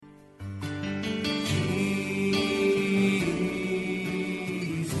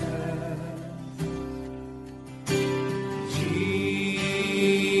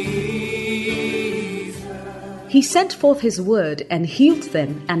He sent forth his word and healed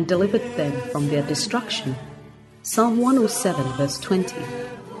them and delivered them from their destruction. Psalm 107 verse 20.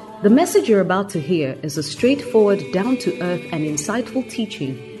 The message you're about to hear is a straightforward, down-to-earth and insightful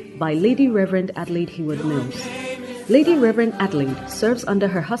teaching by Lady Reverend Adelaide Heward Mills. Lady Reverend Adelaide serves under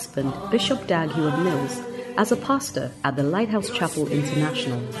her husband, Bishop Dag Heward Mills, as a pastor at the Lighthouse Chapel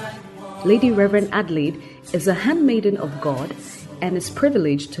International. Lady Reverend Adelaide is a handmaiden of God and is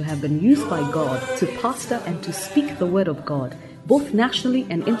privileged to have been used by God to pastor and to speak the word of God, both nationally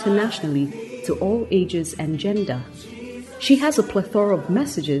and internationally, to all ages and gender. She has a plethora of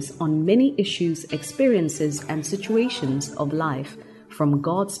messages on many issues, experiences, and situations of life from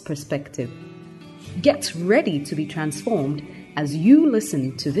God's perspective. Get ready to be transformed as you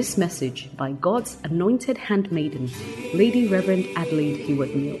listen to this message by God's anointed handmaiden, Lady Reverend Adelaide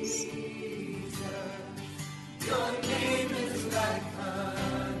Heward Mills.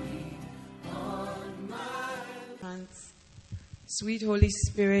 Sweet Holy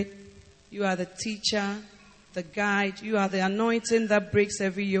Spirit, you are the teacher, the guide. You are the anointing that breaks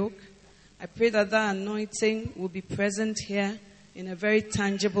every yoke. I pray that that anointing will be present here in a very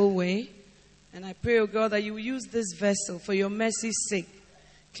tangible way. And I pray, oh God, that you will use this vessel for your mercy's sake.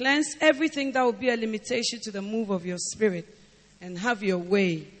 Cleanse everything that will be a limitation to the move of your spirit and have your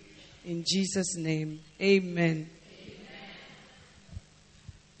way in Jesus' name. Amen.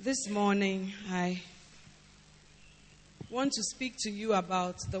 This morning, I want to speak to you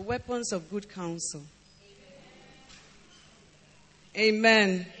about the weapons of good counsel.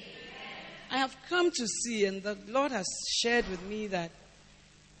 Amen. I have come to see, and the Lord has shared with me that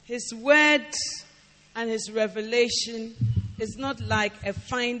His word and His revelation is not like a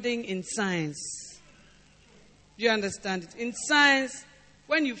finding in science. Do you understand it? In science,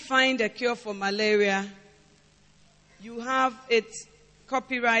 when you find a cure for malaria, you have it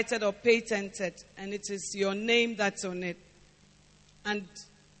copyrighted or patented, and it is your name that's on it. And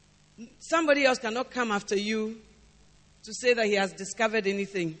somebody else cannot come after you to say that he has discovered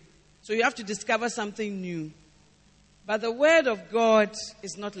anything. So you have to discover something new. But the word of God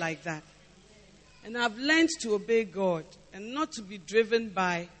is not like that. And I've learned to obey God and not to be driven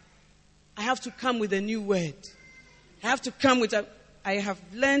by, I have to come with a new word. I have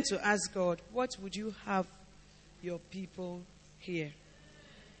learned to ask God, what would you have your people hear?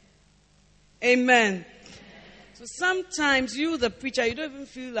 Amen. So sometimes you, the preacher, you don't even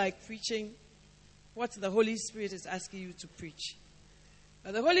feel like preaching what the Holy Spirit is asking you to preach.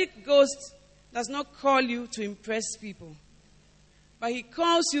 But the Holy Ghost does not call you to impress people. But He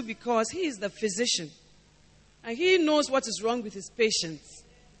calls you because He is the physician. And He knows what is wrong with His patients.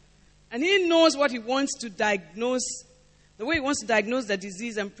 And He knows what He wants to diagnose, the way He wants to diagnose the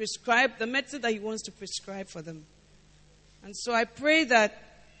disease and prescribe the medicine that He wants to prescribe for them. And so I pray that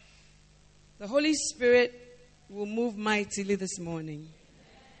the Holy Spirit will move mightily this morning.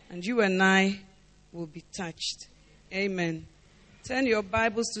 And you and I will be touched. Amen. Turn your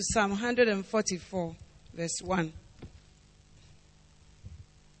Bibles to Psalm 144, verse 1.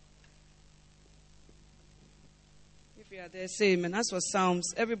 If you are there, say amen. As for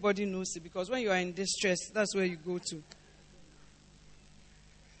Psalms, everybody knows it because when you are in distress, that's where you go to.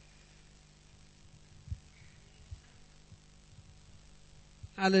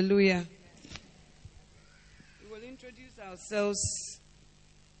 Hallelujah. We will introduce ourselves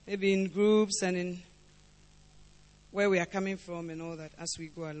maybe in groups and in where we are coming from and all that as we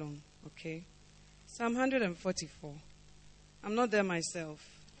go along. Okay? Psalm 144. I'm not there myself.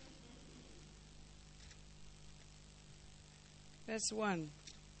 Verse 1.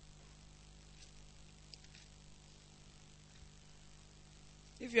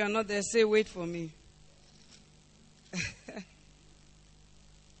 If you are not there, say, wait for me.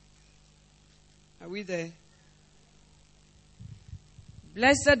 Are we there?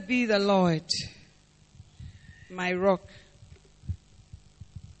 Blessed be the Lord, my rock,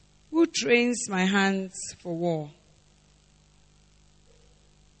 who trains my hands for war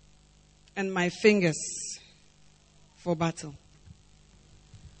and my fingers for battle.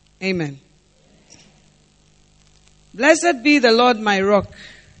 Amen. Blessed be the Lord, my rock.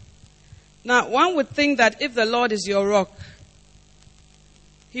 Now, one would think that if the Lord is your rock,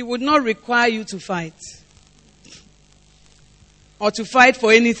 He would not require you to fight or to fight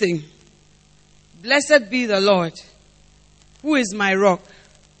for anything. Blessed be the Lord, who is my rock.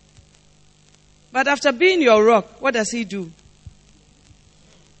 But after being your rock, what does He do?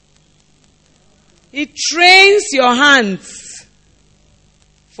 He trains your hands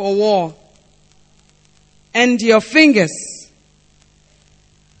for war and your fingers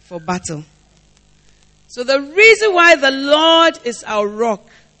for battle. So the reason why the Lord is our rock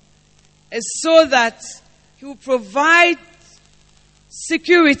is so that He will provide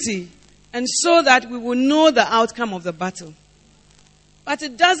security, and so that we will know the outcome of the battle. But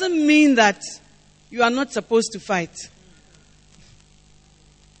it doesn't mean that you are not supposed to fight,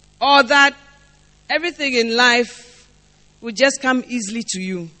 or that everything in life will just come easily to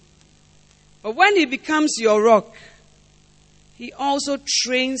you. But when he becomes your rock, he also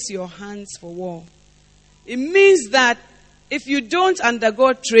trains your hands for war. It means that if you don't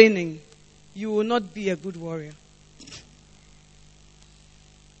undergo training, you will not be a good warrior.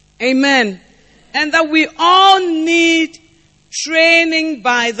 Amen. And that we all need training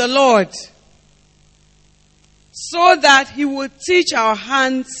by the Lord, so that he will teach our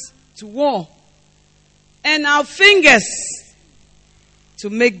hands to war and our fingers to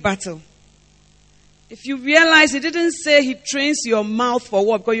make battle. If you realize, he didn't say he trains your mouth for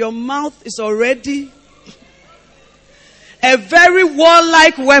war, because your mouth is already a very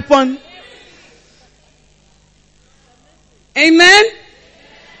warlike weapon. Amen?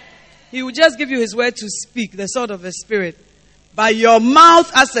 He will just give you his word to speak, the sword of the Spirit. By your mouth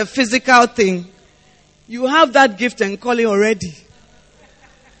as a physical thing, you have that gift and calling already.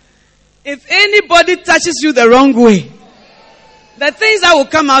 If anybody touches you the wrong way, the things that will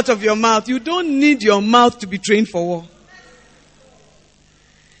come out of your mouth, you don't need your mouth to be trained for war.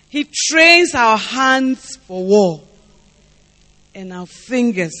 He trains our hands for war and our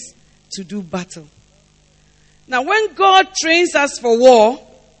fingers to do battle. Now, when God trains us for war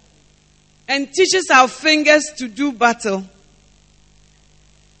and teaches our fingers to do battle,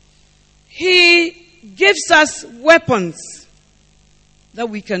 he gives us weapons that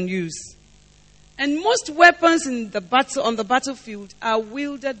we can use. And most weapons in the battle, on the battlefield, are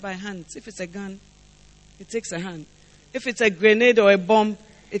wielded by hands. If it's a gun, it takes a hand. If it's a grenade or a bomb,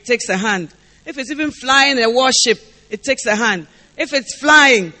 it takes a hand. If it's even flying a warship, it takes a hand. If it's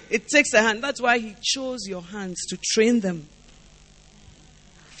flying, it takes a hand. That's why he chose your hands to train them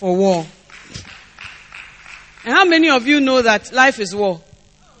for war. And how many of you know that life is war?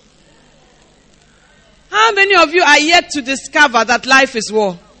 How many of you are yet to discover that life is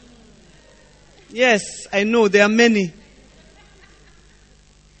war? Yes, I know there are many.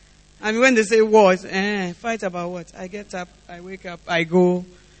 I mean, when they say war, it's, fight about what? I get up, I wake up, I go.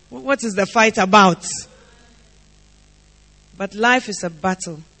 What is the fight about? But life is a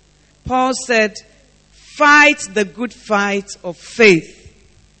battle. Paul said, fight the good fight of faith.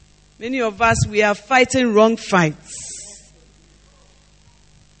 Many of us, we are fighting wrong fights.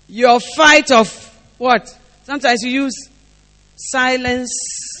 Your fight of what? Sometimes you use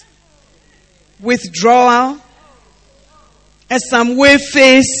silence, withdrawal, a some way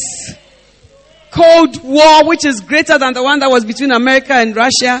face, Cold War, which is greater than the one that was between America and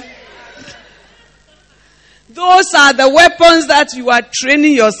Russia. Those are the weapons that you are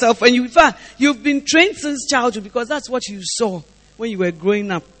training yourself. And you've been trained since childhood, because that's what you saw when you were growing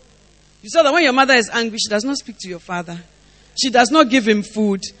up. You saw that when your mother is angry, she does not speak to your father. She does not give him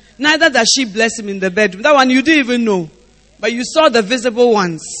food. Neither does she bless him in the bedroom. That one you didn't even know. But you saw the visible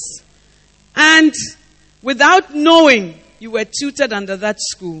ones. And without knowing, you were tutored under that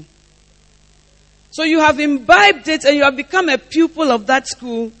school. So you have imbibed it and you have become a pupil of that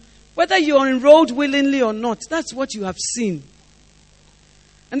school. Whether you're enrolled willingly or not, that's what you have seen.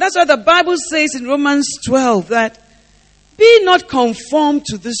 And that's why the Bible says in Romans 12 that be not conformed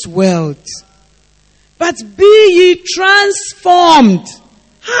to this world, but be ye transformed.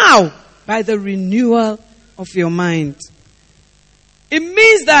 How? By the renewal of your mind. It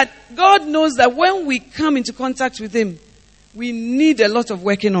means that God knows that when we come into contact with him, we need a lot of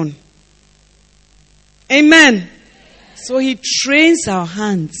working on. Amen. So he trains our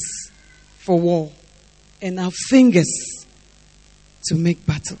hands for war and our fingers to make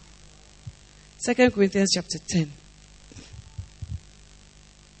battle. 2 Corinthians chapter 10.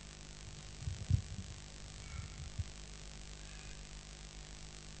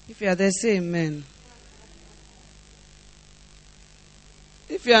 If you are there, say amen.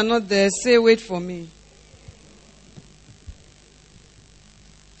 If you are not there, say wait for me.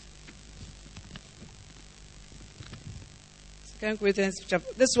 Second Corinthians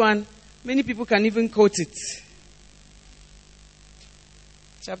chapter. This one, many people can even quote it.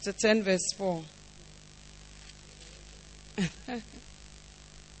 Chapter 10, verse 4.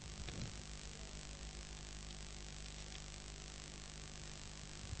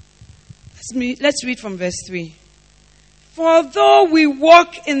 Let's read from verse 3. For though we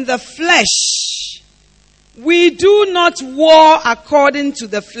walk in the flesh, we do not war according to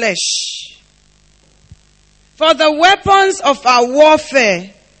the flesh. For the weapons of our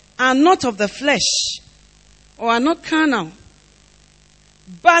warfare are not of the flesh, or are not carnal,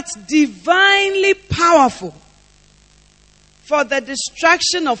 but divinely powerful for the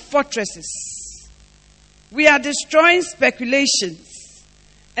destruction of fortresses. We are destroying speculations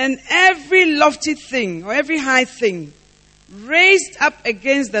and every lofty thing or every high thing raised up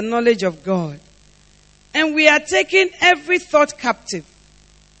against the knowledge of God. And we are taking every thought captive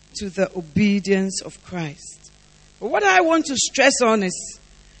to the obedience of Christ. But what I want to stress on is,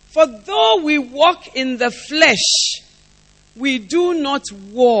 for though we walk in the flesh, we do not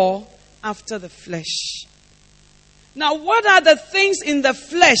war after the flesh. Now, what are the things in the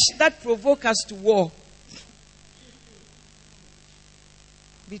flesh that provoke us to war?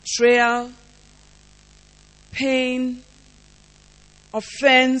 Betrayal, pain,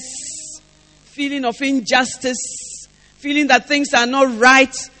 offense, feeling of injustice, feeling that things are not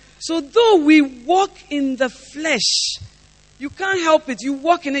right. So though we walk in the flesh, you can't help it. You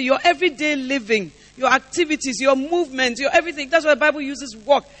walk in it, your everyday living, your activities, your movement, your everything. That's why the Bible uses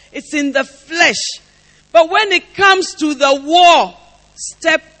walk. It's in the flesh. But when it comes to the war,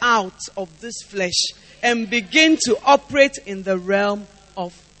 step out of this flesh and begin to operate in the realm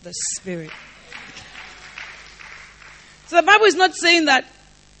of the Spirit. So the Bible is not saying that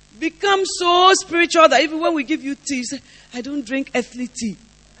become so spiritual that even when we give you tea, you say, I don't drink earthly tea.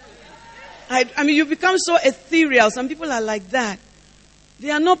 I mean, you become so ethereal. Some people are like that.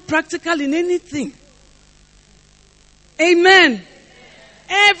 They are not practical in anything. Amen.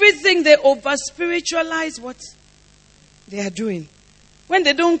 Everything they over-spiritualize what they are doing. When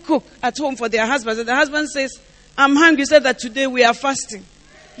they don't cook at home for their husbands, and the husband says, I'm hungry, said that today we are fasting.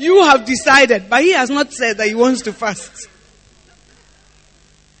 You have decided, but he has not said that he wants to fast.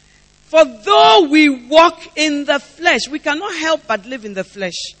 For though we walk in the flesh, we cannot help but live in the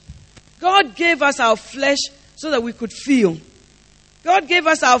flesh. God gave us our flesh so that we could feel. God gave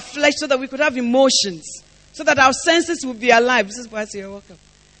us our flesh so that we could have emotions, so that our senses would be alive. This is why I say you're welcome.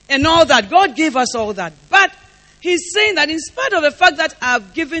 And all that. God gave us all that. But He's saying that in spite of the fact that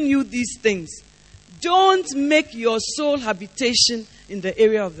I've given you these things, don't make your soul habitation in the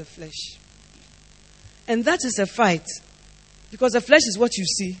area of the flesh. And that is a fight. Because the flesh is what you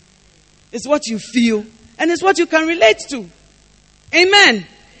see. It's what you feel. And it's what you can relate to. Amen.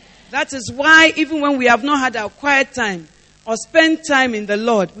 That is why even when we have not had our quiet time or spend time in the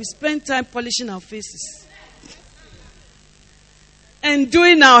Lord, we spend time polishing our faces and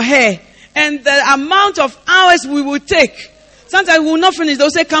doing our hair. And the amount of hours we will take, sometimes we will not finish. They'll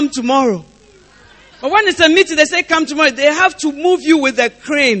say, come tomorrow. But when it's a meeting, they say, come tomorrow. They have to move you with a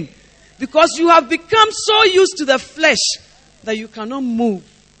crane because you have become so used to the flesh that you cannot move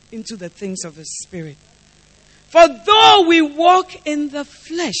into the things of the Spirit. For though we walk in the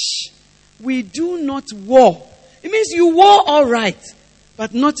flesh, we do not war. It means you war all right,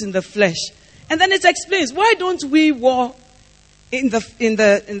 but not in the flesh. And then it explains, why don't we war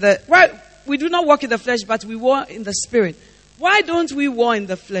why we do not walk in the flesh, but we war in the Spirit. Why don't we war in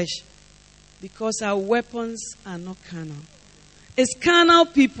the flesh? Because our weapons are not carnal. It's carnal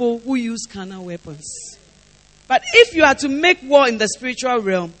people who use carnal weapons. But if you are to make war in the spiritual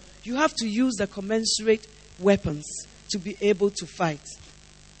realm, you have to use the commensurate weapons to be able to fight.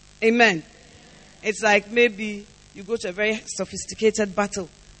 Amen. It's like maybe you go to a very sophisticated battle.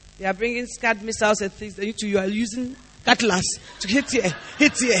 They are bringing Scud missiles and things. You are using cutlass to hit here,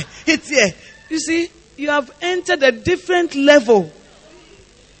 hit here, hit here. You see, you have entered a different level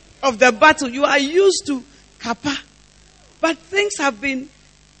of the battle. You are used to kappa. But things have been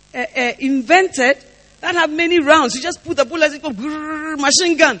invented that have many rounds. You just put the bullets, it goes,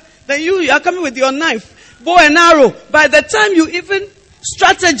 machine gun. Then you are coming with your knife, bow and arrow. By the time you even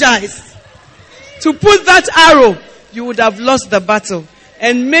strategize to put that arrow, you would have lost the battle.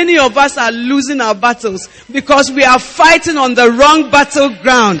 And many of us are losing our battles because we are fighting on the wrong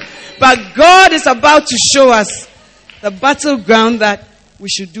battleground. But God is about to show us the battleground that we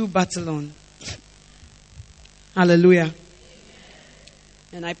should do battle on. Hallelujah.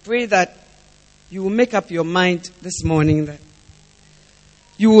 And I pray that you will make up your mind this morning that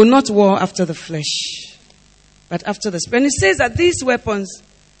you will not war after the flesh, but after the Spirit. And it says that these weapons,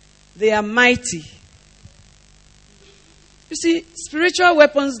 they are mighty. You see, spiritual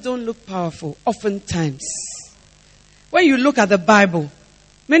weapons don't look powerful oftentimes. When you look at the Bible,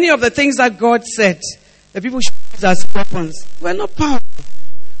 many of the things that God said, the people should use as weapons, were not powerful.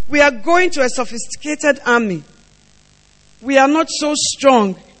 We are going to a sophisticated army. We are not so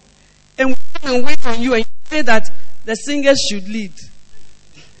strong. And we can wait on you and you say that the singers should lead.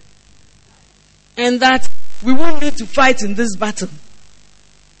 And that we won't need to fight in this battle.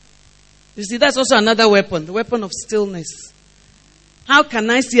 You see, that's also another weapon, the weapon of stillness. How can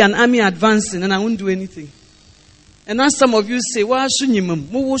I see an army advancing and I won't do anything? And as some of you say, I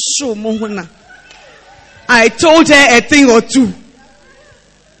told her a thing or two.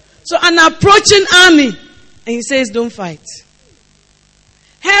 So an approaching army, and he says, don't fight.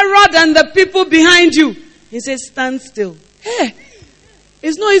 Herod and the people behind you, he says, stand still. Hey,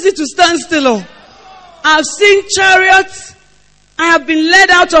 it's not easy to stand still. Oh. I've seen chariots. I have been led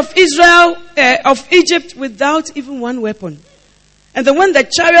out of Egypt without even one weapon. And then when the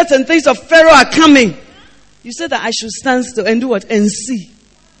chariots and things of Pharaoh are coming, you said that I should stand still and do what? And see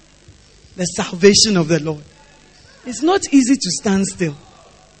the salvation of the Lord. It's not easy to stand still.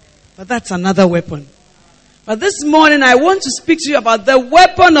 But that's another weapon. But this morning I want to speak to you about the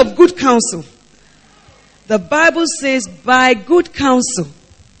weapon of good counsel. The Bible says, by good counsel,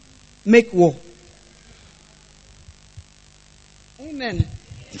 make war. Amen.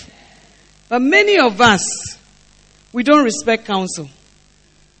 But many of us, we don't respect counsel.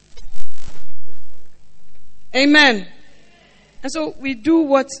 Amen. And so we do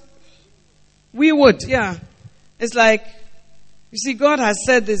what we would. Yeah. It's like, you see, God has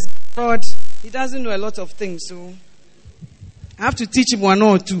said this. God, he doesn't know a lot of things. So I have to teach him one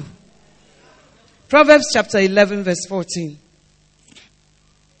or two. Proverbs chapter 11 verse 14.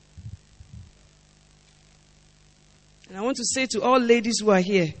 And I want to say to all ladies who are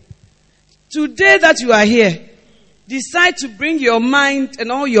here, today that you are here, decide to bring your mind and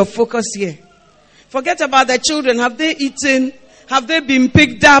all your focus here. Forget about the children. Have they eaten? Have they been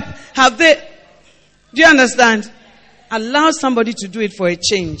picked up? Do you understand? Allow somebody to do it for a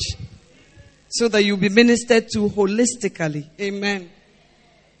change, so that you'll be ministered to holistically. Amen.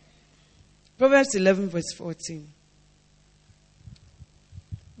 Proverbs 11 verse 14.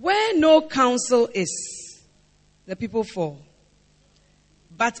 Where no counsel is, the people fall.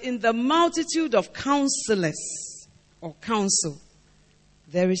 But in the multitude of counselors or counsel,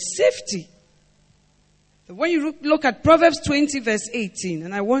 there is safety. So when you look at Proverbs 20 verse 18,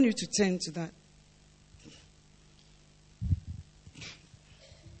 and I want you to turn to that.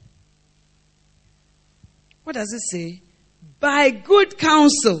 What does it say? By good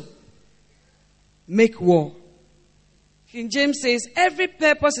counsel, make war. King James says, every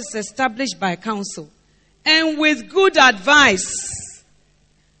purpose is established by counsel. And with good advice.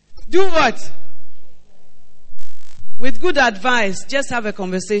 Do what? With good advice, just have a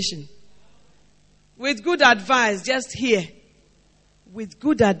conversation. With good advice, just hear. With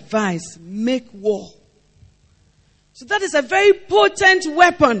good advice, make war. So that is a very potent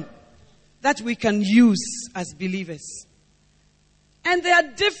weapon that we can use as believers. And there are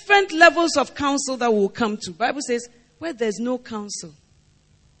different levels of counsel that we'll come to. The Bible says, where there's no counsel,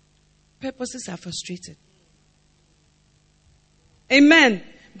 purposes are frustrated. Amen.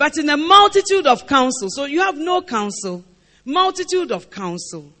 But in a multitude of counsel, so you have no counsel, multitude of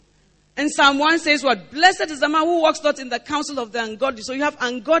counsel. And Psalm 1 says what? Blessed is the man who walks not in the counsel of the ungodly. So you have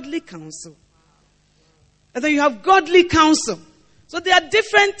ungodly counsel. And then you have godly counsel. So there are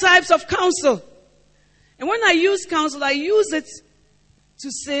different types of counsel. And when I use counsel, I use it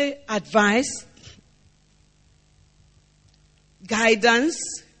to say advice, guidance,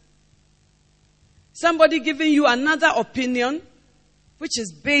 somebody giving you another opinion, which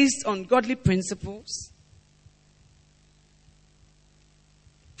is based on godly principles.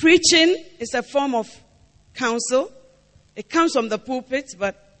 Preaching is a form of counsel. It comes from the pulpit,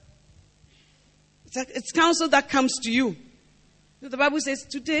 but it's counsel that comes to you. The Bible says,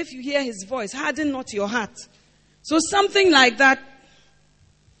 today if you hear his voice, harden not your heart. So something like that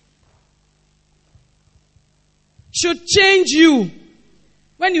should change you.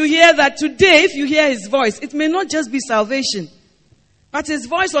 When you hear that today, if you hear his voice, it may not just be salvation, but his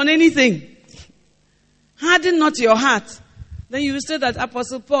voice on anything. Harden not your heart. Then you will say that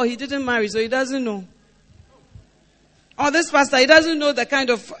Apostle Paul, he didn't marry, so he doesn't know. Or this pastor, he doesn't know the kind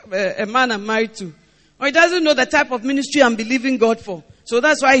of a man I'm married to. Or he doesn't know the type of ministry I'm believing God for. So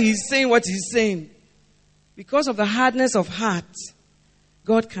that's why he's saying what he's saying. Because of the hardness of heart,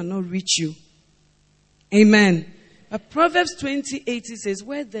 God cannot reach you. Amen. But Proverbs 20:80 says,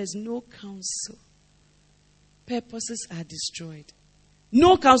 where there's no counsel, purposes are destroyed.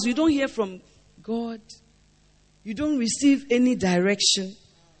 No counsel. You don't hear from God. You don't receive any direction.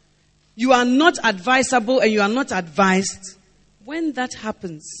 You are not advisable and you are not advised. When that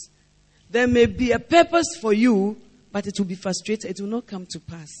happens, there may be a purpose for you, but it will be frustrated. It will not come to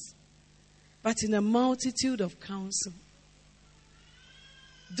pass. But in a multitude of counsel,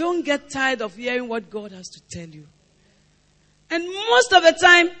 don't get tired of hearing what God has to tell you. And most of the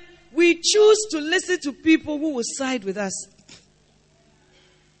time, we choose to listen to people who will side with us.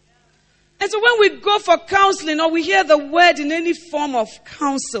 And so when we go for counseling or we hear the word in any form of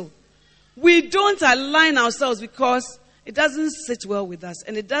counsel, We don't align ourselves because it doesn't sit well with us.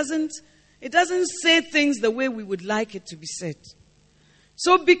 And it doesn't say things the way we would like it to be said.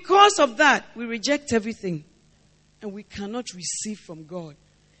 So because of that, we reject everything. And we cannot receive from God.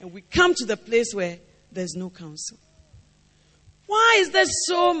 And we come to the place where there's no counsel. Why is there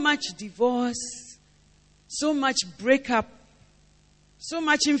so much divorce, so much breakup, so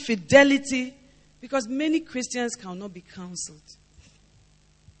much infidelity? Because many Christians cannot be counseled.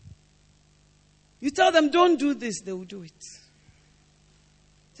 You tell them, don't do this, they will do it.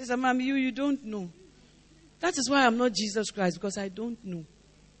 Says, Mami, you don't know. That is why I'm not Jesus Christ, because I don't know.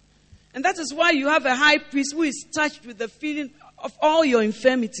 And that is why you have a high priest who is touched with the feeling of all your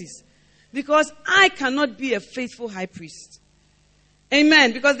infirmities. Because I cannot be a faithful high priest.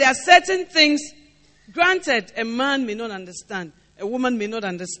 Amen. Because there are certain things, granted, a man may not understand, a woman may not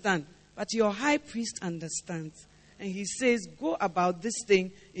understand, but your high priest understands. And he says, go about this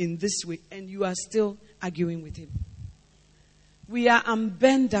thing in this way. And you are still arguing with him. We are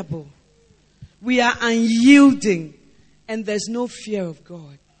unbendable. We are unyielding. And there's no fear of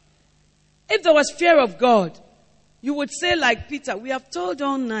God. If there was fear of God, you would say like Peter, we have toiled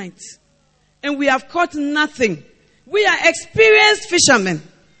all night. And we have caught nothing. We are experienced fishermen.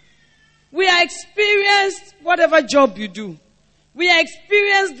 We are experienced whatever job you do. We are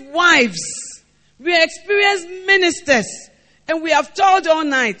experienced wives. We are experienced ministers. And we have toiled all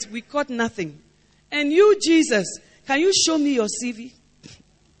night. We caught nothing. And you, Jesus, can you show me your CV?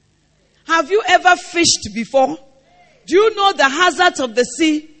 Have you ever fished before? Do you know the hazards of the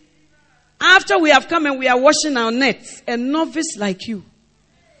sea? After we have come and we are washing our nets, a novice like you,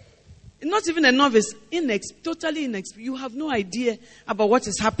 not even a novice, totally inexperienced. You have no idea about what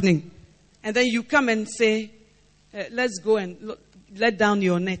is happening. And then you come and say, let's go and let down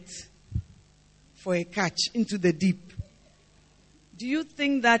your net for a catch into the deep. Do you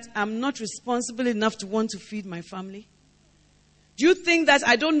think that I'm not responsible enough to want to feed my family? Do you think that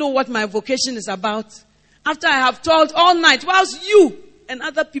I don't know what my vocation is about? After I have toiled all night, whilst you and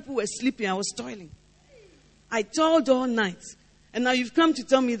other people were sleeping, I was toiling. I toiled all night. And now you've come to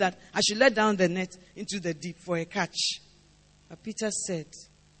tell me that I should let down the net into the deep for a catch. But Peter said,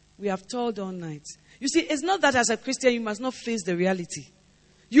 we have toiled all night. You see, it's not that as a Christian you must not face the reality.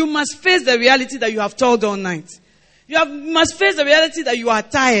 You must face the reality that you have toiled all night. You must face the reality that you are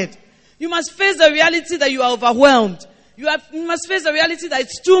tired. You must face the reality that you are overwhelmed. You must face the reality that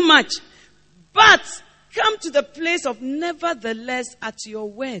it's too much. But come to the place of nevertheless at your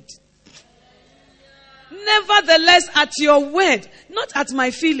word. Nevertheless at your word. Not at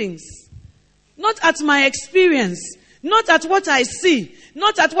my feelings. Not at my experience. Not at what I see.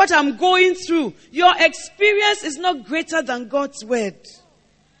 Not at what I'm going through. Your experience is not greater than God's word.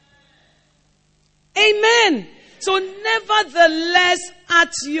 Amen. So nevertheless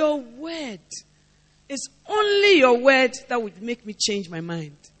at your word. It's only your word that would make me change my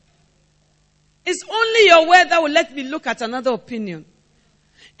mind. It's only your word that will let me look at another opinion.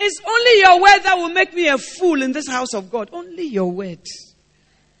 It's only your word that will make me a fool in this house of God. Only your word.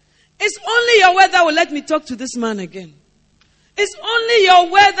 It's only your word that will let me talk to this man again. It's only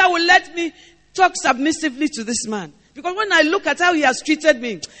your word that will let me talk submissively to this man. Because when I look at how he has treated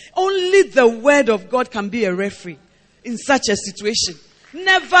me, only the word of God can be a referee in such a situation.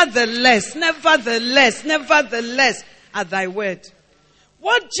 Nevertheless, at thy word.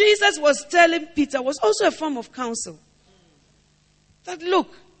 What Jesus was telling Peter was also a form of counsel. That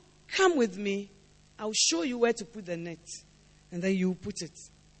look, come with me. I'll show you where to put the net. And then you put it.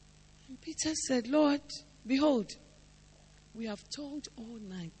 And Peter said, Lord, behold, we have toiled all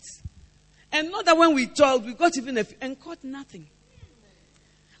night. And not that when we toiled, we got even and caught nothing.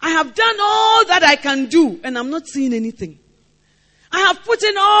 I have done all that I can do, and I'm not seeing anything. I have put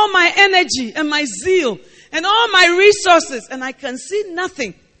in all my energy and my zeal and all my resources, and I can see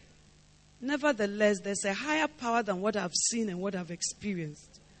nothing. Nevertheless, there's a higher power than what I've seen and what I've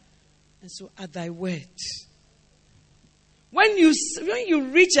experienced. And so at thy word. When you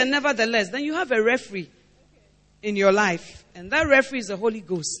reach a nevertheless, then you have a referee in your life. And that referee is the Holy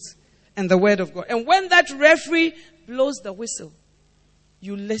Ghost and the word of God. And when that referee blows the whistle,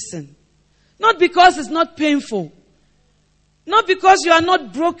 you listen. Not because it's not painful. Not because you are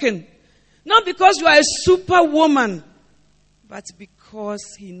not broken. Not because you are a superwoman. But because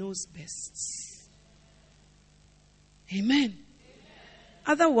he knows best. Amen.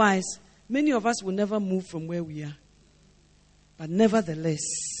 Otherwise, many of us will never move from where we are. But nevertheless,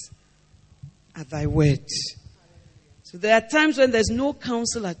 at thy word. So there are times when there's no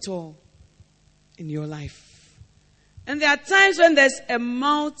counsel at all in your life. And there are times when there's a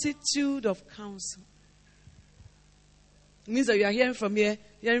multitude of counsel. It means that you are hearing from here,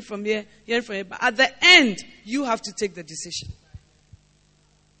 hearing from here, hearing from here. But at the end, you have to take the decision.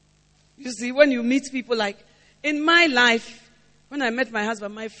 You see, when you meet people like, in my life, when I met my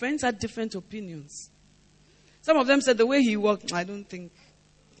husband, my friends had different opinions. Some of them said the way he walked, I don't think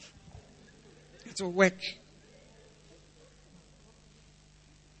it will work.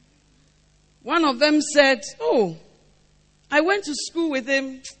 One of them said, oh, I went to school with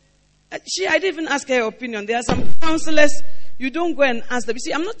him. I didn't even ask her opinion. There are some counselors, you don't go and ask them. You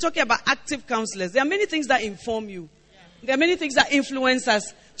see, I'm not talking about active counselors. There are many things that inform you. There are many things that influence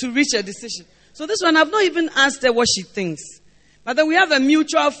us to reach a decision. So this one, I've not even asked her what she thinks. But then we have a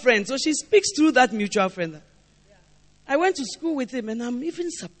mutual friend. So she speaks through that mutual friend. I went to school with him, and I'm even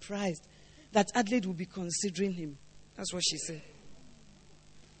surprised that Adelaide will be considering him. That's what she said.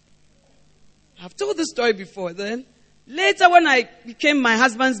 I've told this story before. Then later, when I became my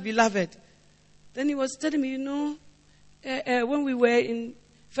husband's beloved, then he was telling me, when we were in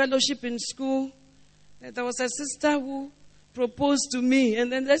fellowship in school, there was a sister who proposed to me.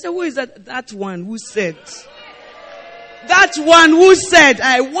 And then they said, who is that? That one who said. That one who said.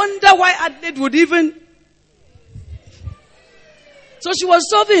 I wonder why Adelaide would even. So she was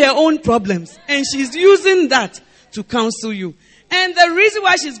solving her own problems. And she's using that to counsel you. And the reason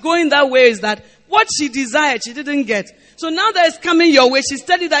why she's going that way is that what she desired, she didn't get. So now that it's coming your way, she's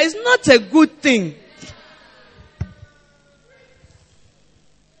telling you that it's not a good thing.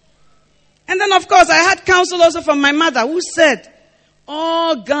 And then, of course, I had counsel also from my mother who said,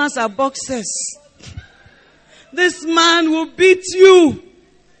 all guns are boxers. This man will beat you.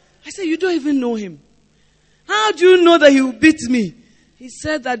 I said, you don't even know him. How do you know that he will beat me? He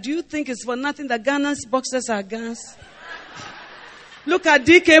said that, do you think it's for nothing that Ghana's boxers are guns? Look at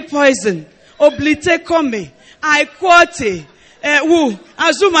DK Poison, Oblite Kome, Aikwote,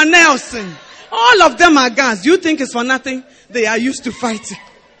 Azuma Nelson. All of them are guns. Do you think it's for nothing? They are used to fighting.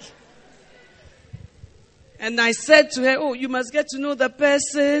 And I said to her, oh, you must get to know the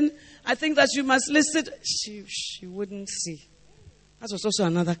person. I think that you must listen. She wouldn't see. That was also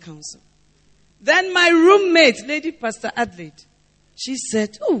another counsel. Then my roommate, Lady Pastor Adelaide, she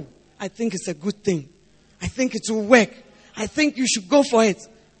said, oh, I think it's a good thing. I think it will work. I think you should go for it.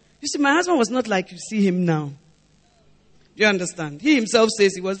 You see, my husband was not like you see him now. Do you understand? He himself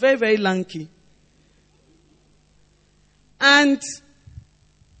says he was very, very lanky. And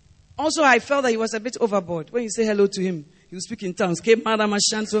also, I felt that he was a bit overboard. When you say hello to him, he would speak in tongues. People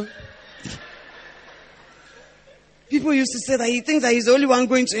used to say that he thinks that he's the only one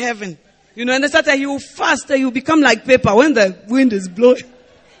going to heaven. And they said that he will fast and he will become like paper when the wind is blowing.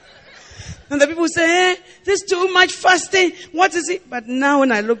 And the people say, this is too much fasting. What is it? But now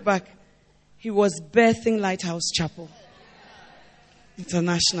when I look back, he was birthing Lighthouse Chapel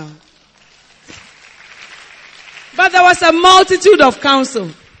International. But there was a multitude of counsel.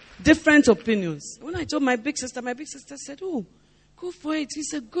 Different opinions. When I told my big sister said, oh, go for it.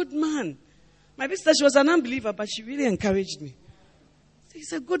 He's a good man. My big sister, she was an unbeliever, but she really encouraged me.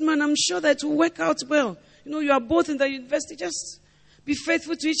 He's a good man. I'm sure that it will work out well. You are both in the university. Just be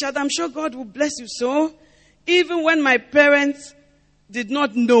faithful to each other. I'm sure God will bless you. So, even when my parents did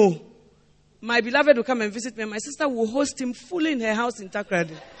not know, my beloved will come and visit me. And my sister will host him fully in her house in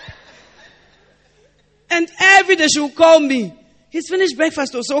Takoradi. And every day she will call me. He's finished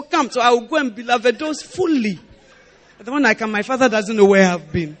breakfast, so come. So I will go and beloved dose fully. But the one I come, my father doesn't know where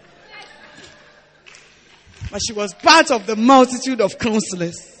I've been. But she was part of the multitude of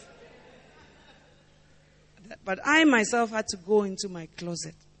counselors. But I myself had to go into my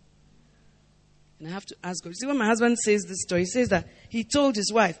closet. And I have to ask God. See, when my husband says this story, he says that he told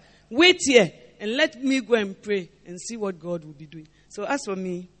his wife, wait here and let me go and pray and see what God will be doing. So as for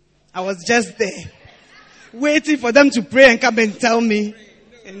me, I was just there. Waiting for them to pray and come and tell me.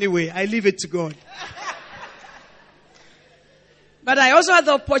 Anyway, I leave it to God. But I also had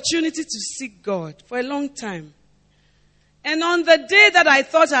the opportunity to seek God for a long time. And on the day that I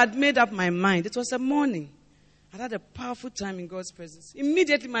thought I had made up my mind, it was a morning. I had a powerful time in God's presence.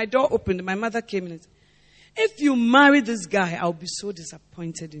 Immediately my door opened and my mother came in and said, if you marry this guy, I'll be so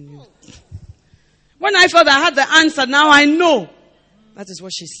disappointed in you. When I felt I had the answer, now I know. That is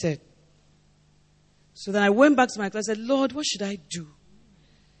what she said. So then I went back to my class and said, Lord, what should I do?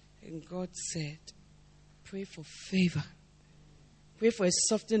 And God said, pray for favor. Pray for a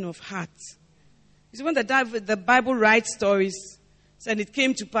softening of heart. You see, when the Bible writes stories, and it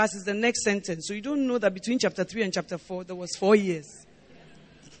came to pass, is the next sentence. So you don't know that between chapter 3 and chapter 4, there was 4 years.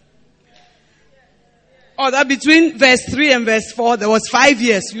 Or that between verse 3 and verse 4, there was 5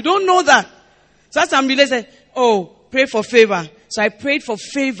 years. You don't know that. So as I'm really saying, oh, pray for favor. So I prayed for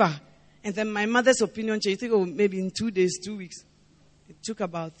favor And then my mother's opinion changed. You think, oh, maybe in 2 days, 2 weeks. It took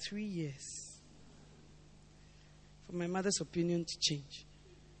about 3 years for my mother's opinion to change.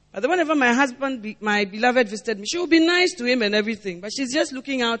 But then whenever my husband, my beloved, visited me, she would be nice to him and everything. But she's just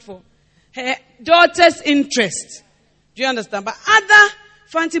looking out for her daughter's interest. Do you understand? But other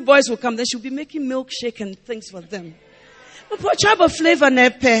fancy boys will come. Then she'll be making milkshake and things for them. But trouble flavor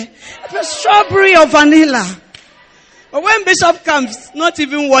nepe, strawberry or vanilla. But when Bishop comes, not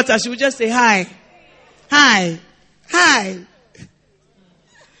even water, she will just say hi, hi, hi.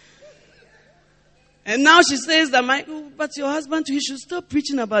 And now she says that, Michael, but your husband, he should stop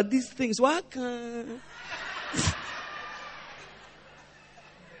preaching about these things. Why can't?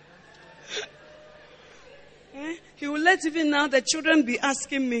 He will let even now the children be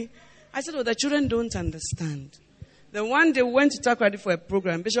asking me. I said, oh, the children don't understand. Then one day we went to Takoradi for a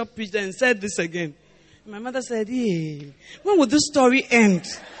program. Bishop preached and said this again. My mother said, hey, when will this story end?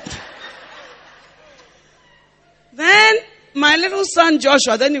 Then my little son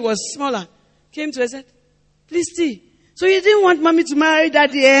Joshua, then he was smaller, came to her and said, please, T, so you didn't want mommy to marry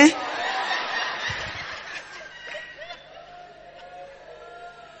daddy, eh?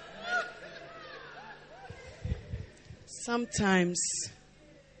 Sometimes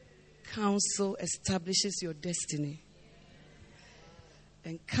counsel establishes your destiny.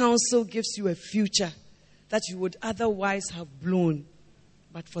 And counsel gives you a future that you would otherwise have blown,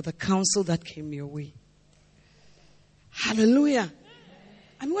 but for the counsel that came your way. Hallelujah.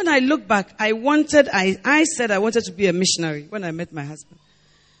 And when I look back, I said I wanted to be a missionary when I met my husband.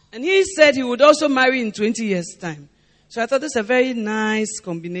 And he said he would also marry in 20 years' time. So I thought this is a very nice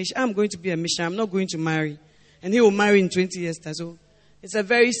combination. I'm going to be a missionary. I'm not going to marry. And he will marry in 20 years' time. So it's a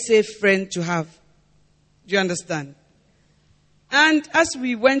very safe friend to have. Do you understand? And as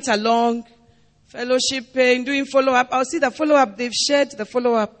we went along, fellowshipping, doing follow-up, I'll see the follow-up. They've shared the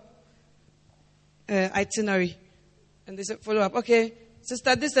follow-up itinerary. And they said, follow-up, okay,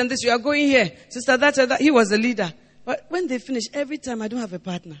 sister this and this, you are going here. Sister that and that. He was the leader. But when they finish, every time I don't have a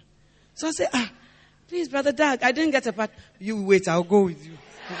partner. So I say, please, Brother Doug, I didn't get a partner. You wait, I'll go with you.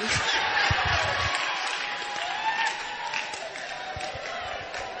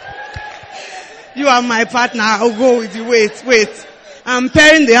 You are my partner. I'll go with you. Wait. I'm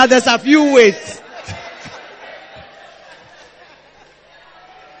pairing the others up. You wait.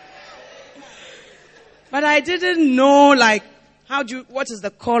 But I didn't know, what is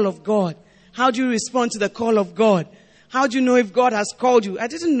the call of God? How do you respond to the call of God? How do you know if God has called you? I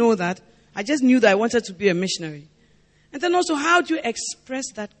didn't know that. I just knew that I wanted to be a missionary. And then also, how do you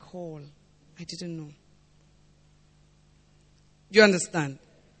express that call? I didn't know. Do you understand?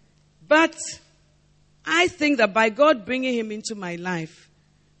 But I think that by God bringing him into my life,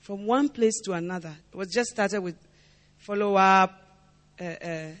 from one place to another, it was just started with follow-up,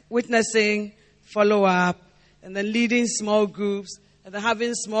 witnessing, follow-up, and then leading small groups, and then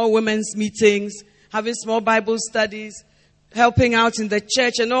having small women's meetings, having small Bible studies, helping out in the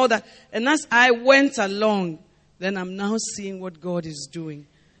church and all that. And as I went along, then I'm now seeing what God is doing.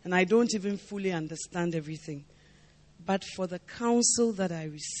 And I don't even fully understand everything. But for the counsel that I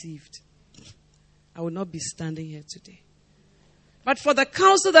received, I would not be standing here today. But for the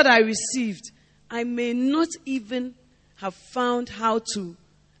counsel that I received, I may not even have found how to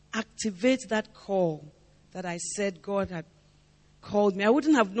activate that call that I said God had called me. I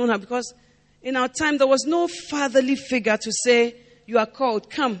wouldn't have known how, because in our time there was no fatherly figure to say, you are called,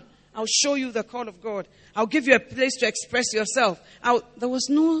 come, I'll show you the call of God. I'll give you a place to express yourself. There was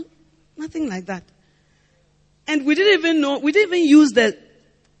nothing like that. And we didn't even use the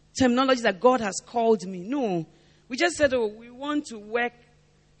terminology that God has called me. No. We just said, we want to work,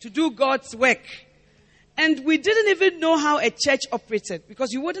 to do God's work. And we didn't even know how a church operated,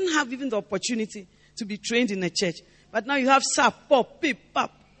 because you wouldn't have even the opportunity to be trained in a church. But now you have SAP, pop, pip,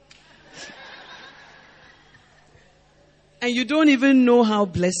 pop. And you don't even know how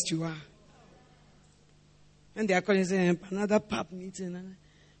blessed you are. And they are calling saying another pub meeting.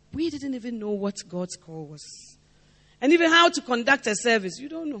 We didn't even know what God's call was. And even how to conduct a service, you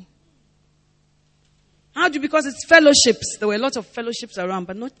don't know. Because it's fellowships. There were a lot of fellowships around,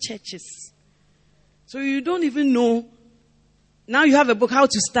 but not churches. So you don't even know. Now you have a book, How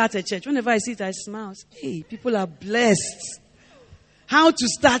to Start a Church. Whenever I see it, I smile. Hey, people are blessed. How to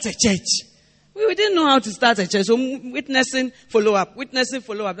start a church. We didn't know how to start a church. So witnessing, follow up.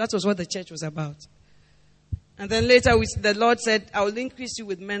 That was what the church was about. And then later the Lord said, I will increase you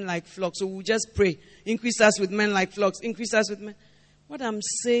with men like flocks. So we'll just pray. Increase us with men like flocks. Increase us with men. What I'm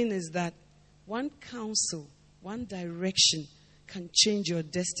saying is that one counsel, one direction can change your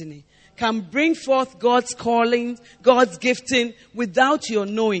destiny, can bring forth God's calling, God's gifting without your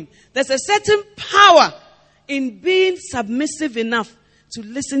knowing. There's a certain power in being submissive enough to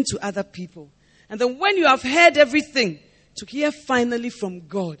listen to other people. And then when you have heard everything, to hear finally from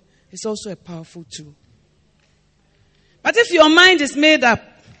God is also a powerful tool. But if your mind is made up,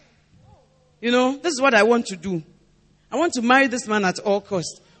 this is what I want to do. I want to marry this man at all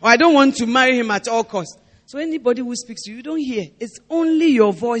costs. Or I don't want to marry him at all costs. So anybody who speaks to you, you don't hear. It's only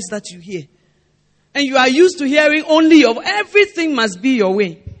your voice that you hear. And you are used to hearing only everything must be your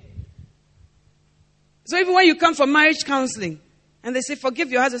way. So even when you come for marriage counseling, and they say,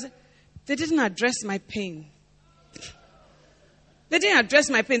 forgive your husband, they didn't address my pain. They didn't address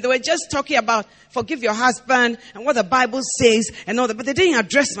my pain. They were just talking about forgive your husband and what the Bible says and all that. But they didn't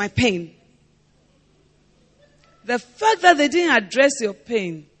address my pain. The fact that they didn't address your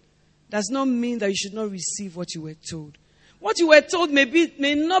pain does not mean that you should not receive what you were told. What you were told may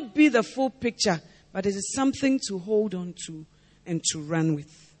not be the full picture, but it is something to hold on to and to run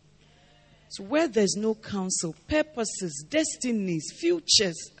with. So where there's no counsel, purposes, destinies,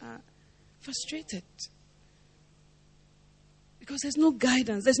 futures are frustrated. Because there's no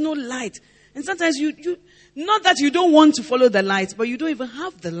guidance, there's no light. And sometimes you not that you don't want to follow the light, but you don't even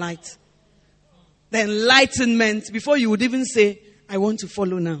have the light. The enlightenment before you would even say, I want to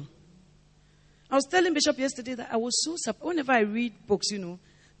follow now. I was telling Bishop yesterday that I was so surprised. Whenever I read books, they'll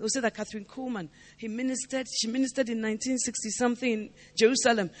say that Catherine Coleman, she ministered in 1960-something in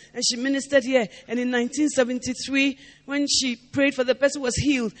Jerusalem. And she ministered here. And in 1973, when she prayed for the person who was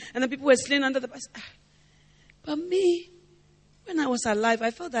healed, and the people were slain under the basket. But me, when I was alive,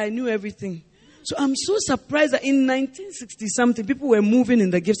 I felt that I knew everything. So I'm so surprised that in 1960-something, people were moving in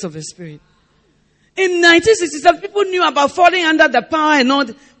the gifts of the Spirit. In 1967, people knew about falling under the power and all.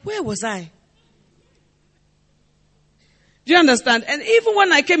 Where was I? Do you understand? And even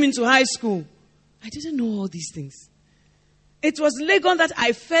when I came into high school, I didn't know all these things. It was Legon that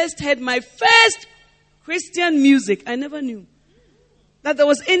I first heard my first Christian music. I never knew that there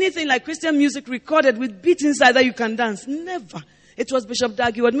was anything like Christian music recorded with beats inside that you can dance. Never. It was Bishop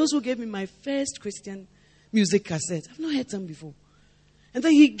Dag Heward-Mills who gave me my first Christian music cassette. I've not heard them before. And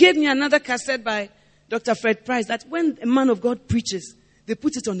then he gave me another cassette by Dr. Fred Price that when a man of God preaches, they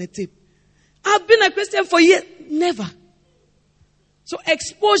put it on a tape. I've been a Christian for years. Never. So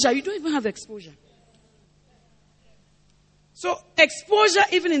exposure, you don't even have exposure. So exposure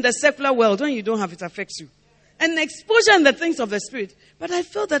even in the secular world, when you don't have it, affects you. And exposure in the things of the Spirit. But I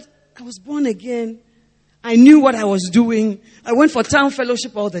felt that I was born again. I knew what I was doing. I went for town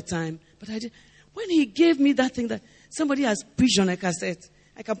fellowship all the time. But when he gave me that thing that somebody has preached on a cassette,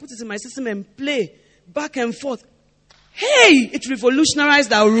 I can put it in my system and play back and forth. Hey, it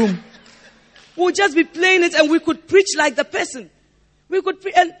revolutionized our room. We'll just be playing it and we could preach like the person. We could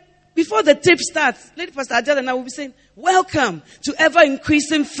preach, and before the tape starts, Lady Pastor Adele and I will be saying, welcome to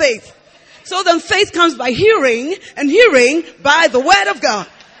ever-increasing faith. So then faith comes by hearing, and hearing by the word of God.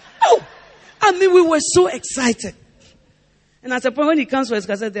 Oh, we were so excited. And at a point when he comes for his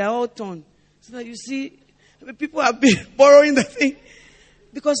cassette, they are all torn. So that you see, people have been borrowing the thing.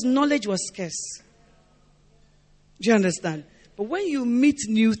 Because knowledge was scarce. Do you understand? But when you meet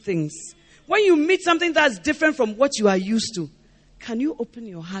new things, when you meet something that's different from what you are used to, can you open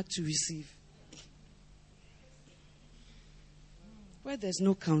your heart to receive? Where there's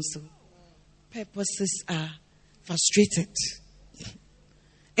no counsel, purposes are frustrated.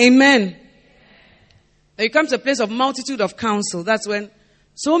 Amen. Now you come to a place of multitude of counsel. That's when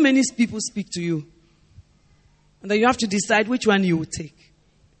so many people speak to you. And then you have to decide which one you will take.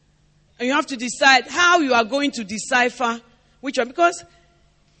 And you have to decide how you are going to decipher which one. Because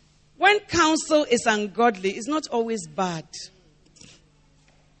when counsel is ungodly, it's not always bad.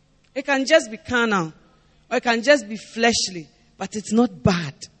 It can just be carnal. Or it can just be fleshly. But it's not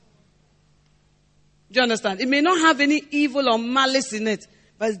bad. Do you understand? It may not have any evil or malice in it.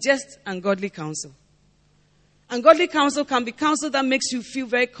 But it's just ungodly counsel. Ungodly counsel can be counsel that makes you feel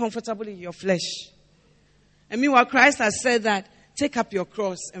very comfortable in your flesh. And meanwhile, Christ has said that, take up your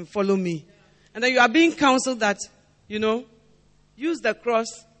cross and follow me. And then you are being counseled that, use the cross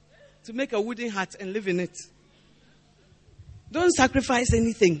to make a wooden hut and live in it. Don't sacrifice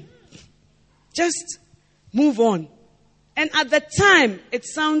anything. Just move on. And at the time, it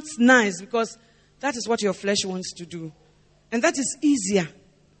sounds nice because that is what your flesh wants to do. And that is easier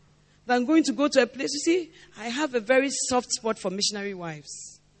than going to go to a place. You see, I have a very soft spot for missionary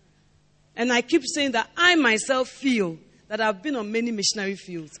wives. And I keep saying that I myself feel that I've been on many missionary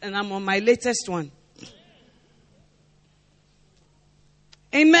fields. And I'm on my latest one.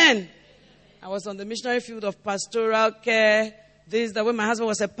 Amen. I was on the missionary field of pastoral care. That when my husband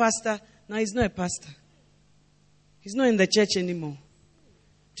was a pastor. Now he's not a pastor. He's not in the church anymore.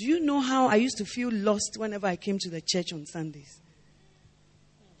 Do you know how I used to feel lost whenever I came to the church on Sundays?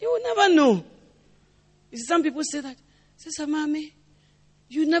 You will never know. You see, some people say that. Sister Mami,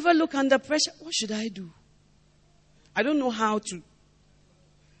 you never look under pressure. What should I do? I don't know how to.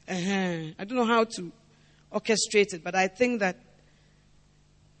 I don't know how to orchestrate it, but I think that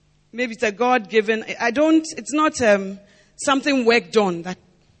maybe it's a God-given. It's not something worked on that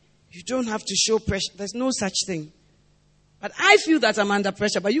you don't have to show pressure. There's no such thing. But I feel that I'm under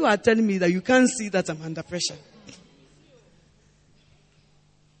pressure, but you are telling me that you can't see that I'm under pressure.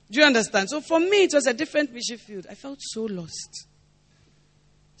 Do you understand? So for me, it was a different mission field. I felt so lost.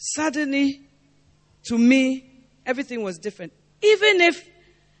 Suddenly, to me, everything was different. Even if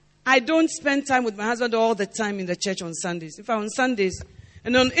I don't spend time with my husband all the time in the church on Sundays. If I'm on Sundays,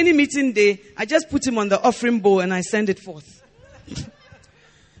 and on any meeting day, I just put him on the offering bowl and I send it forth.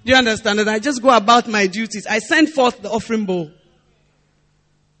 Do you understand? And I just go about my duties. I send forth the offering bowl.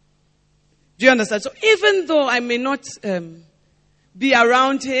 Do you understand? So even though I may not be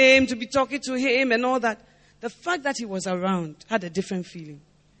around him, to be talking to him and all that, the fact that he was around had a different feeling.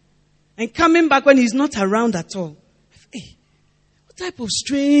 And coming back when he's not around at all. Hey, what type of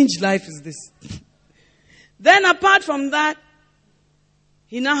strange life is this? Then apart from that,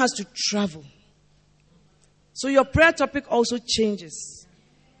 he now has to travel. So your prayer topic also changes.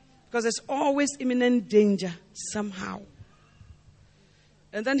 Because there's always imminent danger somehow.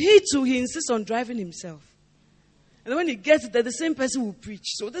 And then he insists on driving himself. And when he gets there, the same person will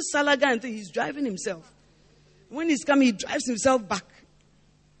preach. So this Salaga and thing, he's driving himself. When he's coming, he drives himself back.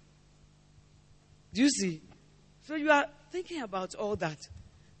 Do you see? So you are thinking about all that.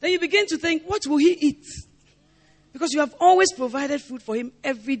 Then you begin to think, what will he eat? Because you have always provided food for him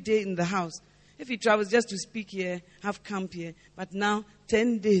every day in the house. If he travels just to speak here, have camp here, but now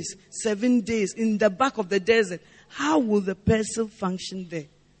 10 days, 7 days in the back of the desert, how will the person function there?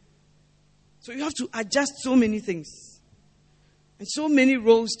 So you have to adjust so many things. And so many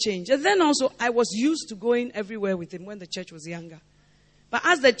roles change. And then also, I was used to going everywhere with him when the church was younger. But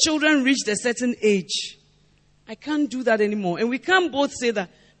as the children reached a certain age, I can't do that anymore. And we can't both say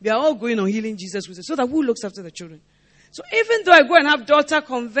that we are all going on Healing Jesus with us. So that who looks after the children? So even though I go and have daughter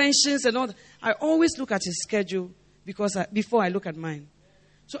conventions and all that, I always look at his schedule before I look at mine.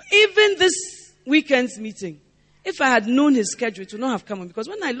 So even this weekend's meeting, if I had known his schedule, it would not have come on. Because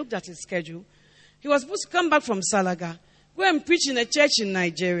when I looked at his schedule, he was supposed to come back from Salaga, go and preach in a church in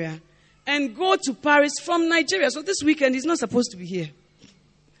Nigeria, and go to Paris from Nigeria. So this weekend, he's not supposed to be here.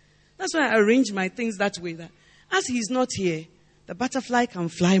 That's why I arrange my things that way. That as he's not here, the butterfly can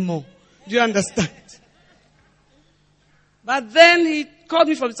fly more. Do you understand? But then he called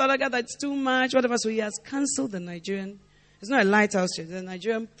me from Salaga that it's too much, whatever. So he has cancelled the Nigerian. It's not a lighthouse church, it's a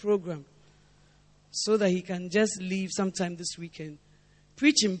Nigerian program. So that he can just leave sometime this weekend,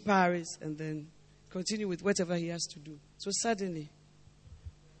 preach in Paris, and then continue with whatever he has to do. So suddenly,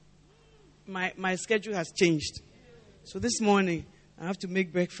 my schedule has changed. So this morning, I have to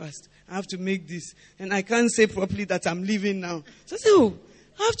make breakfast. I have to make this. And I can't say properly that I'm leaving now. So I say,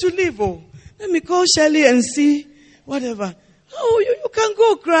 I have to leave. Let me call Shelley and see whatever. You can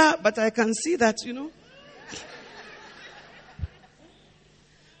go cry. But I can see that,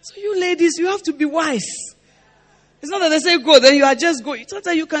 So you ladies, you have to be wise. It's not that they say go, then you are just going.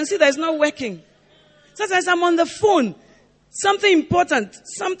 Sometimes you can see that it's not working. Sometimes I'm on the phone. Something important.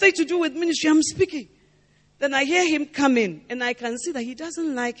 Something to do with ministry. I'm speaking. Then I hear him come in. And I can see that he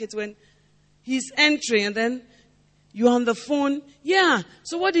doesn't like it when he's entering. And then you're on the phone. Yeah.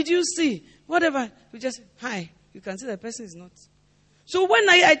 So what did you see? Whatever. You just, hi. You can see the person is not. So when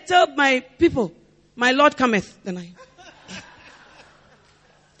I tell my people, my Lord cometh. Then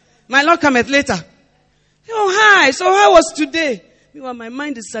my Lord cometh later. Oh, hi. So how was today? Meanwhile, my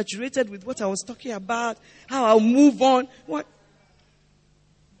mind is saturated with what I was talking about, how I'll move on. What?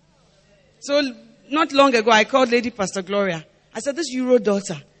 So not long ago, I called Lady Pastor Gloria. I said, this Euro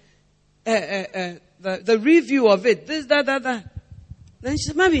daughter, the review of it, this, that. Then she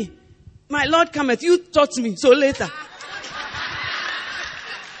said, Mommy, my Lord cometh. You taught me. So later.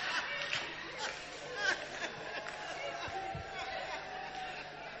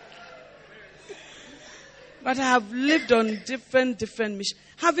 But I have lived on different missions.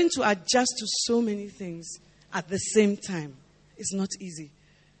 Having to adjust to so many things at the same time is not easy.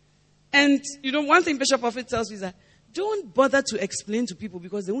 And, one thing Bishop Prophet tells me is that don't bother to explain to people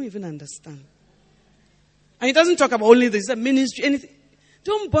because they won't even understand. And he doesn't talk about only this, ministry, anything.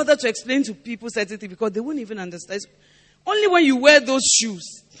 Don't bother to explain to people certain things because they won't even understand. It's only when you wear those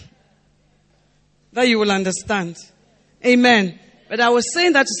shoes that you will understand. Amen. But I was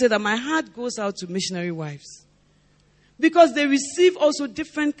saying that to say that my heart goes out to missionary wives. Because they receive also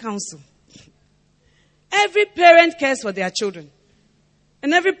different counsel. Every parent cares for their children.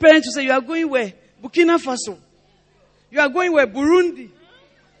 And every parent will say, you are going where? Burkina Faso. You are going where? Burundi.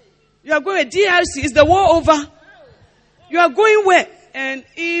 You are going where? DRC. Is the war over? You are going where? And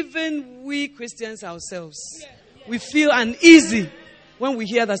even we Christians ourselves, we feel uneasy when we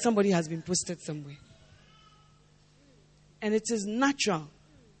hear that somebody has been posted somewhere. And it is natural,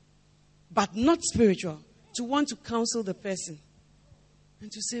 but not spiritual, to want to counsel the person.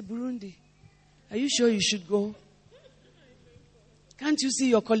 And to say, Burundi, are you sure you should go? Can't you see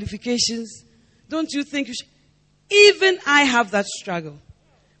your qualifications? Don't you think you should? Even I have that struggle.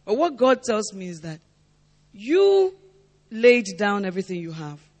 But what God tells me is that you laid down everything you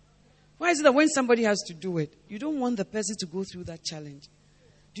have. Why is it that when somebody has to do it, you don't want the person to go through that challenge?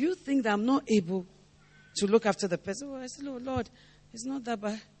 Do you think that I'm not able to look after the person? Oh, I said, oh, Lord, it's not that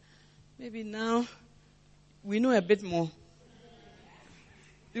bad. Maybe now we know a bit more.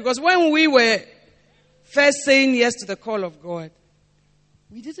 Because when we were first saying yes to the call of God,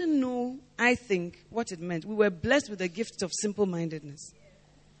 we didn't know, I think, what it meant. We were blessed with the gift of simple-mindedness.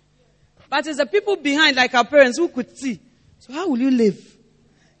 But it's the people behind, like our parents, who could see. So how will you live?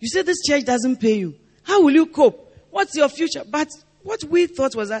 You say this church doesn't pay you. How will you cope? What's your future? But what we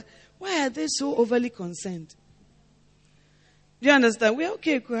thought was that, why are they so overly concerned? Do you understand? We're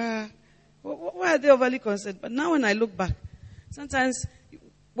okay. Why are they overly concerned? But now when I look back, sometimes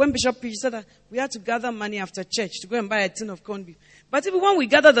when Bishop preached, said that we had to gather money after church to go and buy a tin of corned beef. But even when we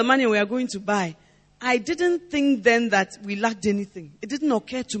gather the money we are going to buy, I didn't think then that we lacked anything. It didn't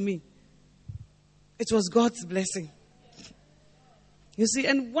occur to me. It was God's blessing. You see,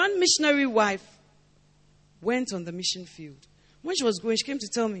 and one missionary wife went on the mission field. When she was going, she came to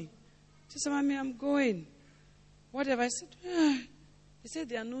tell me, she said, Mommy, I'm going. Whatever. I said, They said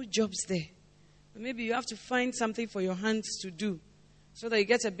there are no jobs there. But maybe you have to find something for your hands to do so that you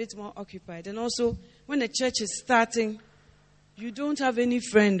get a bit more occupied. And also, when the church is starting, you don't have any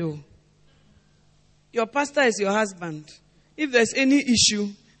friend. Oh. Your pastor is your husband. If there's any issue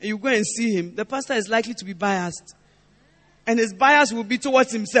and you go and see him, the pastor is likely to be biased. And his bias will be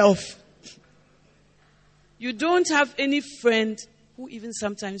towards himself. You don't have any friend who even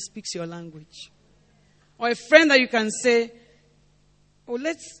sometimes speaks your language. Or a friend that you can say, oh,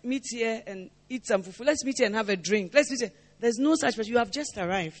 let's meet here and eat some fufu. Let's meet here and have a drink. Let's meet here. There's no such person. You have just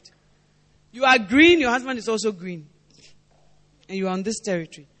arrived. You are green. Your husband is also green. And you are on this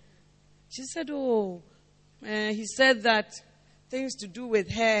territory. She said, he said that things to do with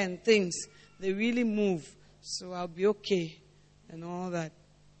hair and things, they really move. So I'll be okay and all that.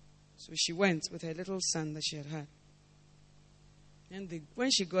 So she went with her little son that she had had. And when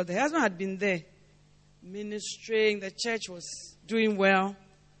she got there, her husband had been there ministering. The church was doing well.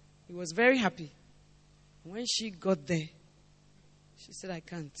 He was very happy. When she got there, she said, I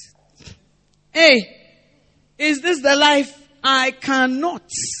can't. Hey, is this the life? I cannot.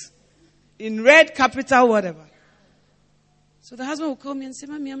 In red capital, whatever. So the husband would call me and say,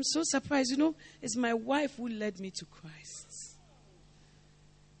 Mommy, I'm so surprised. You know, it's my wife who led me to Christ.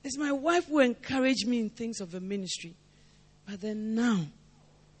 It's my wife who encouraged me in things of the ministry. But then now,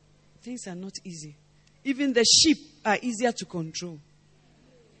 things are not easy. Even the sheep are easier to control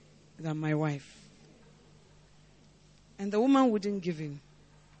than my wife. And the woman wouldn't give in.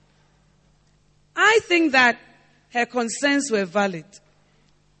 I think that her concerns were valid.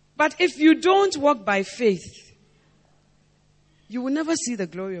 But if you don't walk by faith, you will never see the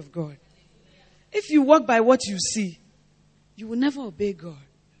glory of God. If you walk by what you see, you will never obey God.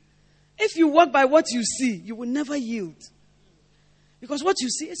 If you walk by what you see, you will never yield. Because what you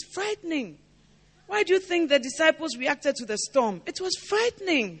see is frightening. Why do you think the disciples reacted to the storm? It was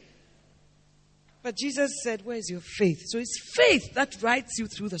frightening. But Jesus said, where is your faith? So it's faith that rides you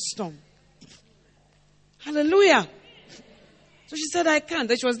through the storm. Hallelujah. So she said, I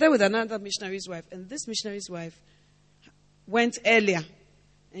can't. She was there with another missionary's wife. And this missionary's wife went earlier.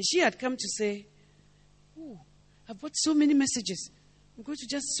 And she had come to say, oh, I've got so many messages. I'm going to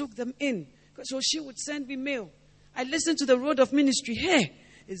just soak them in. So she would send me mail. I listened to the road of ministry. Hey,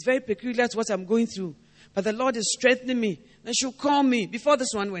 it's very peculiar to what I'm going through. But the Lord is strengthening me. Then she'll call me before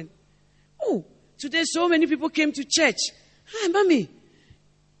this one went. Oh, today so many people came to church. Hi, Mommy.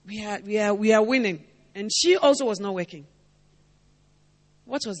 We are winning. And she also was not working.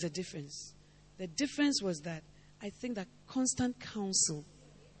 What was the difference? The difference was that I think that constant counsel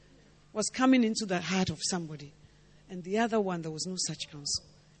was coming into the heart of somebody. And the other one, there was no such counsel.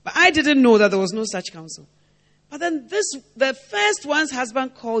 But I didn't know that there was no such counsel. But then the first one's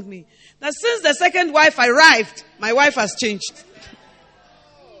husband called me. That since the second wife arrived, my wife has changed.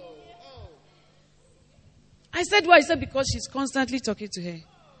 I said, why? I said, because she's constantly talking to her.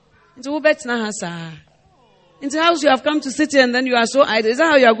 Into Ubet Nahasa. Into house you have come to sit here and then you are so idle. Is that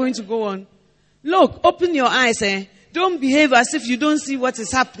how you are going to go on? Look, open your eyes, eh? Don't behave as if you don't see what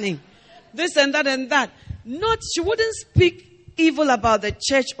is happening. This and that and that. She wouldn't speak evil about the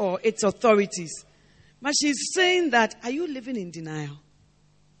church or its authorities. But she's saying that, are you living in denial?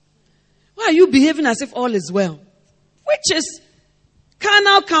 Why are you behaving as if all is well? Which is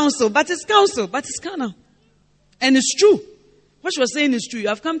carnal counsel, but it's counsel, but it's carnal. And it's true. What she was saying is true. You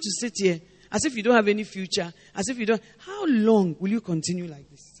have come to sit here as if you don't have any future, as if you don't. How long will you continue like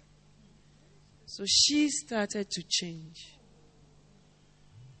this? So she started to change.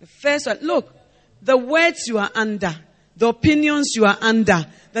 The first one, look, the words you are under, the opinions you are under,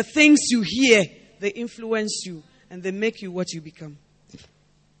 the things you hear, they influence you and they make you what you become.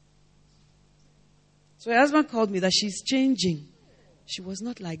 So her husband called me that she's changing. She was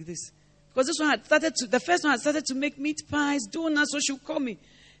not like this. Because the first one had started to make meat pies, donuts, so she would call me.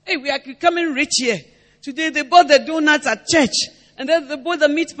 Hey, we are becoming rich here. Today they bought the donuts at church. And then they bought the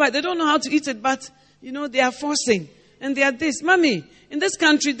meat pie. They don't know how to eat it, but, they are forcing. And they are this. Mommy, in this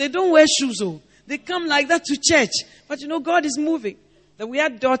country, they don't wear shoes. Oh. They come like that to church. But God is moving. Then we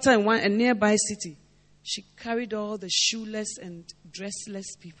had a daughter in a nearby city. She carried all the shoeless and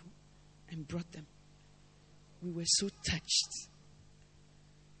dressless people and brought them. We were so touched.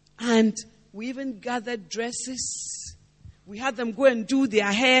 And we even gathered dresses. We had them go and do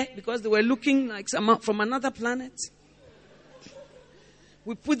their hair because they were looking like from another planet.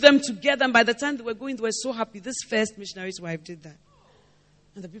 We put them together, and by the time they were going, they were so happy. This first missionary's wife did that.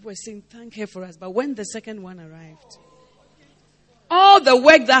 And the people were saying, thank her for us. But when the second one arrived, all the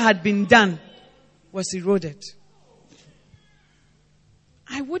work that had been done was eroded.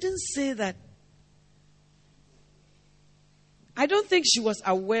 I wouldn't say that. I don't think she was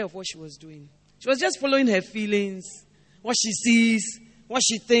aware of what she was doing. She was just following her feelings, what she sees, what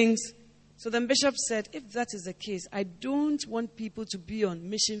she thinks. So then Bishop said, if that is the case, I don't want people to be on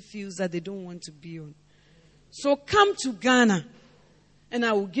mission fields that they don't want to be on. So come to Ghana and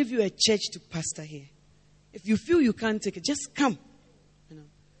I will give you a church to pastor here. If you feel you can't take it, just come. And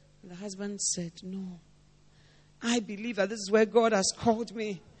the husband said, no. I believe that this is where God has called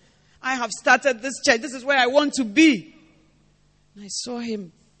me. I have started this church. This is where I want to be. And I saw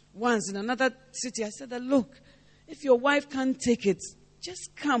him once in another city. I said, look, if your wife can't take it,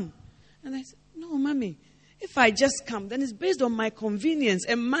 just come. And I said, no, mommy, if I just come, then it's based on my convenience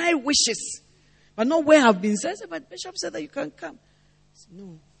and my wishes, but not where I've been said. But Bishop said that you can come. I said,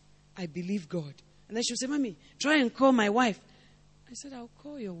 no, I believe God. And then she would say, mommy, try and call my wife. I said, I'll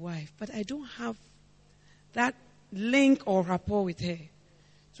call your wife, but I don't have that link or rapport with her.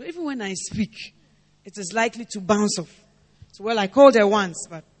 So even when I speak, it is likely to bounce off. So, I called her once,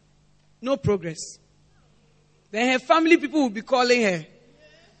 but no progress. Then her family people will be calling her.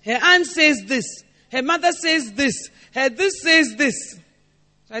 Her aunt says this. Her mother says this. Her this says this.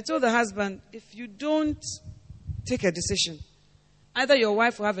 So I told the husband, if you don't take a decision, either your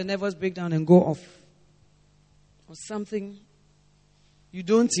wife will have a nervous breakdown and go off, or something you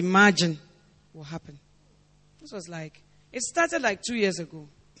don't imagine will happen. This was it started 2 years ago.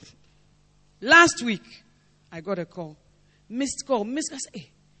 Last week, I got a call. Missed call. I said, hey,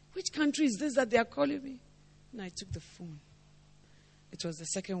 which country is this that they are calling me? And I took the phone. It was the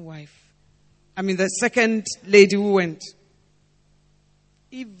second wife. The second lady who went.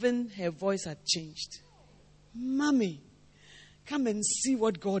 Even her voice had changed. Mommy, come and see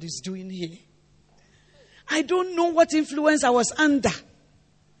what God is doing here. I don't know what influence I was under.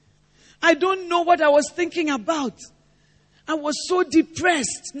 I don't know what I was thinking about. I was so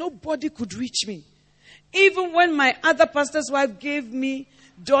depressed. Nobody could reach me. Even when my other pastor's wife gave me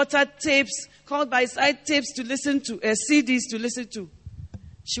daughter tapes, called by side tapes to listen to, CDs to listen to,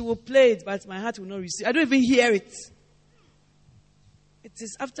 she will play it, but my heart will not receive. I don't even hear it. It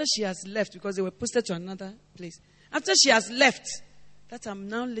is after she has left, because they were posted to another place. After she has left, that I'm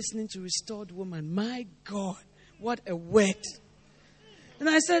now listening to Restored Woman. My God, what a word. And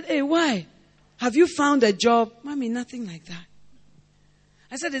I said, hey, why? Have you found a job? Mommy, nothing like that.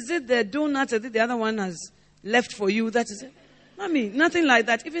 I said, is it the donuts? Is it the other one has left for you? That is it. Mommy, nothing like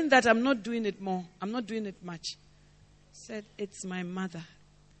that. Even that, I'm not doing it more. I'm not doing it much. I said, it's my mother.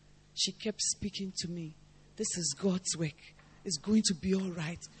 She kept speaking to me. This is God's work. It's going to be all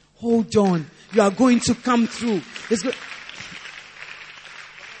right. Hold on. You are going to come through. So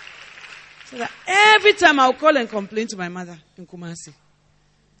that every time I'll call and complain to my mother in Kumasi.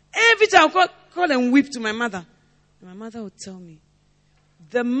 Every time I'll call and weep to my mother. And my mother would tell me,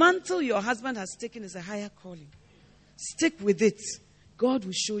 the mantle your husband has taken is a higher calling. Stick with it. God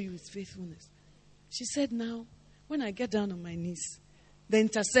will show you his faithfulness. She said, now, when I get down on my knees, the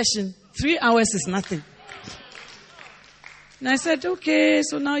intercession, 3 hours is nothing. And I said, okay,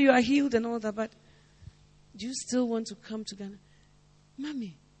 so now you are healed and all that, but do you still want to come to Ghana?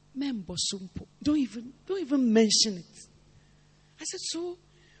 Mommy, don't even mention it. I said, so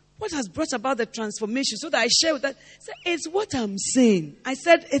what has brought about the transformation? So that I share with that. I said, it's what I'm saying. I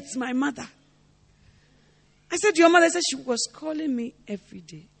said, it's my mother. I said, your mother? I said, she was calling me every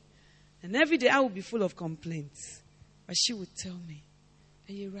day. And every day I would be full of complaints. But she would tell me,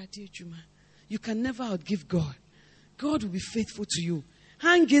 you can never outgive God. God will be faithful to you.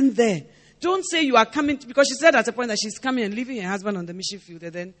 Hang in there. Don't say you are coming, because she said at a point that she's coming and leaving her husband on the mission field,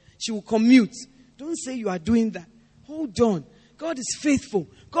 and then she will commute. Don't say you are doing that. Hold on. God is faithful.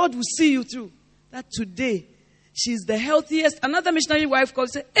 God will see you through. That today, she's the healthiest. Another missionary wife called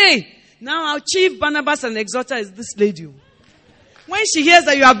and said, hey, now our chief Barnabas and exhorter is this lady. When she hears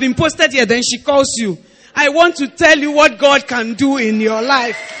that you have been posted here, then she calls you. I want to tell you what God can do in your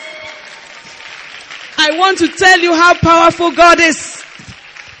life. I want to tell you how powerful God is.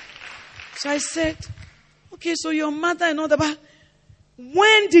 So I said, okay, so your mother and all that, but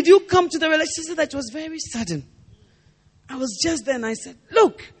when did you come to the realization? She said that it was very sudden. I was just there and I said,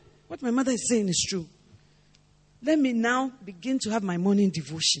 look, what my mother is saying is true. Let me now begin to have my morning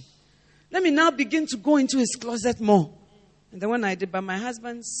devotion. Let me now begin to go into his closet more. And then when I did, but my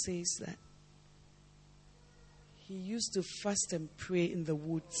husband says that he used to fast and pray in the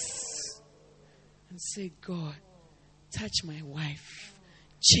woods and say, God, touch my wife,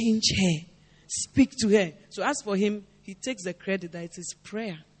 change her, speak to her. So as for him, he takes the credit that it is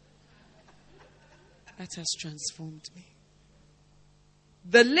prayer that has transformed me.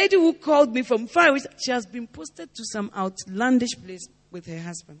 The lady who called me from far away, she has been posted to some outlandish place with her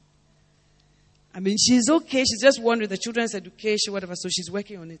husband. I mean, she's okay. She's just wondering the children's education, whatever. So she's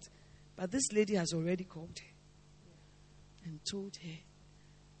working on it. But this lady has already called her and told her,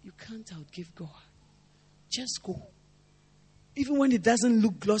 you can't outgive God. Just go. Even when it doesn't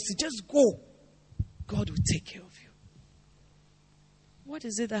look glossy, just go. God will take care of you. What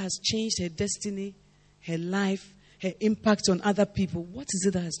is it that has changed her destiny, her life, her impact on other people? What is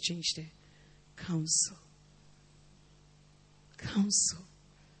it that has changed her? Counsel. Counsel.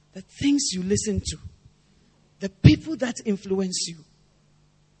 The things you listen to. The people that influence you.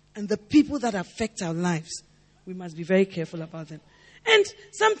 And the people that affect our lives. We must be very careful about them. And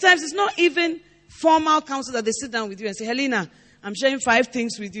sometimes it's not even formal counsel that they sit down with you and say, Helena, I'm sharing 5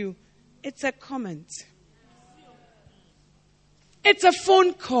 things with you. It's a comment. It's a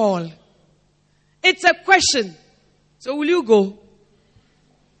phone call. It's a question. So will you go?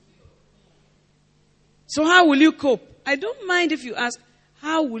 So how will you cope? I don't mind if you ask,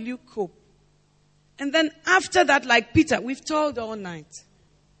 how will you cope? And then after that, like Peter, we've toiled all night.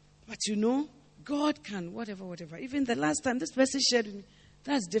 But you know, God can, whatever. Even the last time this person shared with me,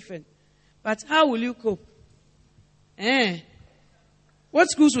 that's different. But how will you cope? What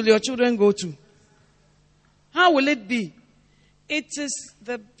schools will your children go to? How will it be? It is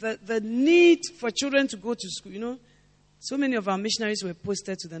the need for children to go to school. You know, so many of our missionaries were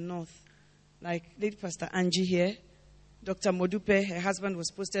posted to the north. Like Lady Pastor Angie here. Dr. Modupe, her husband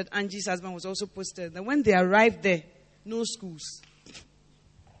was posted. Angie's husband was also posted. Then when they arrived there, no schools.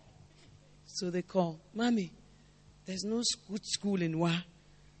 So they call, Mommy, there's no good school in Wa.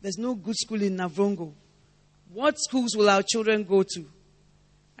 There's no good school in Navrongo. What schools will our children go to?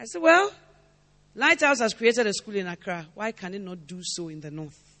 I said, well, Lighthouse has created a school in Accra. Why can it not do so in the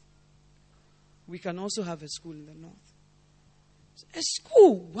north? We can also have a school in the north. A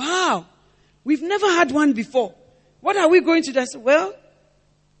school? Wow. We've never had one before. What are we going to do? I said, well,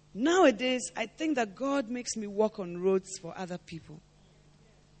 nowadays, I think that God makes me walk on roads for other people.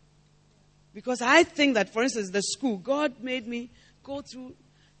 Because I think that, for instance, the school, God made me go through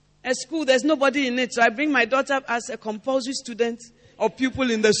a school, there's nobody in it. So I bring my daughter as a compulsory student or pupil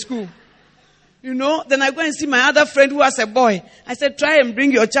in the school. You know, then I go and see my other friend who has a boy. I said, try and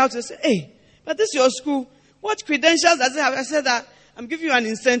bring your child. I said, hey, but this is your school. What credentials does it have? I said that I'm giving you an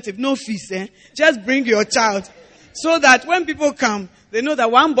incentive, no fees. Just bring your child. So that when people come, they know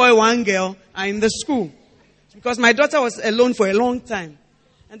that one boy, one girl are in the school. Because my daughter was alone for a long time.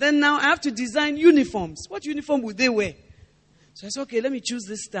 And then now I have to design uniforms. What uniform would they wear? So I said, okay, let me choose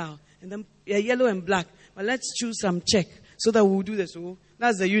this style. And then yellow and black. But let's choose some check so that we'll do this. So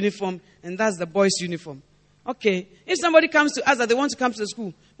that's the uniform and that's the boys' uniform. Okay. If somebody comes to us that they want to come to the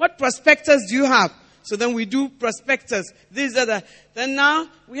school, what prospectus do you have? So then we do prospectus. These are the. Then now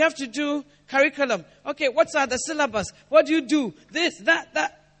we have to do curriculum. Okay, what are the syllabus? What do you do? This,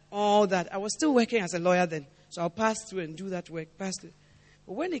 that. All that. I was still working as a lawyer then. So I'll pass through and do that work. Pass through.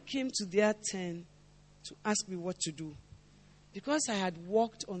 But when it came to their turn to ask me what to do. Because I had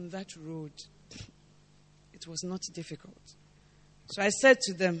walked on that road, it was not difficult. So I said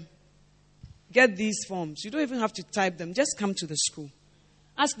to them, get these forms. You don't even have to type them. Just come to the school.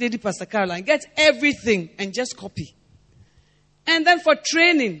 Ask Lady Pastor Caroline. Get everything and just copy. And then for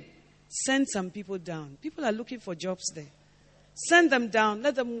training, send some people down. People are looking for jobs there. Send them down.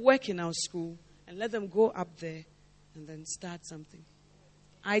 Let them work in our school. And let them go up there and then start something.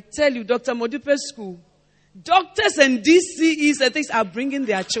 I tell you, Dr. Modipe's school, doctors and DCEs and things are bringing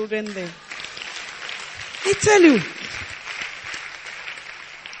their children there. I tell you.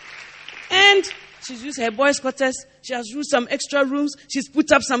 And she's used her boys' quarters. She has used some extra rooms. She's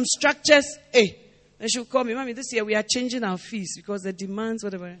put up some structures. Hey, then she'll call me, Mommy, this year we are changing our fees because the demands,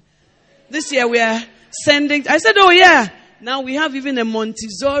 whatever. This year we are sending. I said, oh yeah. Now we have even a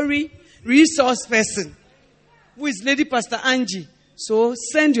Montessori resource person who is Lady Pastor Angie. So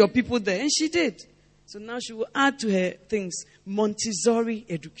send your people there. And she did. So now she will add to her things, Montessori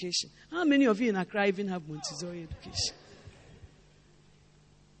education. How many of you in Accra even have Montessori education?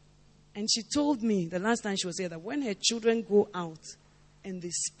 And she told me the last time she was here that when her children go out and they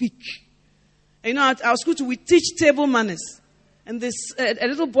speak, and at our school too, we teach table manners. And this a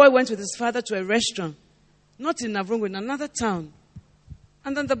little boy went with his father to a restaurant, not in Navrongo, in another town.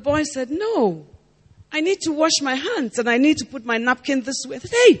 And then the boy said, no, I need to wash my hands and I need to put my napkin this way. I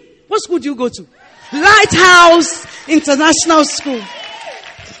said, hey, what school do you go to? Lighthouse International School.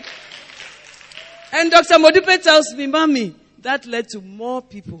 And Dr. Modipe tells me, Mommy, that led to more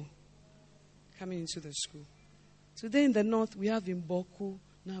people coming into the school. Today in the north, we have Mboku,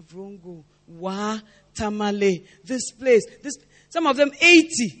 Navrongo, Wa, Tamale, this place. Some of them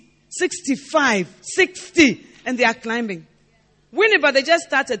 80, 65, 60, and they are climbing. Winneba, they just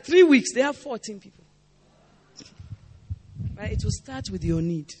started 3 weeks. They have 14 people. Right? It will start with your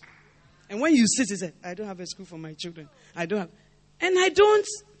need. And when you sit and say, I don't have a school for my children. I don't have. And I don't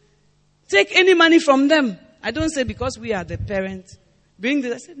take any money from them. I don't say because we are the parent. Bring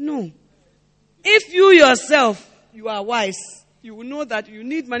this. I said, no. If you yourself, you are wise, you will know that you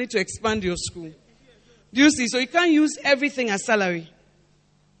need money to expand your school. Do you see? So you can't use everything as salary.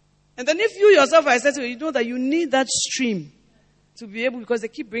 And then if you yourself, I said to you, you know that you need that stream to be able, because they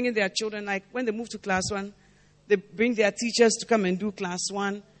keep bringing their children, like when they move to class 1, they bring their teachers to come and do class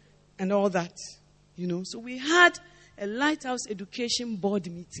 1 and all that. You know, so we had a Lighthouse Education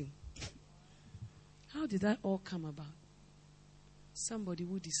Board meeting. How did that all come about? Somebody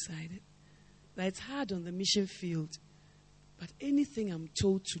who decided that it's hard on the mission field, but anything I'm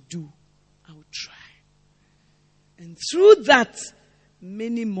told to do, I will try. And through that,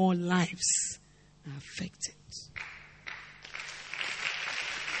 many more lives are affected.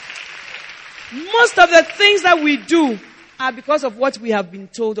 Most of the things that we do are because of what we have been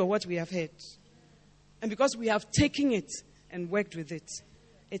told or what we have heard. And because we have taken it and worked with it,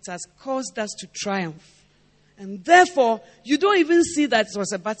 it has caused us to triumph. And therefore, you don't even see that it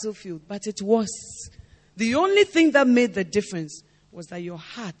was a battlefield, but it was. The only thing that made the difference was that your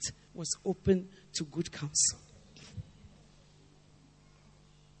heart was open to good counsel.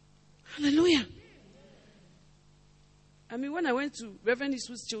 Hallelujah. I mean, when I went to Reverend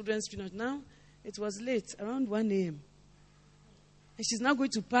Isu's children's funeral, now it was late, around 1 a.m. And she's now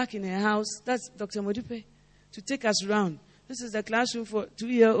going to park in her house, that's Dr. Modipe, to take us around. This is the classroom for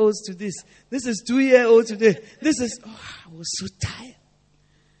 2-year-olds to this. This is 2-year-old today. This is, I was so tired.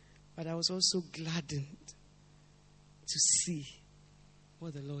 But I was also gladdened to see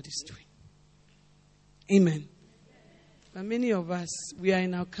what the Lord is doing. Amen. But many of us, we are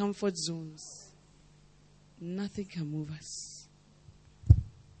in our comfort zones. Nothing can move us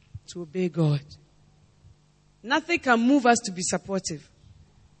to obey God. Nothing can move us to be supportive.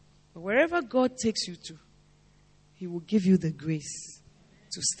 But wherever God takes you to, He will give you the grace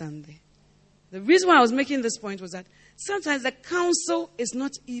to stand there. The reason why I was making this point was that sometimes the counsel is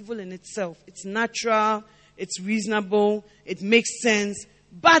not evil in itself. It's natural, it's reasonable, it makes sense,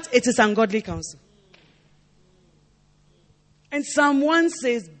 but it is ungodly counsel. And Psalm 1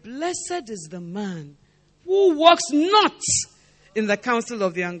 says, blessed is the man who walks not in the counsel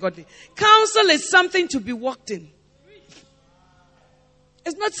of the ungodly. Counsel is something to be walked in.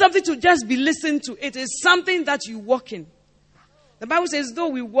 It's not something to just be listened to. It is something that you walk in. The Bible says, though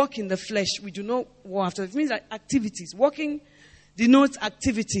we walk in the flesh, we do not walk after. It means that activities. Walking denotes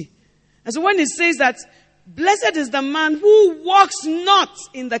activity. And so when it says that, blessed is the man who walks not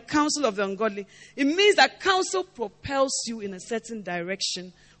in the counsel of the ungodly, it means that counsel propels you in a certain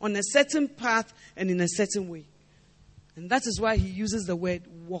direction, on a certain path, and in a certain way. And that is why he uses the word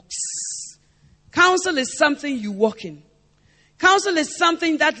walks. Counsel is something you walk in. Counsel is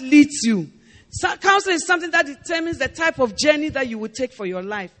something that leads you. So counsel is something that determines the type of journey that you will take for your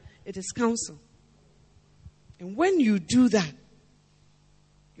life. It is counsel. And when you do that,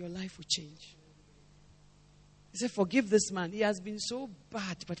 your life will change. He said, forgive this man. He has been so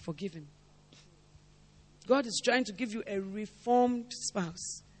bad, but forgive him. God is trying to give you a reformed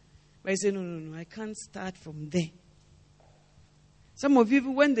spouse. But he said, no, I can't start from there. Some of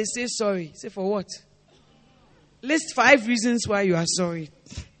you, when they say sorry, say for what? List 5 reasons why you are sorry.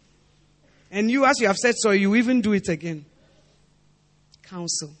 And you, as you have said sorry, you even do it again.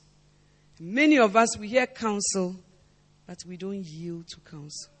 Counsel. Many of us, we hear counsel, but we don't yield to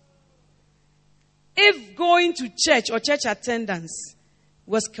counsel. If going to church or church attendance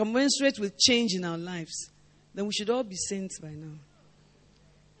was commensurate with change in our lives, then we should all be saints by now.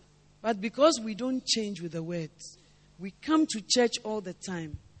 But because we don't change with the word, we come to church all the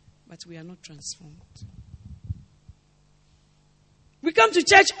time, but we are not transformed. We come to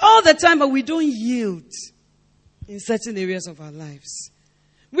church all the time, but we don't yield in certain areas of our lives.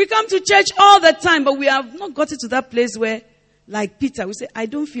 We come to church all the time, but we have not gotten to that place where, like Peter, we say, I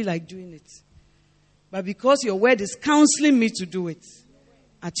don't feel like doing it. But because your word is counseling me to do it,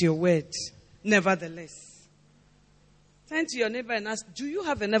 at your word, nevertheless. Turn to your neighbor and ask, do you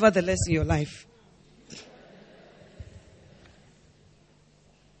have a nevertheless in your life?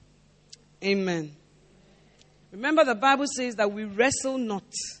 Amen. Remember, the Bible says that we wrestle not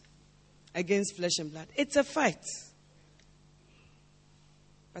against flesh and blood. It's a fight.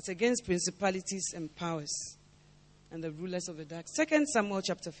 But against principalities and powers and the rulers of the dark. 2 Samuel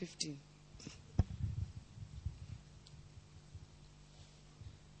chapter 15.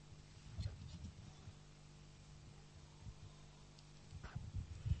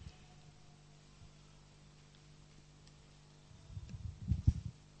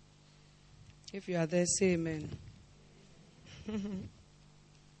 If you are there, say amen.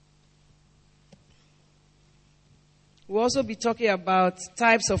 We'll also be talking about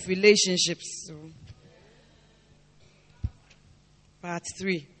types of relationships. So, part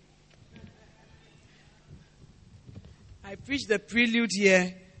 3. I preached the prelude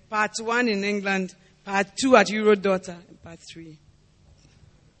here. Part 1 in England. Part 2 at Eurodaughter. And part 3.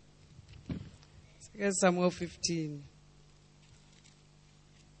 2 Samuel 15.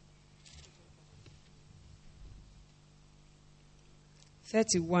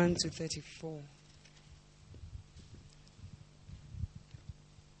 (31 to 34).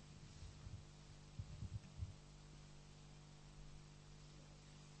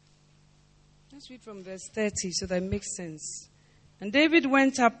 Let's read from verse 30 so that it makes sense. And David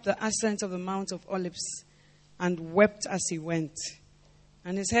went up the ascent of the Mount of Olives and wept as he went.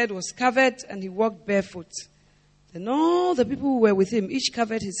 And his head was covered and he walked barefoot. Then all the people who were with him each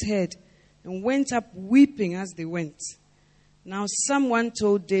covered his head and went up weeping as they went. Now someone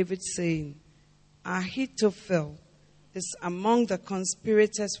told David, saying, Ahithophel is among the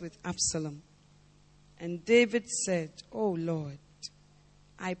conspirators with Absalom. And David said, O Lord,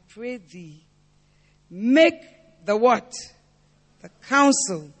 I pray thee, make the what? The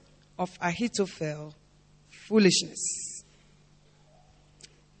counsel of Ahithophel foolishness.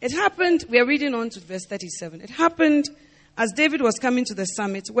 It happened, we are reading on to verse 37. It happened as David was coming to the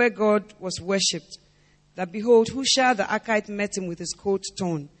summit where God was worshipped, that behold, Hushai the Archite met him with his coat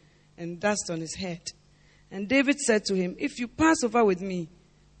torn and dust on his head. And David said to him, if you pass over with me,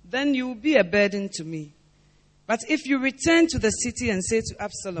 then you will be a burden to me. But if you return to the city and say to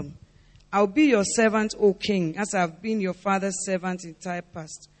Absalom, I'll be your servant, O king, as I have been your father's servant in time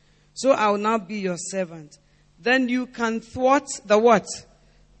past, so I will now be your servant. Then you can thwart the what?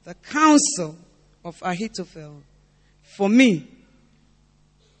 The counsel of Ahithophel for me.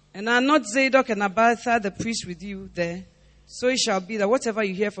 And are not Zadok and Abiathar the priest with you there? So it shall be that whatever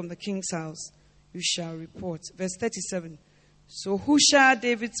you hear from the king's house, you shall report. Verse 37. So Hushai,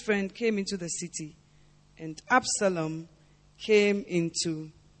 David's friend, came into the city, and Absalom came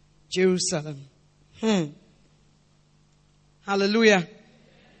into Jerusalem. Hallelujah.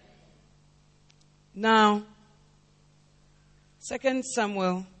 Now, 2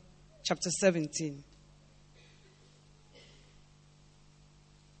 Samuel chapter 17.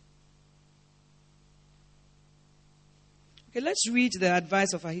 Okay, let's read the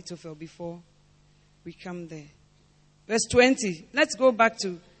advice of Ahithophel before we come there. Verse 20. Let's go back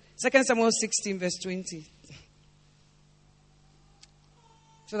to 2 Samuel 16, verse 20.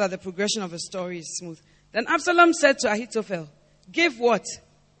 So that the progression of the story is smooth. Then Absalom said to Ahithophel, give what?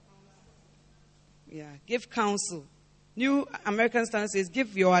 Give counsel. New American Standard says,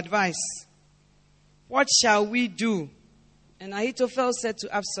 give your advice. What shall we do? And Ahithophel said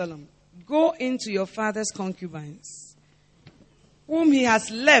to Absalom, go into your father's concubines. whom he has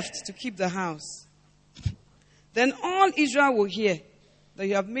left to keep the house. Then all Israel will hear that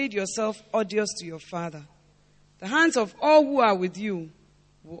you have made yourself odious to your father. The hands of all who are with you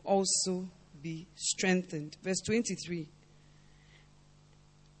will also be strengthened. Verse 23.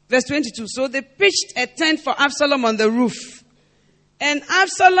 Verse 22. So they pitched a tent for Absalom on the roof. And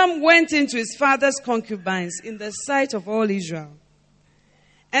Absalom went into his father's concubines in the sight of all Israel.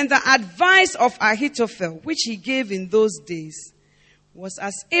 And the advice of Ahithophel, which he gave in those days, was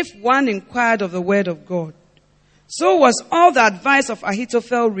as if one inquired of the word of God. So was all the advice of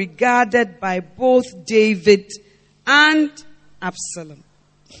Ahithophel regarded by both David and Absalom.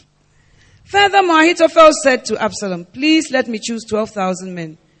 Furthermore, Ahithophel said to Absalom, please let me choose 12,000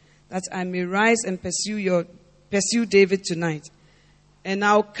 men, that I may rise and pursue David tonight. And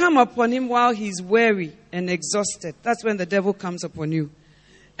I'll come upon him while he's weary and exhausted. That's when the devil comes upon you.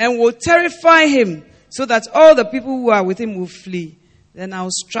 And will terrify him so that all the people who are with him will flee. Then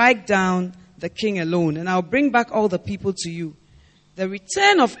I'll strike down the king alone, and I'll bring back all the people to you. The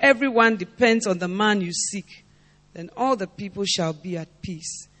return of everyone depends on the man you seek. Then all the people shall be at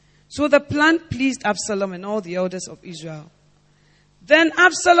peace. So the plan pleased Absalom and all the elders of Israel. Then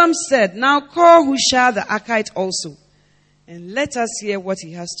Absalom said, now call Hushai the Archite also, and let us hear what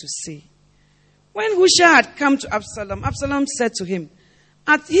he has to say. When Hushai had come to Absalom, Absalom said to him,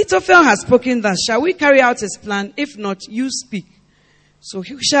 Ahithophel has spoken thus. Shall we carry out his plan? If not, you speak. So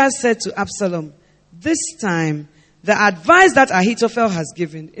Hushai said to Absalom, this time the advice that Ahithophel has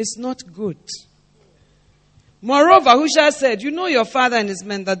given is not good. Moreover, Hushai said, you know your father and his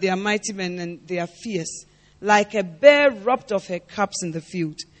men, that they are mighty men and they are fierce, like a bear robbed of her cubs in the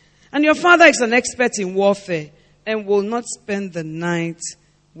field. And your father is an expert in warfare and will not spend the night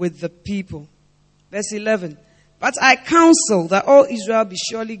with the people. Verse 11. But I counsel that all Israel be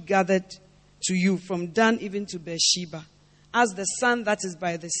surely gathered to you from Dan even to Beersheba, as the sand that is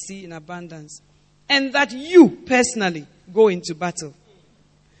by the sea in abundance, and that you personally go into battle.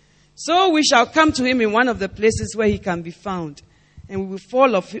 So we shall come to him in one of the places where he can be found, and we will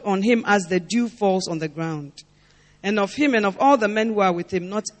fall on him as the dew falls on the ground. And of him and of all the men who are with him,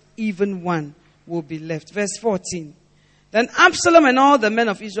 not even one will be left. Verse 14. Then Absalom and all the men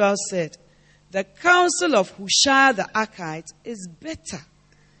of Israel said, the counsel of Hushai the Archite is better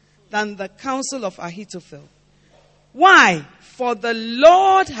than the counsel of Ahithophel. Why? For the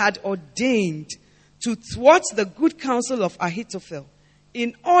Lord had ordained to thwart the good counsel of Ahithophel,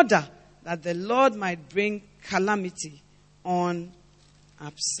 in order that the Lord might bring calamity on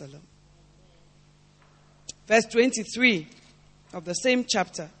Absalom. Verse 23 of the same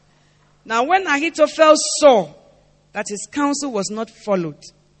chapter. Now when Ahithophel saw that his counsel was not followed,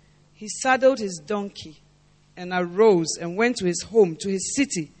 he saddled his donkey and arose and went to his home, to his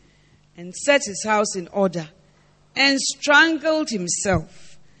city, and set his house in order, and strangled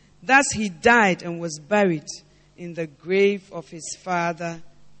himself. Thus he died and was buried in the grave of his father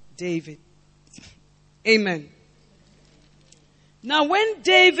David. Amen. Now when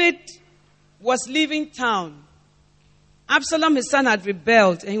David was leaving town, Absalom, his son, had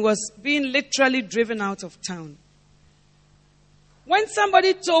rebelled and he was being literally driven out of town. When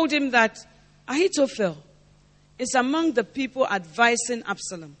somebody told him that Ahithophel is among the people advising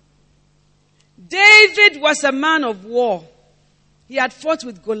Absalom, David was a man of war. He had fought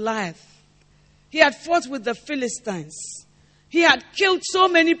with Goliath. He had fought with the Philistines. He had killed so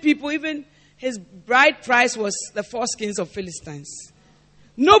many people. Even his bride price was the foreskins of Philistines.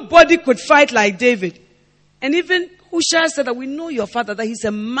 Nobody could fight like David. And even Hushai said that we know your father, that he's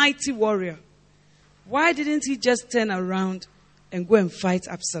a mighty warrior. Why didn't he just turn around and go and fight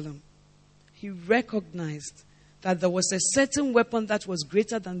Absalom? He recognized that there was a certain weapon that was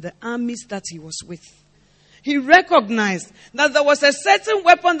greater than the armies that he was with. He recognized that there was a certain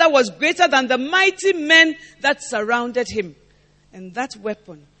weapon that was greater than the mighty men that surrounded him. And that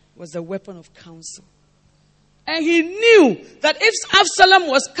weapon was the weapon of counsel. And he knew that if Absalom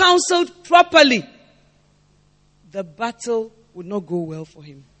was counseled properly, the battle would not go well for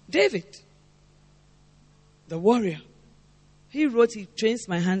him. David, the warrior, he wrote, he trains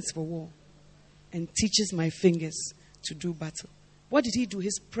my hands for war and teaches my fingers to do battle. What did he do?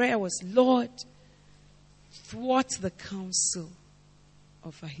 His prayer was, Lord, thwart the counsel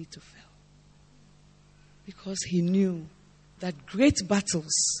of Ahithophel. Because he knew that great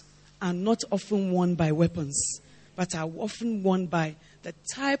battles are not often won by weapons, but are often won by the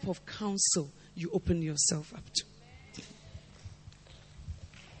type of counsel you open yourself up to.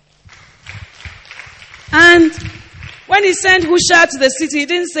 And when he sent Hushai to the city, he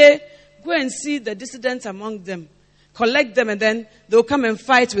didn't say, go and see the dissidents among them, collect them, and then they'll come and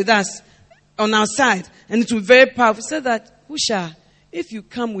fight with us on our side. And it will be very powerful. He said that, Hushai, if you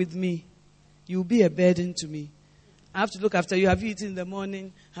come with me, you'll be a burden to me. I have to look after you. Have you eaten in the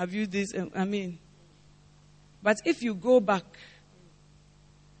morning? Have you this? But if you go back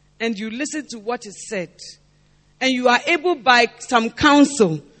and you listen to what is said, and you are able by some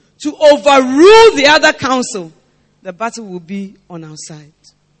counsel to overrule the other counsel, the battle will be on our side.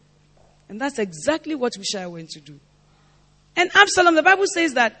 And that's exactly what Hushai went to do. And Absalom, the Bible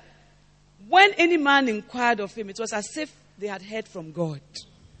says that when any man inquired of him, it was as if they had heard from God.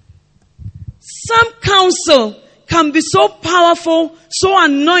 Some counsel can be so powerful, so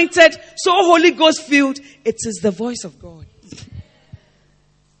anointed, so Holy Ghost filled. It is the voice of God.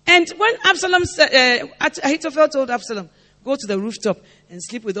 And when Absalom said, Ahithophel told Absalom, go to the rooftop and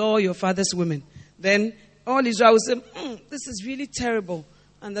sleep with all your father's women. Then all Israel will say, this is really terrible.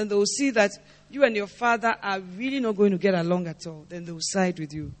 And then they will see that you and your father are really not going to get along at all. Then they will side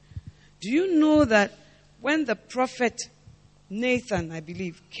with you. Do you know that when the prophet Nathan, I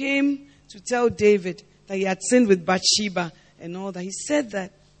believe, came to tell David that he had sinned with Bathsheba and all that, he said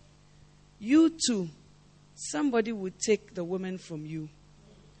that you too, somebody would take the woman from you.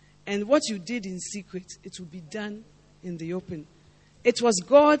 And what you did in secret, it will be done in the open. It was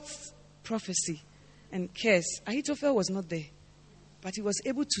God's prophecy and curse. Ahithophel was not there. But he was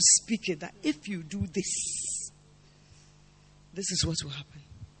able to speak it, that if you do this, this is what will happen.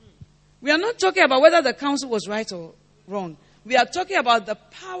 We are not talking about whether the counsel was right or wrong. We are talking about the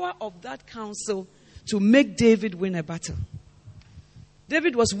power of that counsel to make David win a battle.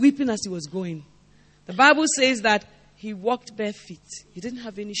 David was weeping as he was going. The Bible says that he walked bare feet. He didn't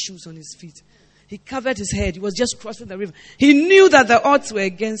have any shoes on his feet. He covered his head. He was just crossing the river. He knew that the odds were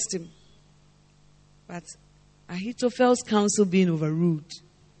against him. But Ahithophel's counsel being overruled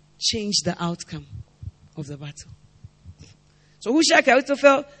changed the outcome of the battle. So Hushai,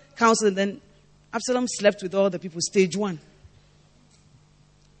 Ahithophel counsel, and then Absalom slept with all the people. Stage 1.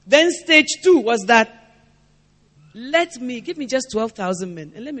 Then stage 2 was that, give me just 12,000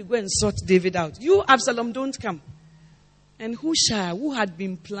 men and let me go and sort David out. You, Absalom, don't come. And Hushai, who had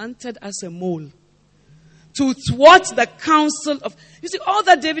been planted as a mole to thwart the counsel of... You see, all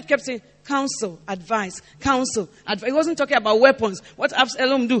that David kept saying, counsel, advice, counsel, advice. He wasn't talking about weapons. What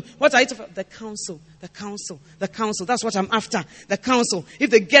Absalom do? What Ahithophel? The counsel, the counsel, the counsel. That's what I'm after. The counsel.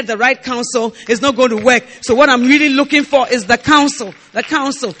 If they get the right counsel, it's not going to work. So what I'm really looking for is the counsel, the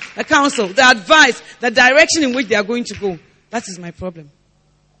counsel, the counsel, the advice, the direction in which they are going to go. That is my problem.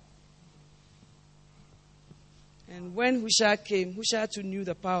 And when Hushai came, Hushai too knew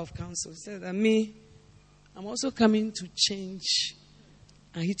the power of counsel. He said that I'm also coming to change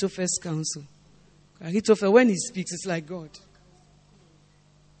Ahithophel's counsel. Ahithophel, when he speaks, it's like God.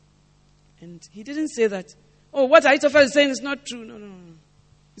 And he didn't say that, what Ahithophel is saying is not true. No.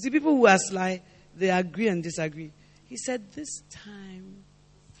 You see, people who are sly, they agree and disagree. He said, this time,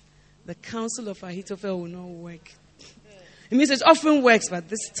 the counsel of Ahithophel will not work. It means it often works, but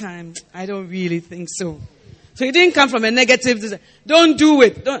this time, I don't really think so. So he didn't come from a negative, don't do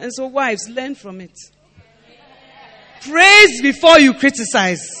it. And so wives, learn from it. Praise before you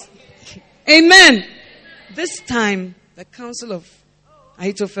criticize. Amen. This time, the counsel of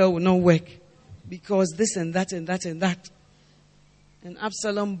Ahithophel will not work because this and that and that and that. And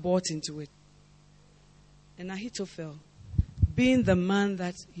Absalom bought into it. And Ahithophel, being the man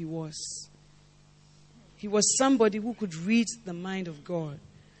that he was somebody who could read the mind of God.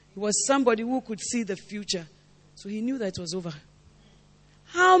 He was somebody who could see the future. So he knew that it was over.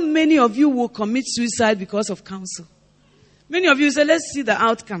 How many of you will commit suicide because of counsel? Many of you say, let's see the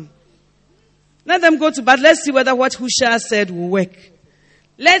outcome. Let them go to bed. Let's see whether what Hushai said will work.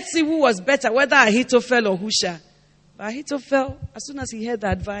 Let's see who was better, whether Ahithophel or Hushai. But Ahithophel, as soon as he heard the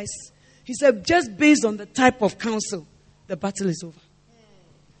advice, he said, just based on the type of counsel, the battle is over.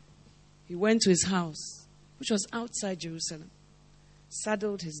 He went to his house, which was outside Jerusalem,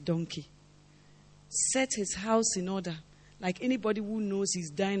 saddled his donkey, set his house in order, like anybody who knows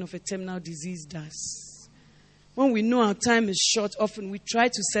he's dying of a terminal disease does. When we know our time is short, often we try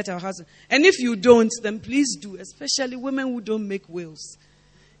to set our house. And if you don't, then please do, especially women who don't make wills.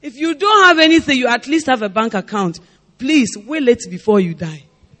 If you don't have anything, you at least have a bank account. Please, will it before you die.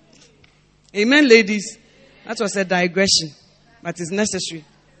 Amen, ladies. That was a digression, but it's necessary.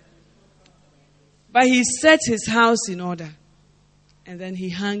 But he set his house in order, and then he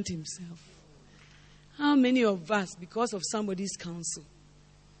hanged himself. How many of us, because of somebody's counsel,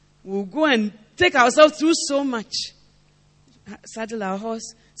 will go and take ourselves through so much? Saddle our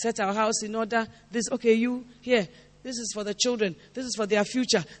horse, set our house in order. This, okay, you, here. This is for the children. This is for their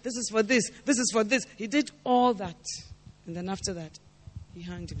future. This is for this. This is for this. He did all that. And then after that, he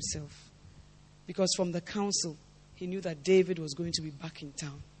hanged himself. Because from the counsel, he knew that David was going to be back in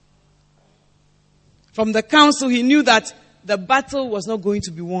town. From the council, he knew that the battle was not going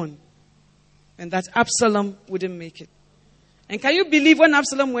to be won and that Absalom wouldn't make it. And can you believe when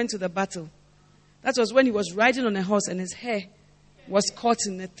Absalom went to the battle? That was when he was riding on a horse and his hair was caught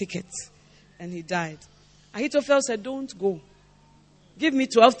in a thicket and he died. Ahithophel said, don't go. Give me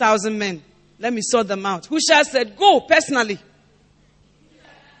 12,000 men. Let me sort them out. Hushai said, go personally.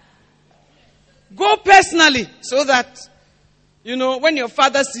 Go personally so that, when your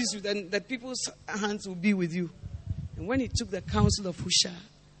father sees you, then the people's hands will be with you. And when he took the counsel of Hushai,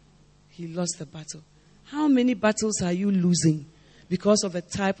 he lost the battle. How many battles are you losing because of the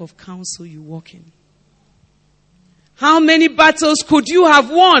type of counsel you walk in? How many battles could you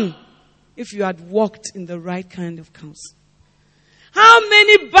have won if you had walked in the right kind of counsel? How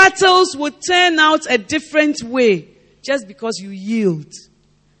many battles would turn out a different way just because you yield,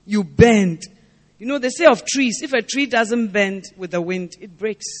 you bend? They say of trees, if a tree doesn't bend with the wind, it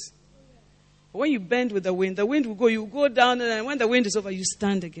breaks. But when you bend with the wind will go, you go down, and when the wind is over, you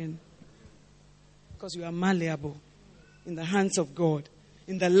stand again. Because you are malleable in the hands of God,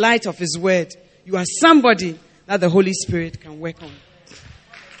 in the light of His word. You are somebody that the Holy Spirit can work on.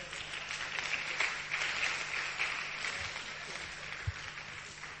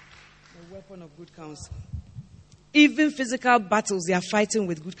 The weapon of good counsel. Even physical battles, they are fighting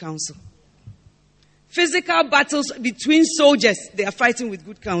with good counsel. Physical battles between soldiers, they are fighting with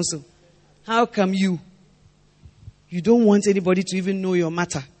good counsel. How come you don't want anybody to even know your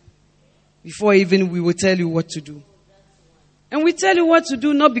matter before even we will tell you what to do? And we tell you what to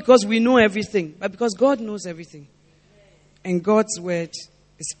do not because we know everything, but because God knows everything. And God's word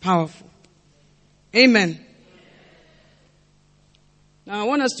is powerful. Amen. Now I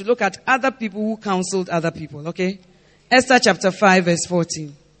want us to look at other people who counseled other people, okay? Esther chapter 5 verse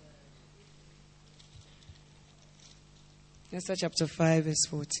 14. Esther chapter 5 verse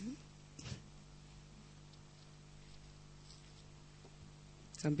 14.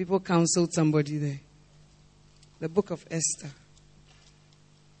 Some people counseled somebody there. The book of Esther.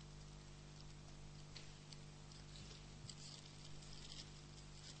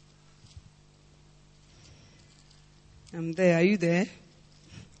 I'm there. Are you there?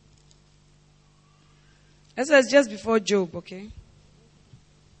 Esther is just before Job, okay?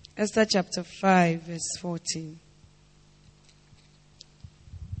 Esther chapter 5 verse 14.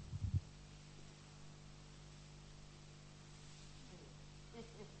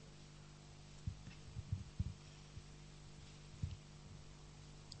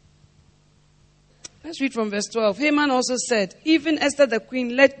 Let's read from verse 12. Haman also said, even Esther the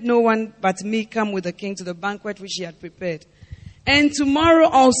queen, let no one but me come with the king to the banquet which he had prepared. And tomorrow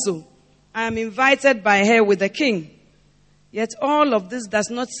also I am invited by her with the king. Yet all of this does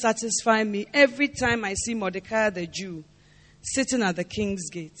not satisfy me every time I see Mordecai the Jew sitting at the king's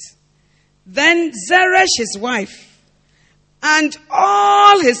gate. Then Zeresh his wife and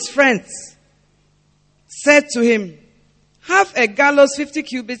all his friends said to him, have a gallows 50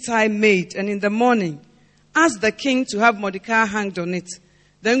 cubits high made, and in the morning ask the king to have Mordecai hanged on it.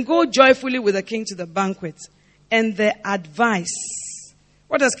 Then go joyfully with the king to the banquet. And the advice.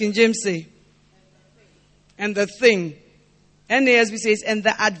 What does King James say? And the thing. NASB says, and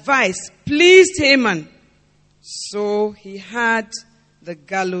the advice pleased Haman. So he had the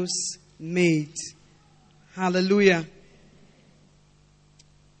gallows made. Hallelujah.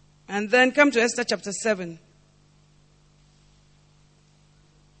 And then come to Esther chapter 7.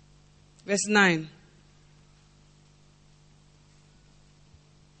 Verse 9.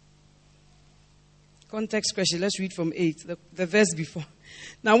 Context question. Let's read from 8, the verse before.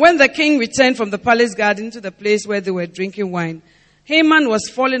 Now when the king returned from the palace garden to the place where they were drinking wine, Haman was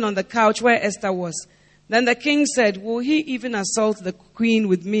fallen on the couch where Esther was. Then the king said, will he even assault the queen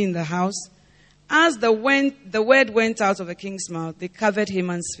with me in the house? As the word went out of the king's mouth, they covered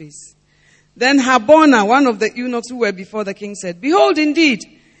Haman's face. Then Harbona, one of the eunuchs who were before the king, said, behold, indeed,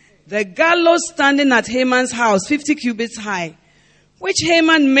 the gallows standing at Haman's house, 50 cubits high, which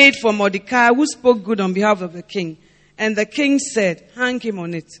Haman made for Mordecai, who spoke good on behalf of the king. And the king said, hang him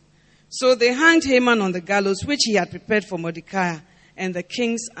on it. So they hanged Haman on the gallows, which he had prepared for Mordecai, and the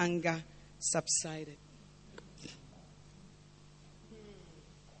king's anger subsided.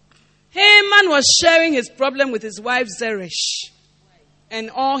 Haman was sharing his problem with his wife Zeresh and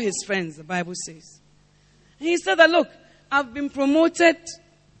all his friends, the Bible says. And he said that, look, I've been promoted.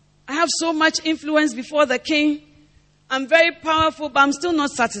 I have so much influence before the king. I'm very powerful, but I'm still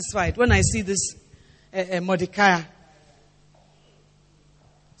not satisfied when I see this Mordecai.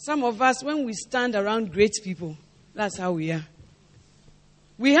 Some of us, when we stand around great people, that's how we are.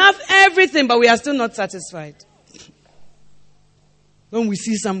 We have everything, but we are still not satisfied. when we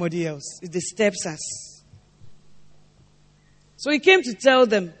see somebody else. It disturbs us. So he came to tell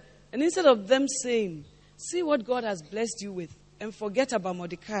them. And instead of them saying, see what God has blessed you with, and forget about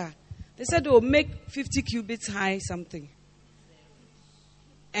Mordecai, they said, oh, make 50 cubits high something.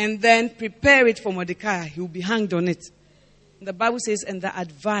 And then prepare it for Mordecai. He will be hanged on it. And the Bible says, and the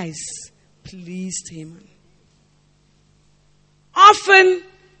advice pleased Haman. Often,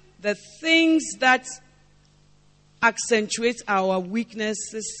 the things that accentuate our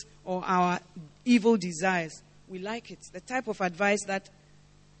weaknesses or our evil desires, we like it. The type of advice that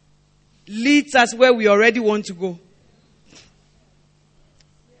leads us where we already want to go.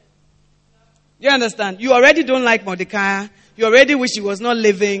 You understand? You already don't like Mordecai. You already wish he was not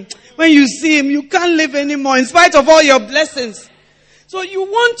living. When you see him, you can't live anymore in spite of all your blessings. So you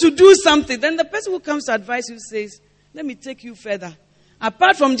want to do something. Then the person who comes to advise you says, let me take you further.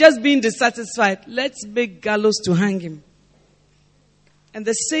 Apart from just being dissatisfied, let's make gallows to hang him. And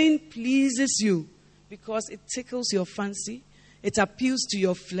the saying pleases you because it tickles your fancy, it appeals to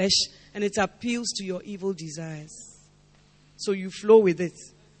your flesh, and it appeals to your evil desires. So you flow with it.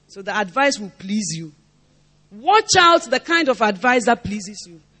 So the advice will please you. Watch out the kind of advice that pleases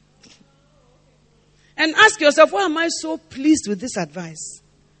you. And ask yourself, why am I so pleased with this advice?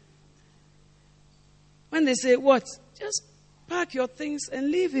 When they say, what? Just pack your things and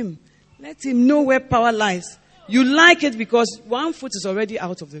leave him. Let him know where power lies. You like it because one foot is already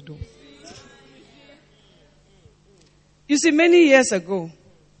out of the door. You see, many years ago,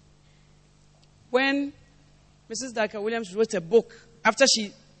 when Mrs. Darker Williams wrote a book, after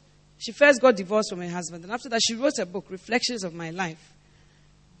she first got divorced from her husband, and after that she wrote a book, Reflections of My Life.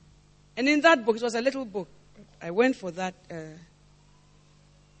 And in that book, it was a little book. I went for that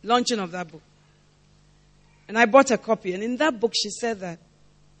launching of that book. And I bought a copy. And in that book, she said that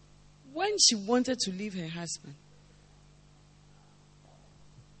when she wanted to leave her husband,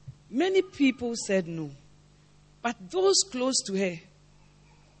 many people said no. But those close to her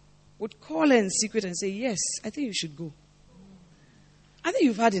would call her in secret and say, yes, I think you should go. I think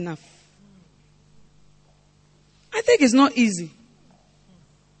you've had enough. I think it's not easy.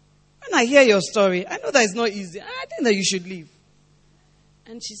 When I hear your story, I know that it's not easy. I think that you should leave.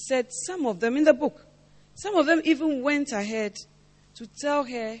 And she said, some of them in the book, some of them even went ahead to tell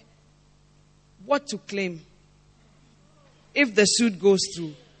her what to claim if the suit goes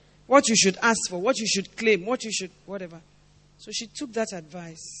through, what you should ask for, what you should claim, what you should, whatever. So she took that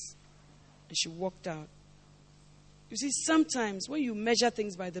advice and she walked out. You see, sometimes when you measure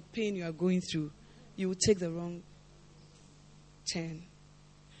things by the pain you are going through, you will take the wrong turn.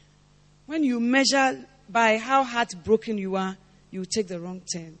 When you measure by how heartbroken you are, you will take the wrong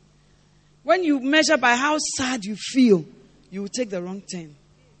turn. When you measure by how sad you feel, you will take the wrong turn.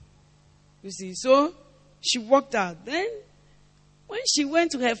 You see, so she walked out. Then, when she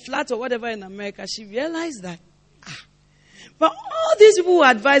went to her flat or whatever in America, she realized that, but all these people who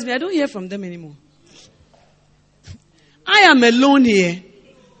advise me, I don't hear from them anymore. I am alone here.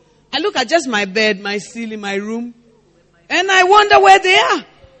 I look at just my bed, my ceiling, my room, and I wonder where they are.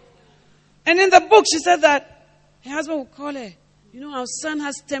 And in the book, she said that her husband would call her. You know, our son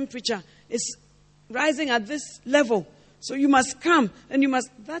has temperature. It's rising at this level. So you must come. And you must.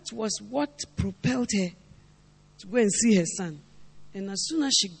 That was what propelled her to go and see her son. And as soon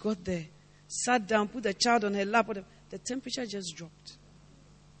as she got there, sat down, put the child on her lap, the temperature just dropped.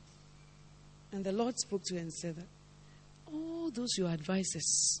 And the Lord spoke to her and said that, all those your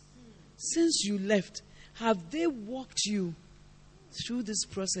advisors, since you left, have they walked you through this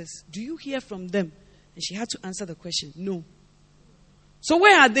process? Do you hear from them? And she had to answer the question, no. So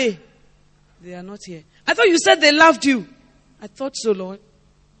where are they? They are not here. I thought you said they loved you. I thought so, Lord.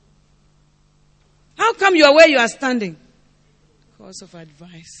 How come you are where you are standing? Because of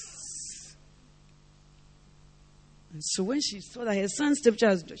advice. And so when she saw that her son's temperature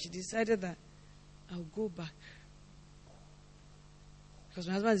was, she decided that I'll go back. Because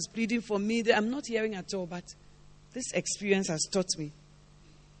my husband is pleading for me. I'm not hearing at all, but this experience has taught me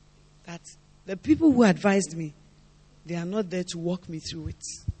that the people who advised me, they are not there to walk me through it.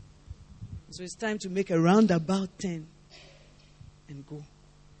 So it's time to make a roundabout turn and go.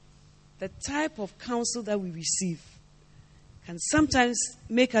 The type of counsel that we receive can sometimes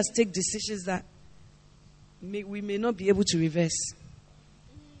make us take decisions that we may not be able to reverse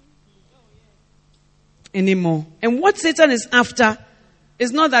anymore. And what Satan is after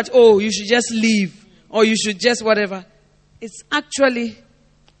is not that, oh, you should just leave or you should just whatever. It's actually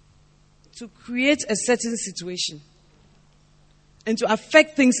to create a certain situation and to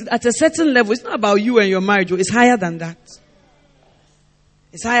affect things at a certain level. It's not about you and your marriage. It's higher than that.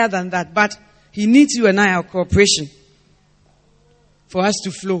 It's higher than that. But he needs you and I, our cooperation, for us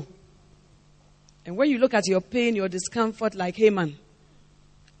to flow. And when you look at your pain, your discomfort like Haman,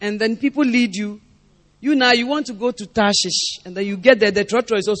 and then people lead you, you want to go to Tarshish, and then you get there, the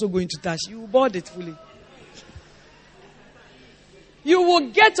trotro is also going to Tarshish. You will board it fully. You will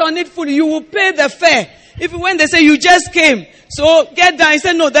get on it fully. You will pay the fare. Even when they say you just came, so get down. He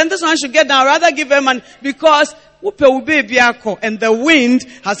said, no, then this one should get down. I'd rather give him money because and the wind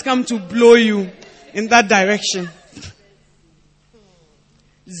has come to blow you in that direction.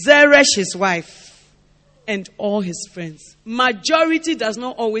 Zeresh, his wife, and all his friends. Majority does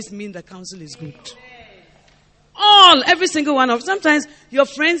not always mean the counsel is good. Every single one of. Sometimes your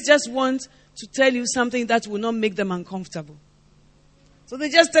friends just want to tell you something that will not make them uncomfortable. So they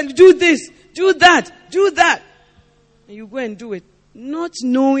just tell you, do this, do that, do that. And you go and do it. Not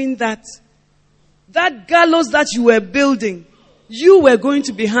knowing that gallows that you were building, you were going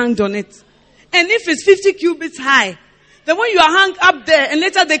to be hanged on it. And if it's 50 cubits high, then when you are hung up there and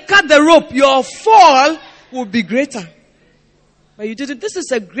later they cut the rope, your fall will be greater. But you didn't. This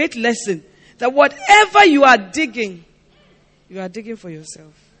is a great lesson. That whatever you are digging for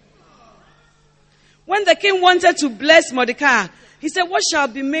yourself. When the king wanted to bless Mordecai, he said, what shall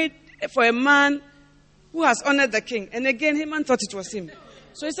be made for a man who has honored the king? And again, Haman thought it was him.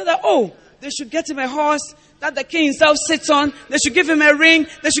 So he said that, they should get him a horse that the king himself sits on. They should give him a ring.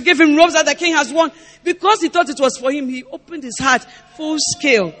 They should give him robes that the king has worn. Because he thought it was for him, he opened his heart full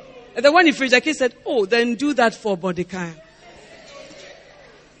scale. And then when he finished, the king said, then do that for Mordecai.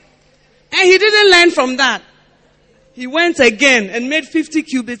 And he didn't learn from that. He went again and made 50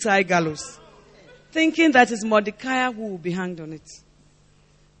 cubits high gallows, thinking that it's Mordecai who will be hanged on it.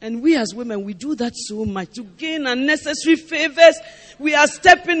 And we as women, we do that so much to gain unnecessary favors. We are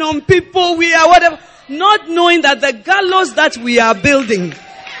stepping on people, we are whatever, not knowing that the gallows that we are building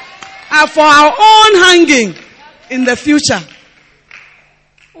are for our own hanging in the future.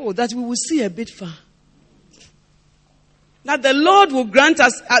 That we will see a bit far. That the Lord will grant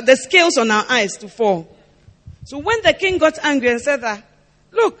us the scales on our eyes to fall. So when the king got angry and said that,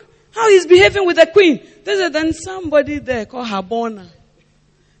 look how he's behaving with the queen. Then somebody there called Habona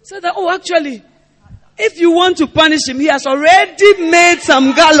said that, actually, if you want to punish him, he has already made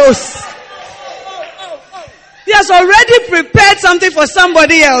some gallows. He has already prepared something for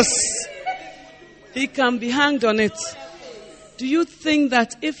somebody else. He can be hanged on it. Do you think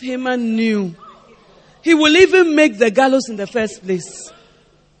that if Haman knew, he will even make the gallows in the first place?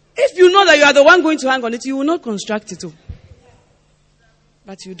 If you know that you are the one going to hang on it, you will not construct it.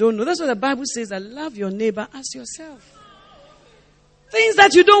 But you don't know. That's what the Bible says, that love your neighbor as yourself. Things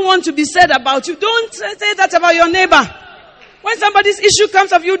that you don't want to be said about you, don't say that about your neighbor. When somebody's issue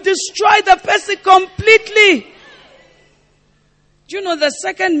comes up, you destroy the person completely. Do you know the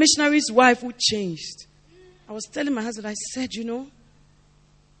second missionary's wife who changed? I was telling my husband, I said,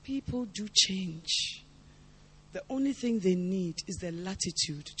 people do change. The only thing they need is the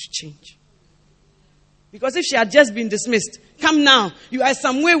latitude to change. Because if she had just been dismissed, come now, you are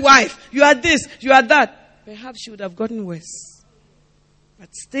some way wife, you are this, you are that, perhaps she would have gotten worse.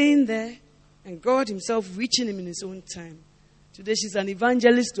 But staying there and God himself reaching him in his own time. Today she's an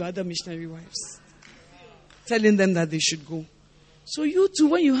evangelist to other missionary wives, telling them that they should go. So you too,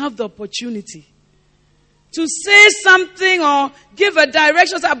 when you have the opportunity to say something or give a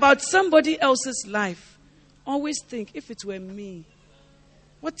direction about somebody else's life, always think, if it were me,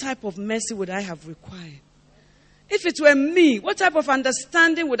 what type of mercy would I have required? If it were me, what type of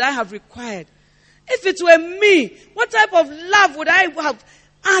understanding would I have required? If it were me, what type of love would I have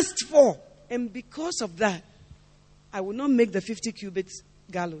asked for? And because of that, I would not make the 50 cubits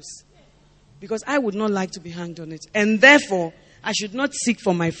gallows. Because I would not like to be hanged on it. And therefore, I should not seek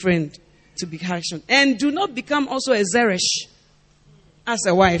for my friend to be hanged on. And do not become also a Zeresh as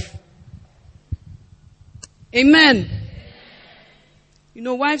a wife. Amen.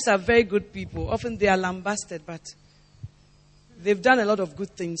 Wives are very good people. Often they are lambasted, but they've done a lot of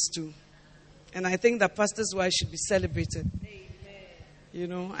good things too. And I think that pastors' wives should be celebrated.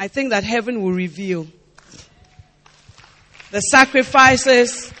 I think that heaven will reveal the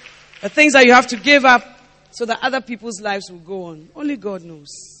sacrifices, the things that you have to give up so that other people's lives will go on. Only God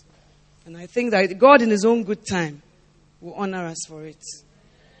knows. And I think that God in his own good time will honor us for it.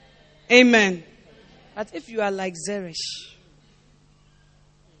 Amen. But if you are like Zeresh,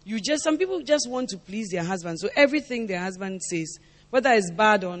 some people just want to please their husband. So everything their husband says, whether it's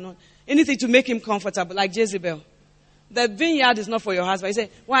bad or not, anything to make him comfortable, like Jezebel. The vineyard is not for your husband. You say,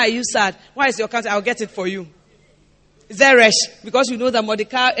 why are you sad? Why is your country? I'll get it for you. Zeresh, because you know that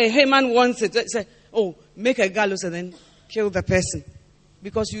Mordecai, Haman wants it. Say, make a gallows and then kill the person.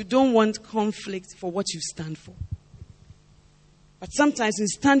 Because you don't want conflict for what you stand for. But sometimes in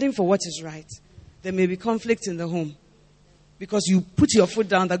standing for what is right, there may be conflict in the home. Because you put your foot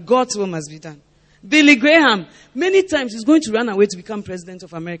down that God's will must be done. Billy Graham, many times he's going to run away to become president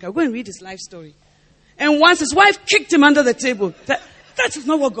of America. Go and read his life story. And once his wife kicked him under the table, that is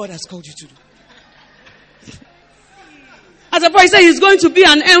not what God has called you to do. At a point, he said he's going to be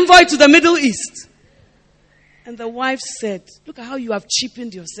an envoy to the Middle East. And the wife said, look at how you have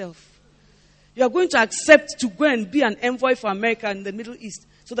cheapened yourself. You are going to accept to go and be an envoy for America in the Middle East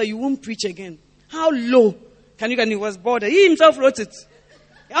so that you won't preach again. How low can you get? He was bored. He himself wrote it.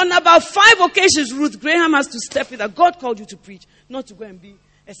 On about 5 occasions, Ruth Graham has to step in that God called you to preach, not to go and be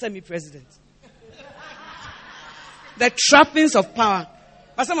a semi-president. The trappings of power.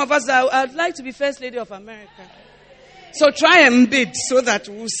 But some of us, I'd like to be First Lady of America. So try and bid so that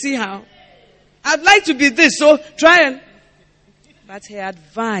we'll see how. I'd like to be this, so try and. But her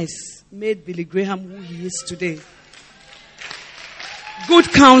advice made Billy Graham who he is today.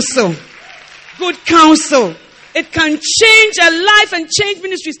 Good counsel. Good counsel. It can change a life and change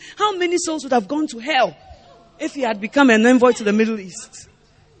ministries. How many souls would have gone to hell if he had become an envoy to the Middle East?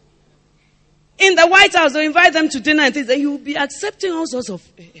 In the White House, they'll invite them to dinner and things. And you'll be accepting all sorts of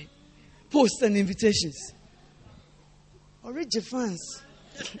posts and invitations. Or read your fans.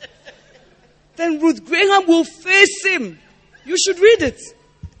 Then Ruth Graham will face him. You should read it.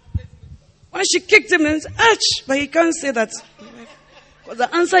 When she kicked him and said, ouch, but he can't say that. Because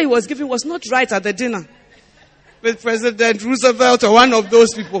the answer he was giving was not right at the dinner with President Roosevelt or one of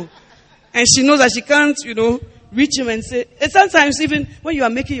those people. And she knows that she can't, reach him and say, and sometimes even when you are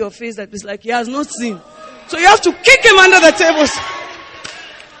making your face, that it's like he has not seen. So you have to kick him under the tables.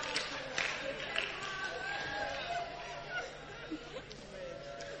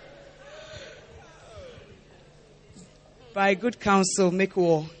 By good counsel, make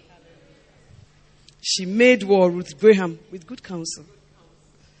war. She made war, Ruth Graham, with good counsel.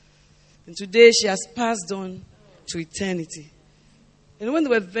 And today she has passed on to eternity. And when they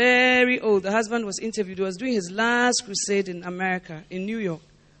were very old, the husband was interviewed. He was doing his last crusade in America, in New York.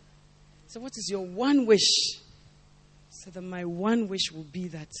 He said, what is your one wish? He said that my one wish will be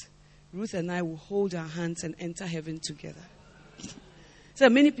that Ruth and I will hold our hands and enter heaven together. So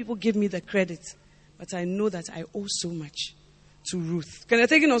many people give me the credit, but I know that I owe so much to Ruth.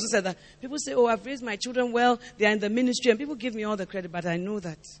 Kenneth Hagin also said that people say, oh, I've raised my children well, they are in the ministry, and people give me all the credit, but I know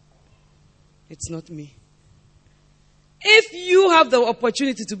that it's not me. If you have the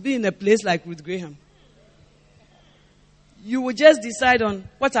opportunity to be in a place like Ruth Graham, you will just decide on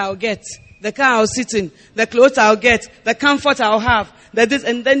what I'll get, the car I'll sit in, the clothes I'll get, the comfort I'll have,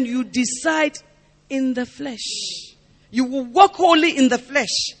 and then you decide in the flesh. You will walk wholly in the flesh.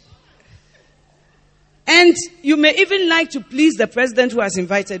 And you may even like to please the president who has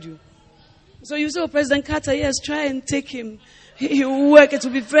invited you. So you say, oh, President Carter, yes, try and take him. He will work. It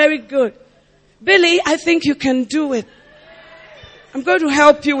will be very good. Billy, I think you can do it. I'm going to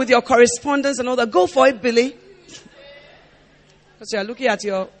help you with your correspondence and all that. Go for it, Billy. Because you are looking at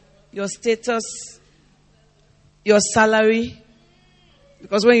your status, your salary.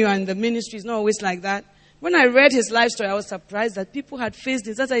 Because when you are in the ministry, it's not always like that. When I read his life story, I was surprised that people had faced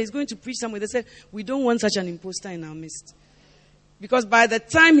this. That's why he's going to preach somewhere. They said, we don't want such an imposter in our midst. Because by the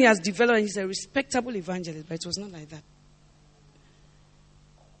time he has developed, he's a respectable evangelist. But it was not like that.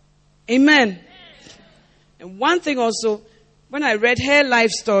 Amen. And one thing also, when I read her life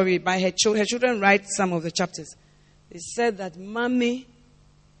story by her children write some of the chapters. It said that mommy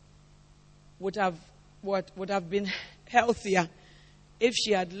would have been healthier if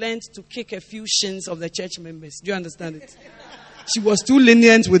she had learned to kick a few shins of the church members. Do you understand it? She was too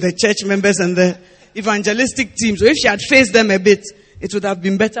lenient with the church members and the evangelistic team. So if she had faced them a bit, it would have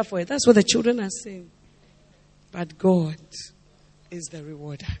been better for her. That's what the children are saying. But God is the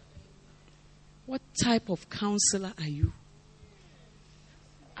rewarder. What type of counselor are you?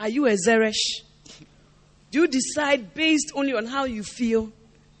 Are you a Zeresh? Do you decide based only on how you feel?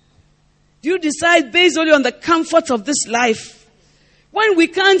 Do you decide based only on the comforts of this life? When we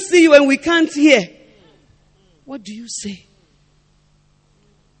can't see you and we can't hear, what do you say?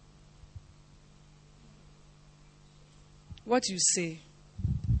 What you say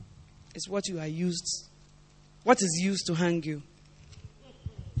is what you are used. What is used to hang you.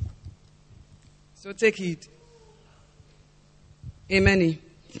 So take heed. Amen.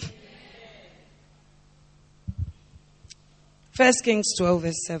 1 Kings 12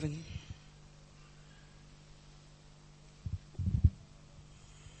 verse 7.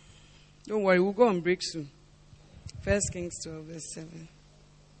 Don't worry, we'll go on break soon. 1 Kings 12 verse 7.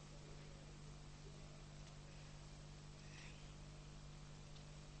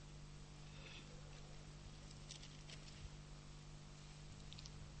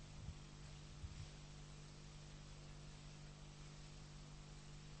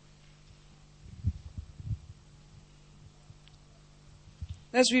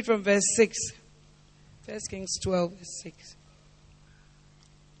 Let's read from verse 6. 1 Kings 12, verse 6.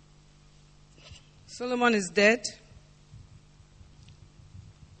 Solomon is dead.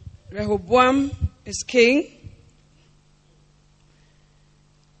 Rehoboam is king.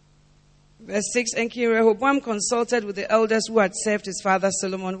 Verse 6, and King Rehoboam consulted with the elders who had served his father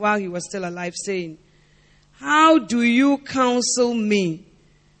Solomon while he was still alive, saying, how do you counsel me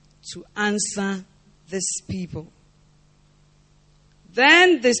to answer this people?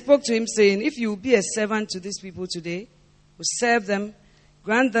 Then they spoke to him, saying, if you will be a servant to these people today, will serve them,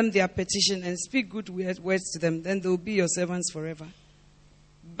 grant them their petition, and speak good words to them, then they will be your servants forever.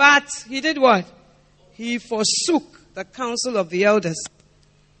 But he did what? He forsook the counsel of the elders,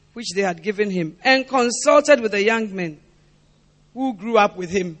 which they had given him, and consulted with the young men who grew up with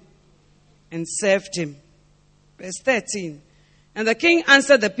him and served him. Verse 13. And the king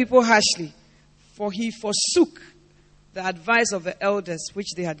answered the people harshly, for he forsook the advice of the elders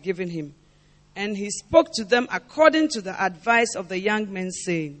which they had given him. And he spoke to them according to the advice of the young men,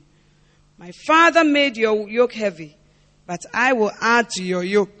 saying, my father made your yoke heavy, but I will add to your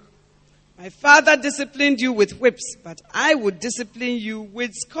yoke. My father disciplined you with whips, but I will discipline you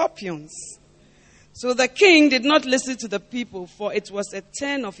with scorpions. So the king did not listen to the people, for it was a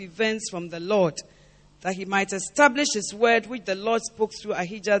turn of events from the Lord, that he might establish his word which the Lord spoke through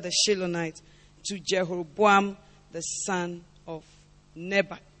Ahijah the Shilonite to Jeroboam the son of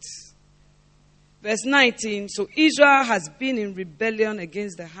Nebat. Verse 19, so Israel has been in rebellion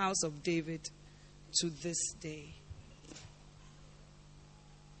against the house of David to this day.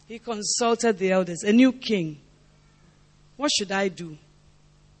 He consulted the elders, a new king. What should I do?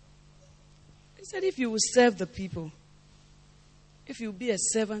 He said, if you will serve the people, if you will be a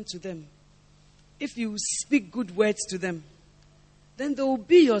servant to them, if you will speak good words to them, then they will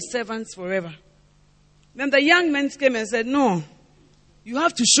be your servants forever. Then the young men came and said, no, you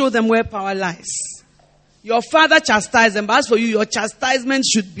have to show them where power lies. Your father chastised them, but as for you, your chastisement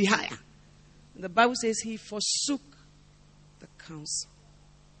should be higher. And the Bible says he forsook the counsel.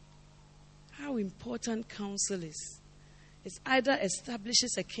 How important counsel is. It either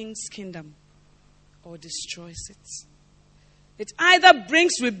establishes a king's kingdom or destroys it. It either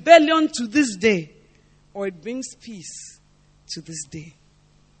brings rebellion to this day or it brings peace to this day.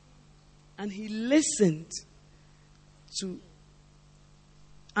 And he listened to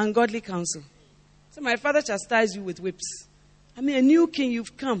ungodly counsel. So my father chastised you with whips. I mean, a new king,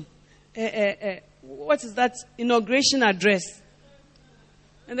 you've come. What is that inauguration address?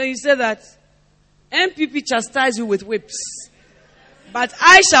 And then you say that MPP chastised you with whips, but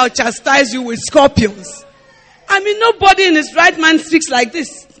I shall chastise you with scorpions. I mean, nobody in his right mind speaks like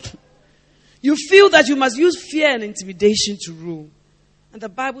this. You feel that you must use fear and intimidation to rule. And the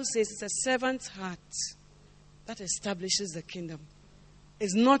Bible says it's a servant's heart that establishes the kingdom.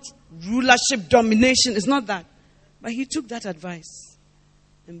 It's not rulership, domination. It's not that. But he took that advice.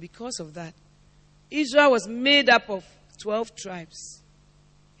 And because of that, Israel was made up of 12 tribes.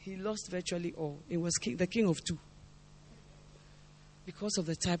 He lost virtually all. It was the king of 2. Because of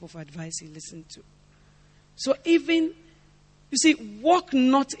the type of advice he listened to. So even, you see, walk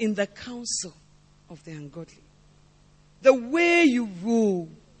not in the counsel of the ungodly. The way you rule,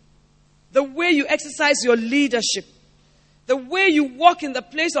 the way you exercise your leadership, the way you walk in the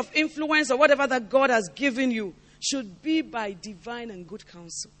place of influence or whatever that God has given you should be by divine and good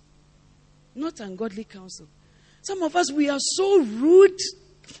counsel. Not ungodly counsel. Some of us, we are so rude.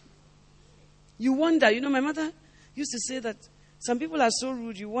 You wonder, my mother used to say that some people are so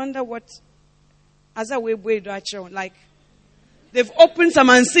rude, you wonder what, like, they've opened some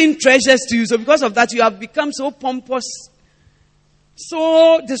unseen treasures to you. So because of that, you have become so pompous,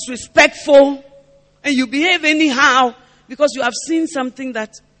 so disrespectful, and you behave anyhow because you have seen something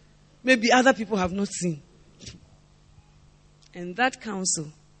that maybe other people have not seen. And that counsel,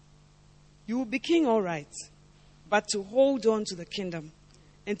 you will be king all right, but to hold on to the kingdom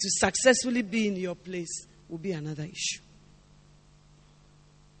and to successfully be in your place will be another issue.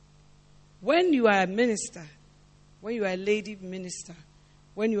 When you are a minister, when you are a lady minister,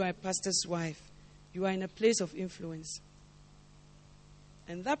 when you are a pastor's wife, you are in a place of influence.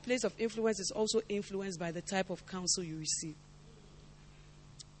 And that place of influence is also influenced by the type of counsel you receive.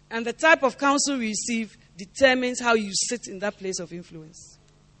 And the type of counsel you receive determines how you sit in that place of influence.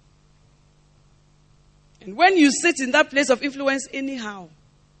 And when you sit in that place of influence anyhow,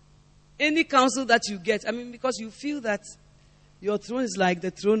 any counsel that you get, because you feel that your throne is like the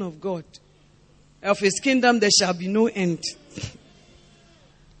throne of God. Of his kingdom there shall be no end.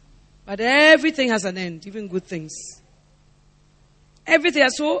 But everything has an end, even good things. Everything.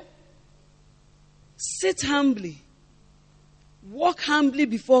 So sit humbly Walk humbly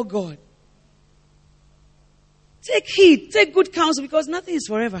before God. Take heed, take good counsel, because nothing is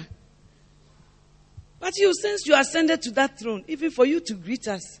forever. But you, since you ascended to that throne, even for you to greet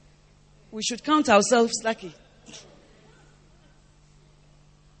us, we should count ourselves lucky.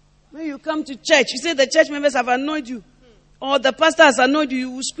 When you come to church, you say the church members have annoyed you, or the pastor has annoyed you,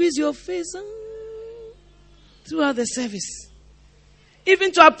 you will squeeze your face throughout the service.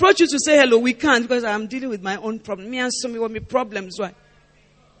 Even to approach you to say hello, we can't, because I'm dealing with my own problem. Me and some with me problems. Why?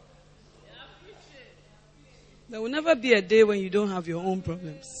 There will never be a day when you don't have your own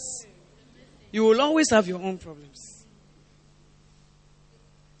problems. You will always have your own problems.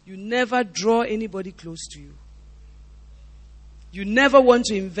 You never draw anybody close to you. You never want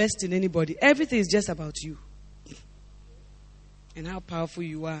to invest in anybody. Everything is just about you. And how powerful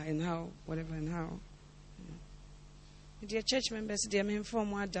you are, and how, whatever, and how. Dear church members, dear men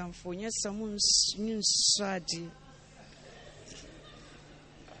from Adam, for yes, someone's new strategy.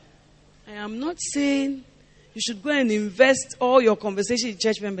 I am not saying you should go and invest all your conversation in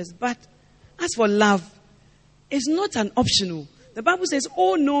church members, but as for love, it's not an optional. The Bible says,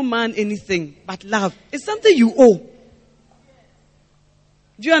 owe no man anything but love. It's something you owe.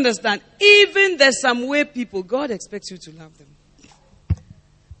 Do you understand? Even there's some way people, God expects you to love them.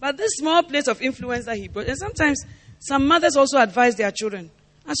 But this small place of influence that he brought, and sometimes some mothers also advise their children,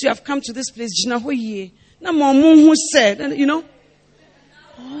 as you have come to this place, you know,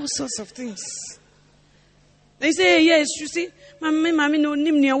 all sorts of things. They say, yes, you see, my mother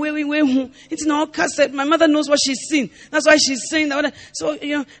knows what she's seen. That's why she's saying that. So,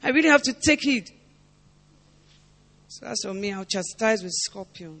 I really have to take heed. So as for me, I'll chastise with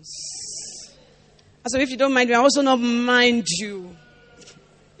scorpions. So if you don't mind me, I also not mind you.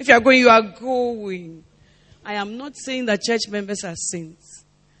 If you are going, you are going. I am not saying that church members are saints.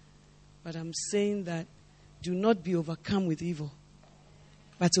 But I'm saying that do not be overcome with evil,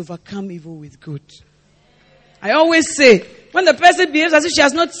 but overcome evil with good. I always say, when the person behaves as if she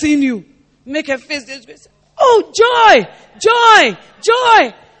has not seen you, make her face. Oh, joy, joy,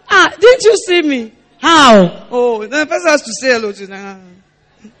 joy. Didn't you see me? How? Oh, the person has to say hello to them.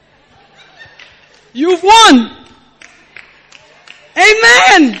 You've won.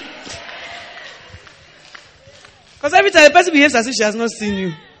 Amen. Because every time the person behaves as if she has not seen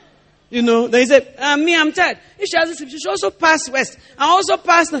you, then you say, me, I'm tired. If she hasn't seen, she should also pass west. I also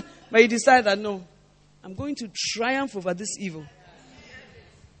pass. But you decide that no, I'm going to triumph over this evil.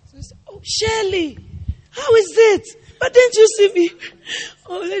 So you say, oh, Shirley, how is it? But didn't you see me?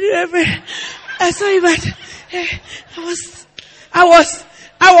 Oh, Lady Reverend, I saw you, but I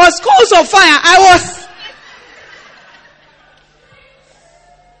was coals of fire.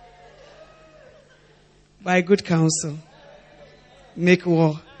 By good counsel, make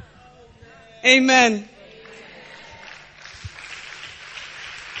war. Amen.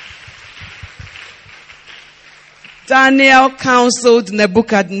 Daniel counseled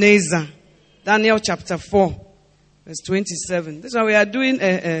Nebuchadnezzar. Daniel chapter 4, verse 27. This is why we are doing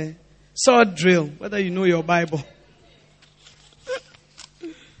a sword drill, whether you know your Bible.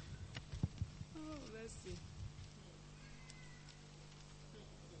 Let's see.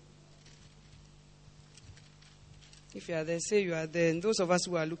 If you are there, say you are there. And those of us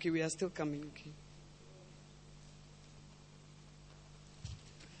who are looking, we are still coming. Okay.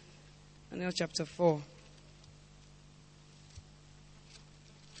 Daniel chapter 4.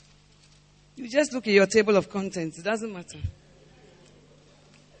 You just look at your table of contents. It doesn't matter.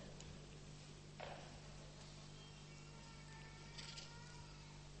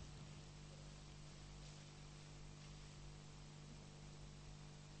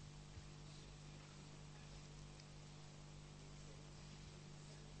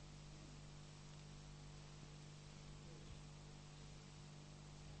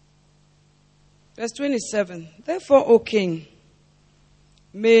 Verse 27. Therefore, O king,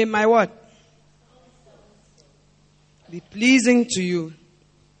 may my what? Be pleasing to you.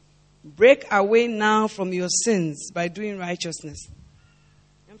 Break away now from your sins by doing righteousness,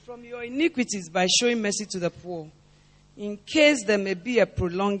 and from your iniquities by showing mercy to the poor, in case there may be a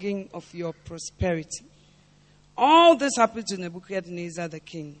prolonging of your prosperity. All this happened to Nebuchadnezzar the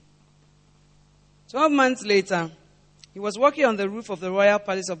king. 12 months later, he was walking on the roof of the royal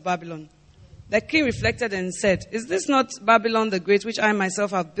palace of Babylon. The king reflected and said, is this not Babylon the Great, which I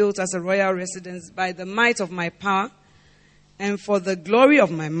myself have built as a royal residence by the might of my power and for the glory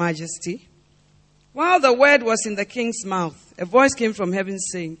of my majesty? While the word was in the king's mouth, a voice came from heaven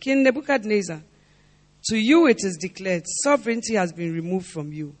saying, King Nebuchadnezzar, to you it is declared, sovereignty has been removed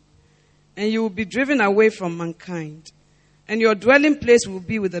from you, and you will be driven away from mankind, and your dwelling place will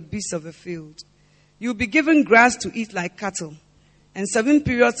be with the beasts of the field. You will be given grass to eat like cattle, And 7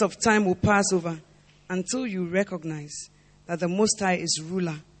 periods of time will pass over until you recognize that the Most High is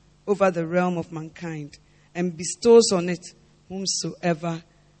ruler over the realm of mankind and bestows on it whomsoever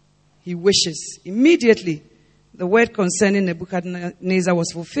he wishes. Immediately, the word concerning Nebuchadnezzar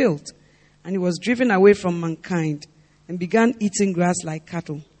was fulfilled, and he was driven away from mankind and began eating grass like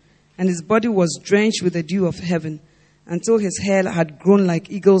cattle. And his body was drenched with the dew of heaven until his hair had grown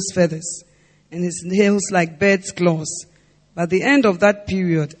like eagle's feathers and his nails like bird's claws. By the end of that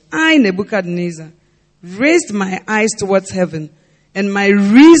period, I, Nebuchadnezzar, raised my eyes towards heaven, and my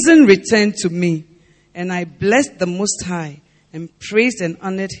reason returned to me. And I blessed the Most High and praised and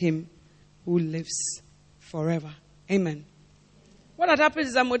honored him who lives forever. Amen. What had happened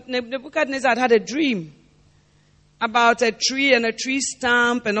is that Nebuchadnezzar had a dream about a tree and a tree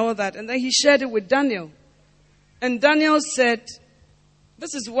stump and all that. And then he shared it with Daniel. And Daniel said,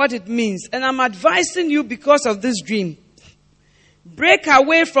 this is what it means. And I'm advising you because of this dream. Break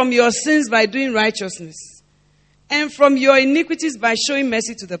away from your sins by doing righteousness, and from your iniquities by showing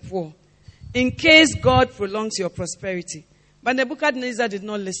mercy to the poor, in case God prolongs your prosperity. But Nebuchadnezzar did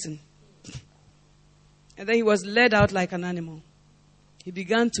not listen. And then he was led out like an animal. He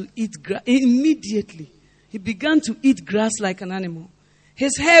began to eat grass. Immediately, he began to eat grass like an animal.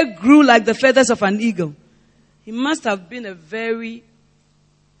 His hair grew like the feathers of an eagle. He must have been a very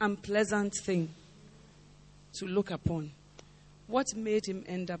unpleasant thing to look upon. What made him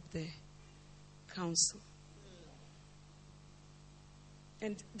end up there? Counsel.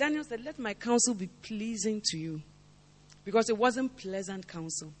 And Daniel said, let my counsel be pleasing to you. Because it wasn't pleasant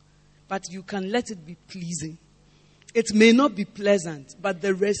counsel. But you can let it be pleasing. It may not be pleasant, but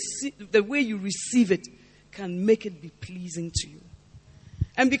the way you receive it can make it be pleasing to you.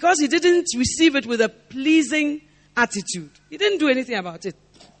 And because he didn't receive it with a pleasing attitude, he didn't do anything about it.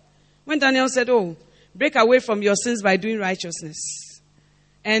 When Daniel said, break away from your sins by doing righteousness,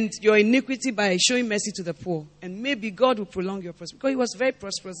 and your iniquity by showing mercy to the poor, and maybe God will prolong your prosperity. Because he was very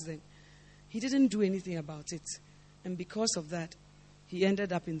prosperous then. He didn't do anything about it. And because of that, he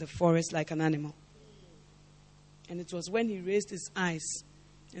ended up in the forest like an animal. And it was when he raised his eyes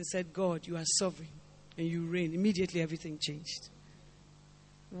and said, God, you are sovereign and you reign. Immediately everything changed.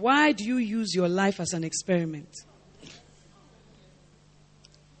 Why do you use your life as an experiment?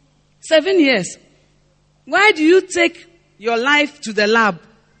 7 years. Why do you take your life to the lab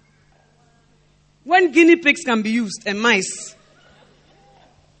when guinea pigs can be used and mice?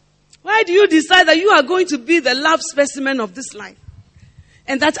 Why do you decide that you are going to be the lab specimen of this life?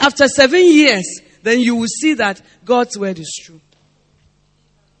 And that after 7 years, then you will see that God's word is true.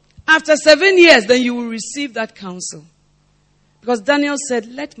 After 7 years, then you will receive that counsel. Because Daniel said,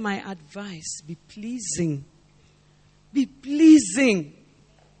 let my advice be pleasing. Be pleasing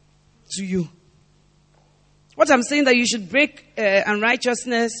to you. What I'm saying that you should break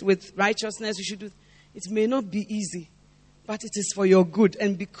unrighteousness with righteousness, you should do. It may not be easy, but it is for your good.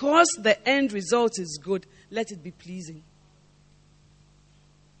 And because the end result is good, let it be pleasing.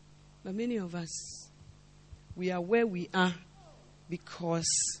 But many of us, we are where we are because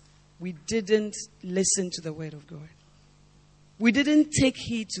we didn't listen to the word of God. We didn't take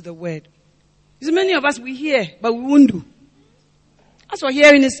heed to the word. You see, many of us, we hear, but we won't do. That's why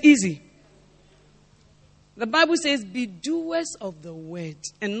hearing is easy. The Bible says, be doers of the word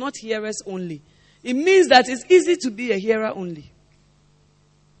and not hearers only. It means that it's easy to be a hearer only.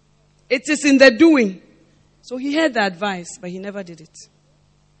 It is in the doing. So he heard the advice, but he never did it.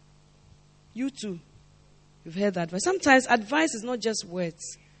 You too, you've heard that advice. Sometimes advice is not just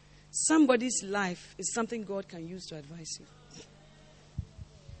words. Somebody's life is something God can use to advise you.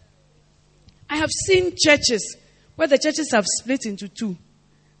 I have seen churches where the churches have split into two.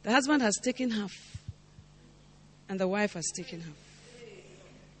 The husband has taken half, and the wife has taken half.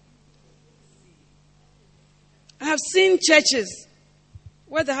 I have seen churches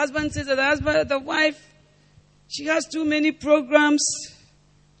where the husband says that the wife, she has too many programs.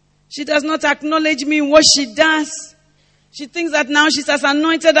 She does not acknowledge me in what she does. She thinks that now she's as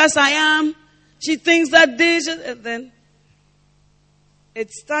anointed as I am. She thinks that this, and then it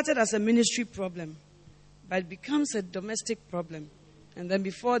started as a ministry problem, but it becomes a domestic problem. And then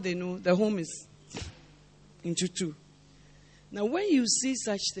before they know, the home is into two. Now, when you see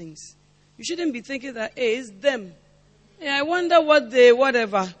such things, you shouldn't be thinking that, hey, it's them. Hey, I wonder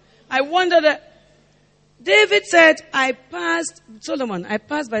whatever. I wonder that. David said, I passed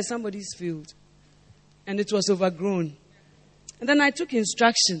by somebody's field, and it was overgrown. And then I took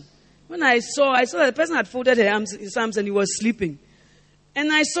instruction. When I saw that the person had folded his arms and he was sleeping.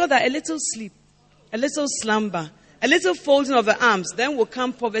 And I saw that a little sleep, a little slumber, a little folding of the arms, then will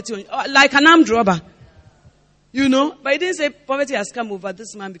come poverty, like an armed robber. You know? But he didn't say poverty has come over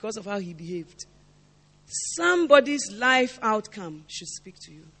this man because of how he behaved. Somebody's life outcome should speak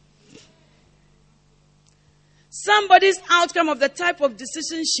to you. Somebody's outcome of the type of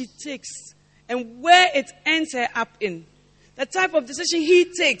decision she takes and where it ends her up in. The type of decision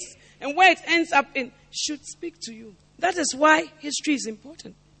he takes and where it ends up in should speak to you. That is why history is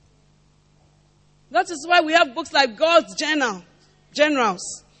important. That is why we have books like God's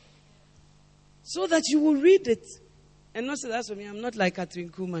Generals. So that you will read it. And not say, that's for me, I'm not like Catherine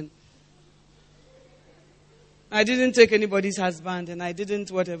Kuhlman. I didn't take anybody's husband and I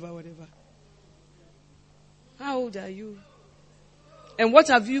didn't whatever. How old are you? And what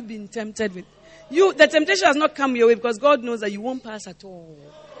have you been tempted with? The temptation has not come your way because God knows that you won't pass at all.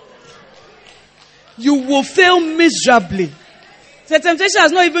 You will fail miserably. The temptation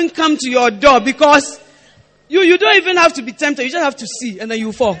has not even come to your door because you don't even have to be tempted. You just have to see and then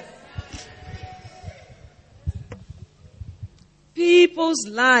you fall. People's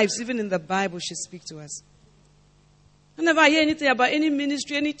lives, even in the Bible, should speak to us. Whenever I hear anything about any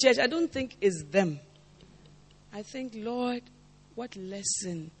ministry, any church, I don't think it's them. I think, Lord, what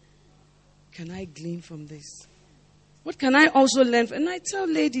lesson can I glean from this? What can I also learn from? And I tell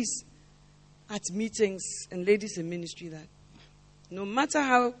ladies at meetings and ladies in ministry that no matter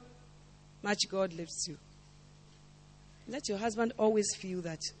how much God lifts you, let your husband always feel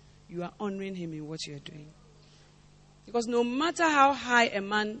that you are honoring him in what you are doing. Because no matter how high a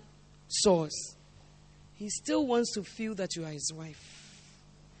man soars, he still wants to feel that you are his wife.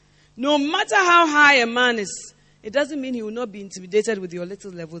 No matter how high a man is, it doesn't mean he will not be intimidated with your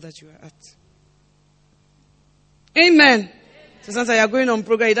little level that you are at. Amen. So sometimes you are going on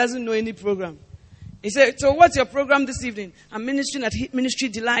program, he doesn't know any program. He said, so what's your program this evening? I'm ministering at Ministry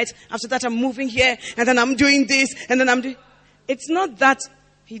Delight. After that, I'm moving here. And then I'm doing this. And then I'm doing... It's not that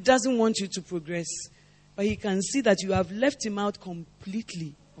he doesn't want you to progress. But he can see that you have left him out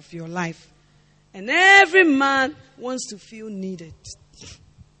completely of your life. And every man wants to feel needed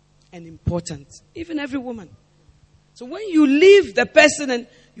and important. Even every woman. So when you leave the person and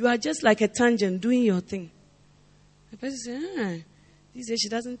you are just like a tangent doing your thing. The person says, these days she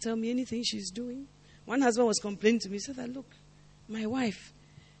doesn't tell me anything she's doing. One husband was complaining to me. He said that, look, my wife,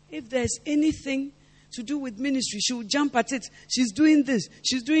 if there's anything to do with ministry, she will jump at it. She's doing this.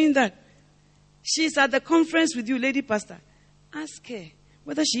 She's doing that. She's at the conference with you, lady pastor. Ask her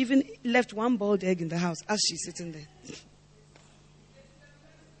whether she even left one boiled egg in the house as she's sitting there.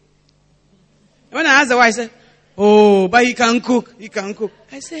 When I asked the wife, I said, oh, but he can cook. He can cook.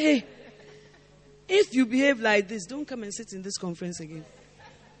 I say, hey, if you behave like this, don't come and sit in this conference again.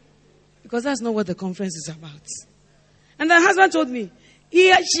 Because that's not what the conference is about. And the husband told me,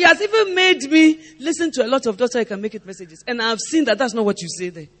 she has even made me listen to a lot of Daughter I Can Make It messages. And I've seen that that's not what you say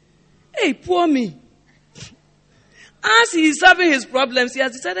there. Hey, poor me. As he is having his problems, he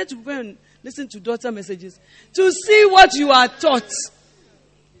has decided to go and listen to daughter messages to see what you are taught.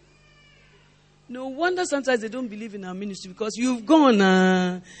 No wonder sometimes they don't believe in our ministry because you've gone.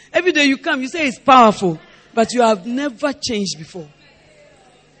 Every day you come, you say it's powerful, but you have never changed before.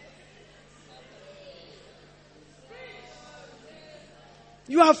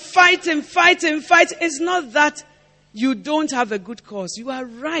 You are fighting. It's not that you don't have a good cause. You are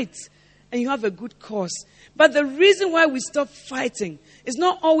right. And you have a good cause. But the reason why we stop fighting is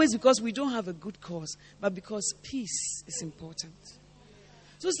not always because we don't have a good cause, but because peace is important.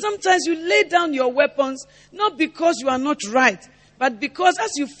 So sometimes you lay down your weapons, not because you are not right, but because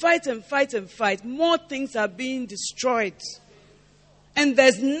as you fight, more things are being destroyed. And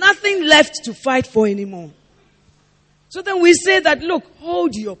there's nothing left to fight for anymore. So then we say that, look,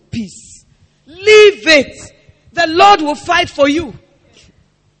 hold your peace. Leave it. The Lord will fight for you.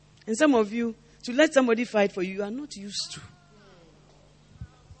 And some of you, to let somebody fight for you, you are not used to.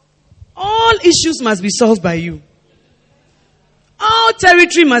 All issues must be solved by you. All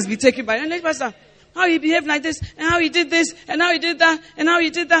territory must be taken by you. And pastor, how he behaved like this, and how he did this, and how he did that, and how he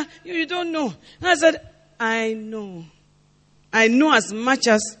did that. You don't know. And I said, I know. I know as much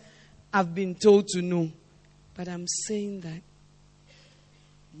as I've been told to know. But I'm saying that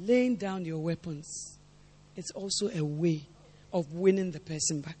laying down your weapons, it's also a way of winning the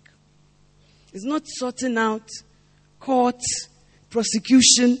person back. It's not sorting out court,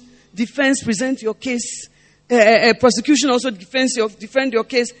 prosecution, defense, present your case. Prosecution also defend your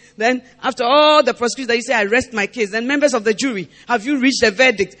case. Then after all the prosecution that you say, I rest my case. Then members of the jury, have you reached a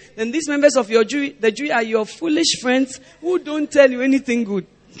verdict? Then these members of your jury, the jury are your foolish friends who don't tell you anything good.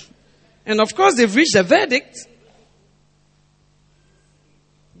 And of course they've reached a verdict.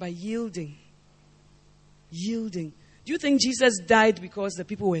 By yielding. Do you think Jesus died because the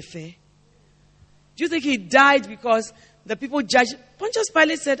people were fair? Do you think he died because the people judged? Pontius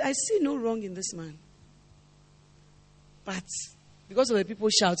Pilate said, I see no wrong in this man. But because of the people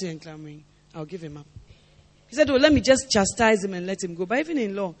shouting and clamoring, I'll give him up. He said, let me just chastise him and let him go. But even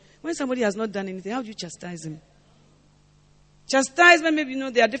in law, when somebody has not done anything, how do you chastise him? Chastisement, maybe,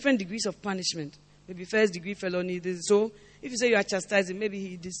 there are different degrees of punishment. Maybe first degree felony. So, if you say you are chastising,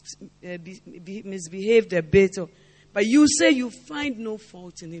 maybe he misbehaved a bit. But you say you find no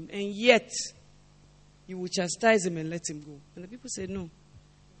fault in him. And yet, you will chastise him and let him go. And the people say, no,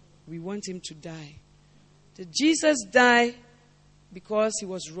 we want him to die. Did Jesus die because he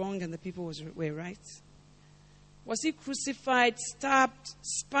was wrong and the people were right? Was he crucified, stabbed,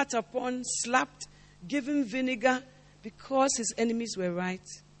 spat upon, slapped, given vinegar because his enemies were right?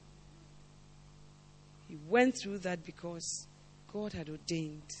 He went through that because God had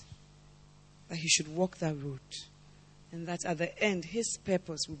ordained that he should walk that road and that at the end his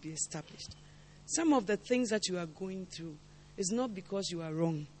purpose will be established. Some of the things that you are going through is not because you are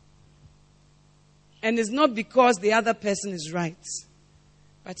wrong. And it's not because the other person is right.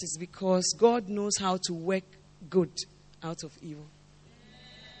 But it's because God knows how to work good out of evil.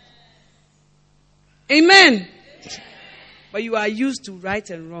 Amen. But you are used to right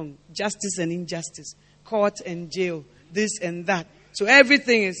and wrong, justice and injustice, court and jail, this and that. So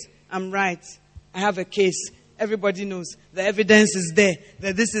everything is, I'm right. I have a case. Everybody knows. The evidence is there.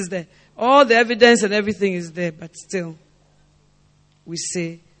 That this is there. All the evidence and everything is there. But still, we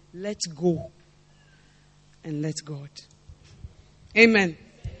say, let go and let God. Amen.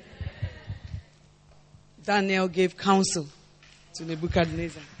 Daniel gave counsel to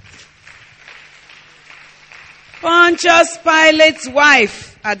Nebuchadnezzar. Pontius Pilate's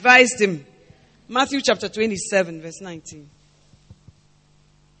wife advised him. Matthew chapter 27, verse 19.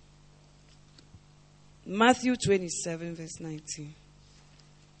 Matthew 27, verse 19.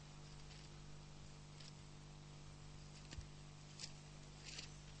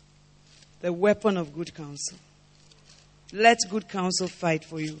 The weapon of good counsel. Let good counsel fight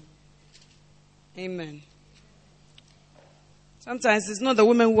for you. Amen. Sometimes it's not the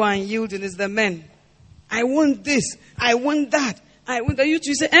women who are unyielding, it's the men. I want this. I want that. I want that. You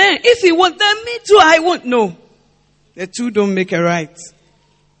two say, if you want that, me too, I want. No. The two don't make a right.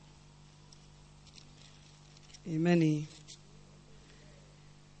 Amen.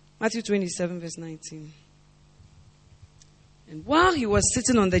 Matthew 27, verse 19. And while he was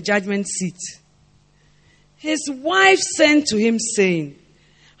sitting on the judgment seat, his wife sent to him saying,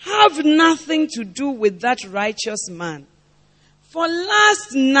 have nothing to do with that righteous man. For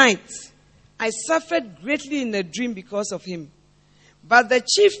last night I suffered greatly in a dream because of him. But the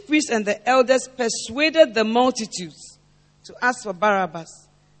chief priests and the elders persuaded the multitudes to ask for Barabbas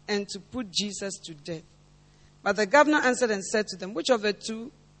and to put Jesus to death. But the governor answered and said to them, which of the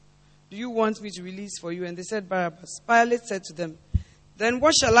two do you want me to release for you? And they said, Barabbas. Pilate said to them, then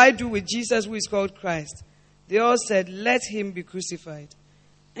what shall I do with Jesus who is called Christ? They all said, let him be crucified.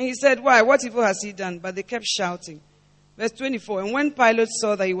 And he said, why? What evil has he done? But they kept shouting. Verse 24, and when Pilate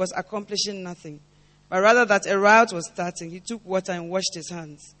saw that he was accomplishing nothing, but rather that a riot was starting, he took water and washed his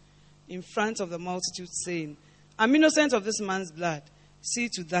hands in front of the multitude, saying, I'm innocent of this man's blood. See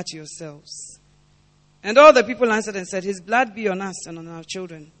to that yourselves. And all the people answered and said, his blood be on us and on our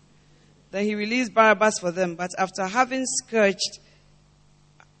children. Then he released Barabbas for them, but after having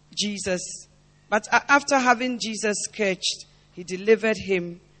Jesus scourged, he delivered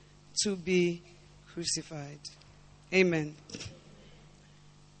him to be crucified. Amen.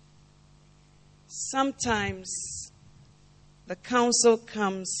 Sometimes the counsel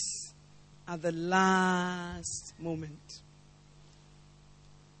comes at the last moment.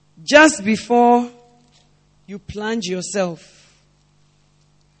 Just before you plunge yourself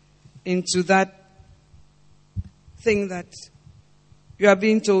into that thing that you are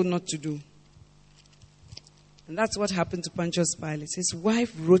being told not to do. And that's what happened to Pontius Pilate. His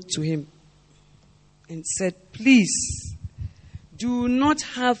wife wrote to him and said, please, do not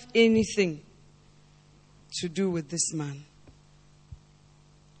have anything to do with this man.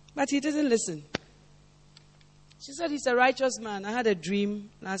 But he didn't listen. She said, he's a righteous man. I had a dream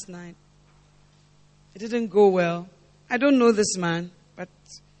last night. It didn't go well. I don't know this man, but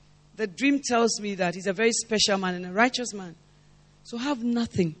the dream tells me that he's a very special man and a righteous man. So have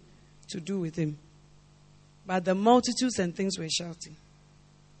nothing to do with him. But the multitudes and things were shouting.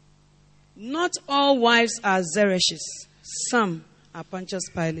 Not all wives are Zereshes. Some are Pontius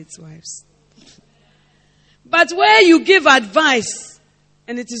Pilate's wives. But where you give advice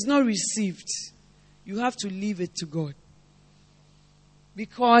and it is not received, you have to leave it to God.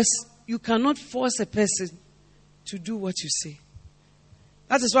 Because you cannot force a person to do what you say.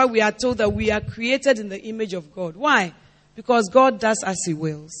 That is why we are told that we are created in the image of God. Why? Because God does as He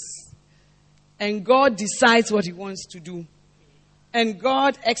wills. And God decides what He wants to do. And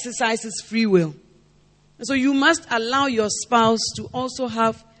God exercises free will. And so you must allow your spouse to also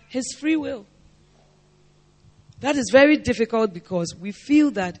have his free will. That is very difficult because we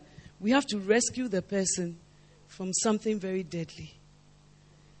feel that we have to rescue the person from something very deadly.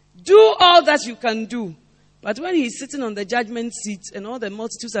 Do all that you can do. But when he's sitting on the judgment seat and all the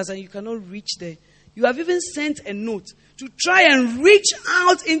multitudes are saying you cannot reach there, you have even sent a note to try and reach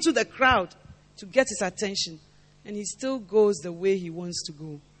out into the crowd to get his attention. And he still goes the way he wants to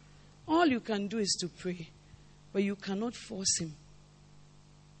go. All you can do is to pray. But you cannot force him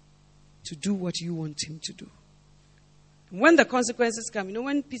to do what you want him to do. When the consequences come,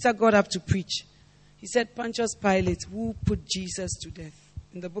 when Peter got up to preach, he said, Pontius Pilate, who put Jesus to death,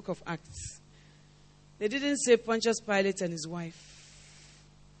 in the book of Acts. They didn't say Pontius Pilate and his wife.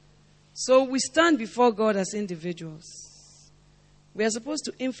 So we stand before God as individuals. We are supposed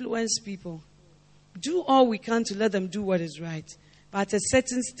to influence people. Do all we can to let them do what is right. But at a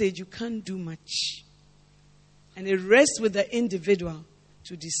certain stage, you can't do much. And it rests with the individual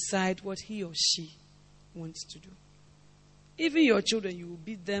to decide what he or she wants to do. Even your children, you will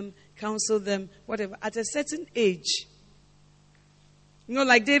beat them, counsel them, whatever. At a certain age,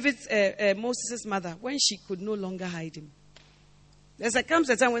 like David's, Moses' mother, when she could no longer hide him. Comes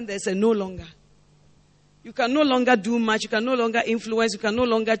a time when there's a no longer. You can no longer do much. You can no longer influence. You can no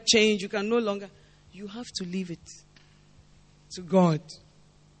longer change. You have to leave it to God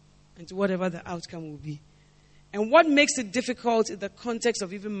and to whatever the outcome will be. And what makes it difficult in the context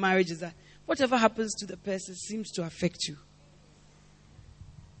of even marriage is that whatever happens to the person seems to affect you.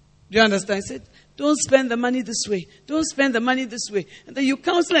 Do you understand? I said, don't spend the money this way. Don't spend the money this way. And then you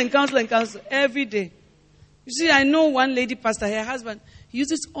counsel and counsel and counsel every day. You see, I know one lady pastor, her husband, he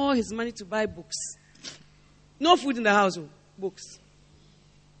uses all his money to buy books. No food in the household, books.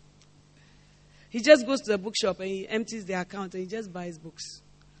 He just goes to the bookshop and he empties the account and he just buys books.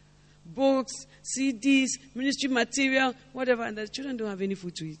 Books, CDs, ministry material, whatever. And the children don't have any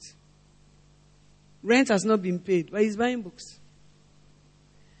food to eat. Rent has not been paid, but he's buying books.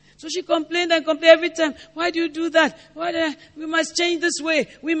 So she complained and complained every time. Why do you do that? We must change this way.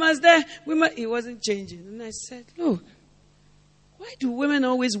 We must there. He wasn't changing. And I said, look, why do women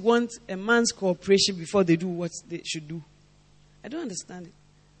always want a man's cooperation before they do what they should do? I don't understand it.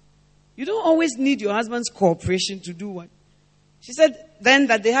 You don't always need your husband's cooperation to do what? She said then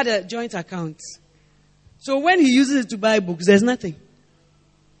that they had a joint account. So when he uses it to buy books, there's nothing.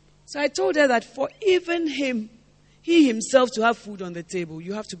 So I told her that for even him, he himself to have food on the table,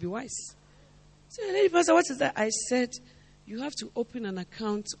 you have to be wise. So, lady pastor, what is that? I said, you have to open an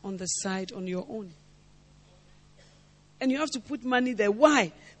account on the side on your own. And you have to put money there.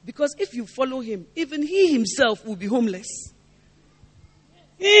 Why? Because if you follow him, even he himself will be homeless.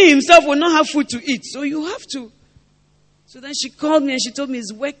 He himself will not have food to eat. So you have to. So then she called me and she told me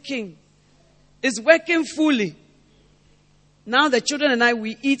it's working. It's working fully. Now the children and I,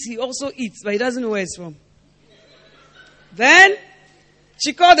 we eat. He also eats, but he doesn't know where it's from. Then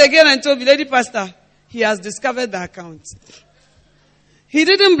she called again and told me, lady pastor, he has discovered the account. He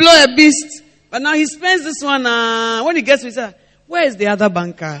didn't blow a beast, but now he spends this one. When he gets with her, where is the other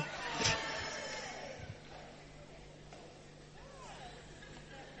banker?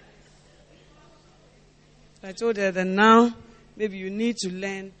 I told her that now, maybe you need to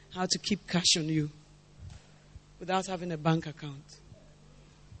learn how to keep cash on you without having a bank account.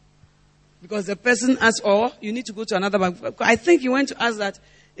 Because the person asked, you need to go to another bank. I think you went to ask that,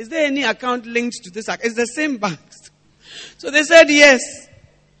 is there any account linked to this account? It's the same bank. So they said, yes.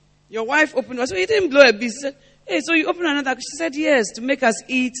 Your wife opened one. So he didn't blow a beast. He said, hey, so you opened another account? She said, yes, to make us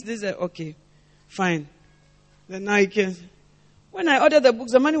eat. This, okay, fine. Then now you can. When I ordered the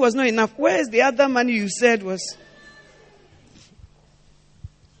books, the money was not enough. Where is the other money you said was?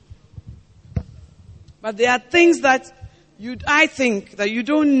 But there are things that I think that you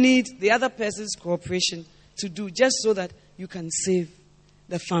don't need the other person's cooperation to do just so that you can save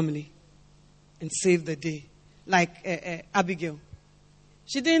the family and save the day. Like Abigail.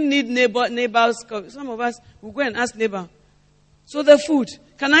 She didn't need neighbors. Some of us will go and ask neighbor. So the food,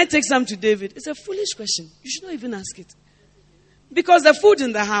 can I take some to David? It's a foolish question. You should not even ask it. Because the food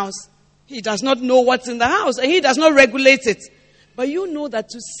in the house, he does not know what's in the house and he does not regulate it. But you know that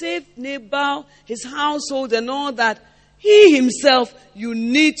to save Nabal, his household and all that, he himself, you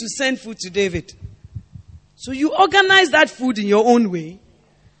need to send food to David. So you organize that food in your own way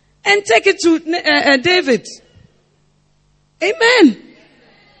and take it to David. Amen.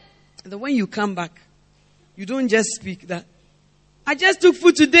 And then when you come back, you don't just speak that. I just took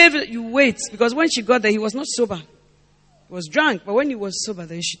food to David. You wait. Because when she got there, he was not sober. He was drunk. But when he was sober,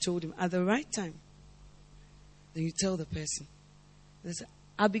 then she told him, at the right time, then you tell the person.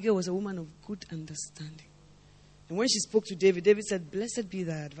 Abigail was a woman of good understanding. And when she spoke to David, David said, blessed be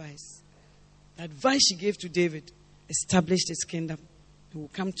thy advice. The advice she gave to David established his kingdom. We'll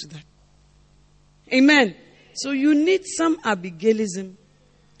come to that. Amen. So you need some Abigailism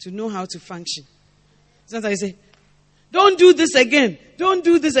to know how to function. Sometimes you say, don't do this again. Don't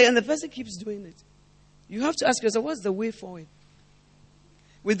do this again. And the person keeps doing it. You have to ask yourself, what's the way forward?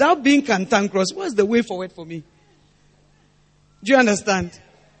 Without being cantankerous, what's the way forward for me? Do you understand?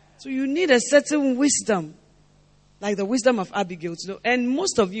 So you need a certain wisdom, like the wisdom of Abigail to know. And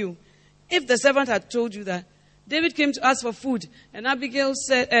most of you, if the servant had told you that David came to ask for food, and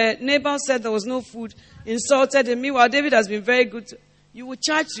Nabal said there was no food, insulted him. Meanwhile, David has been very good. You will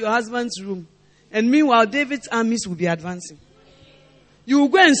charge to your husband's room. And meanwhile, David's armies will be advancing. You will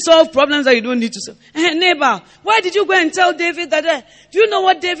go and solve problems that you don't need to solve. Hey, neighbor, why did you go and tell David that? Do you know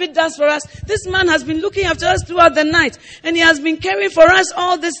what David does for us? This man has been looking after us throughout the night. And he has been caring for us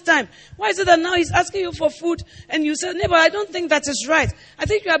all this time. Why is it that now he's asking you for food? And you say, neighbor, I don't think that is right. I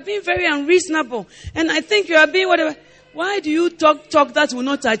think you are being very unreasonable. And I think you are being whatever. Why do you talk that will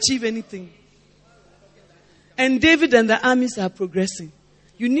not achieve anything? And David and the armies are progressing.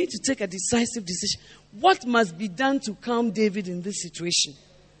 You need to take a decisive decision. What must be done to calm David in this situation?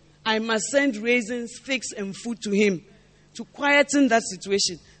 I must send raisins, figs, and food to him to quieten that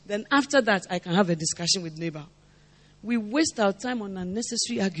situation. Then after that, I can have a discussion with neighbor. We waste our time on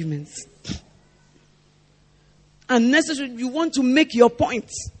unnecessary arguments. Unnecessary. You want to make your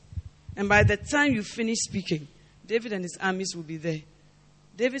point. And by the time you finish speaking, David and his armies will be there.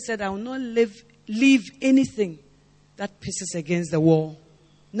 David said, I will not leave anything that pisses against the wall.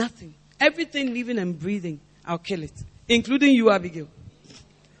 Nothing. Everything living and breathing, I'll kill it. Including you, Abigail.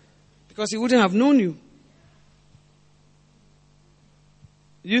 Because he wouldn't have known you.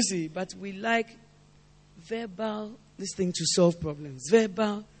 You see, but we like verbal, this thing to solve problems.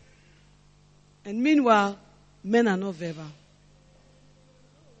 Verbal. And meanwhile, men are not verbal.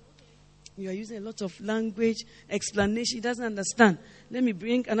 You are using a lot of language, explanation. He doesn't understand. Let me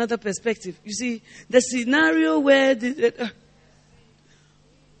bring another perspective. You see, the scenario where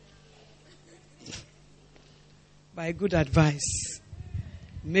by good advice,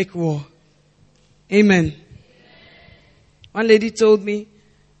 make war. Amen. One lady told me,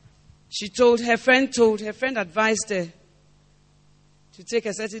 her friend advised her to take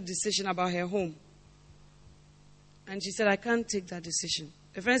a certain decision about her home. And she said, I can't take that decision.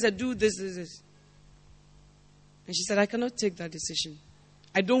 Her friend said, do this. And she said, I cannot take that decision.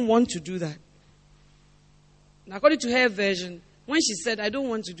 I don't want to do that. And according to her version, when she said, I don't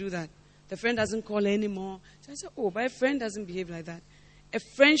want to do that, the friend doesn't call her anymore. So I said, but a friend doesn't behave like that. A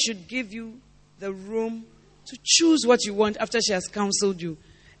friend should give you the room to choose what you want after she has counseled you.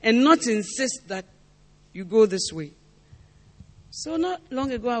 And not insist that you go this way. So not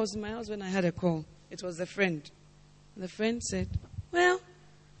long ago, I was in my house when I had a call. It was a friend. And the friend said, well,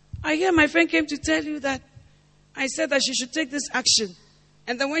 I hear my friend came to tell you that I said that she should take this action.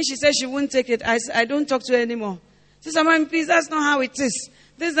 And then when she said she wouldn't take it, I said, I don't talk to her anymore. Sister Mami, please, that's not how it is.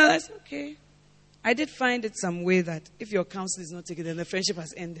 This, that, I said, okay. I did find it some way that if your counsel is not taken, then the friendship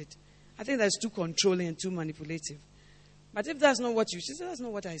has ended. I think that's too controlling and too manipulative. But if that's not what she said, that's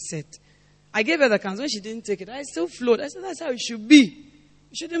not what I said. I gave her the counsel. When she didn't take it, I still flowed. I said, that's how it should be.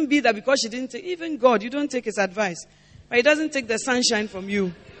 It shouldn't be that because she didn't take, even God, you don't take his advice. But he doesn't take the sunshine from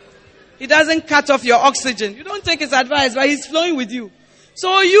you. He doesn't cut off your oxygen. You don't take his advice, but he's flowing with you.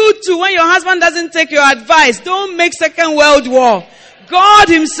 So you too, when your husband doesn't take your advice, don't make Second World War. God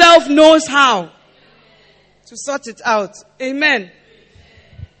himself knows how to sort it out. Amen.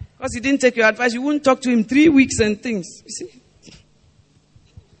 Because he didn't take your advice, you wouldn't talk to him 3 weeks and things. You see?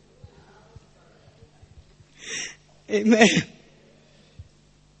 Amen.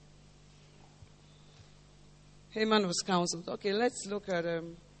 Haman was counseled. Okay, let's look at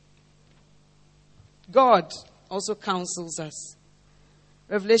God also counsels us.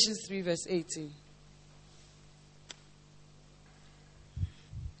 Revelation 3 verse 18.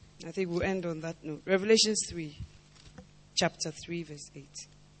 I think we'll end on that note. Revelation 3, chapter 3 verse 8.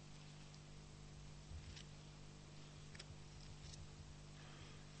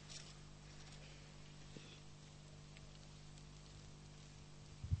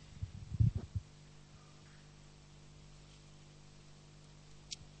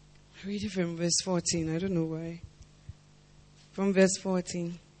 Read it from verse 14. I don't know why. From verse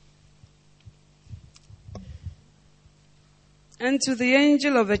 14. And to the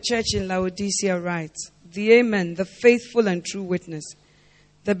angel of the church in Laodicea write, the Amen, the faithful and true witness,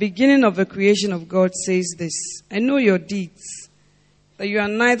 the beginning of the creation of God, says this: I know your deeds, that you are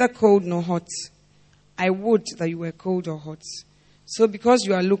neither cold nor hot. I would that you were cold or hot. So because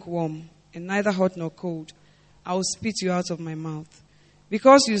you are lukewarm and neither hot nor cold, I will spit you out of my mouth.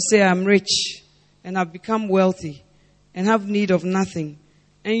 Because you say, I am rich and have become wealthy and have need of nothing,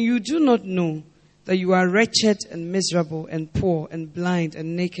 and you do not know that you are wretched and miserable and poor and blind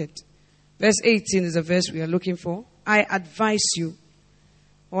and naked. Verse 18 is the verse we are looking for. I advise you,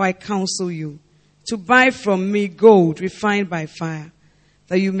 or I counsel you, to buy from me gold refined by fire,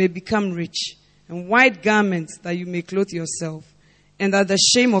 that you may become rich, and white garments that you may clothe yourself, and that the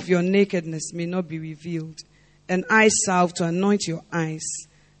shame of your nakedness may not be revealed, and eye salve to anoint your eyes,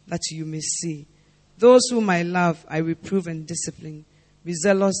 that you may see. Those whom I love, I reprove and discipline. Be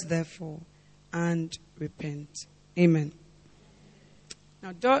zealous, therefore, and repent. Amen.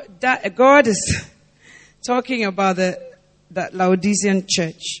 Now, God is talking about the Laodicean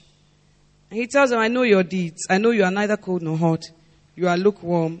church. And he tells them, I know your deeds. I know you are neither cold nor hot. You are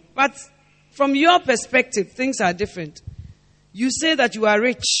lukewarm. But from your perspective, things are different. You say that you are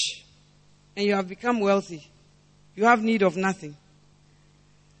rich and you have become wealthy. You have need of nothing.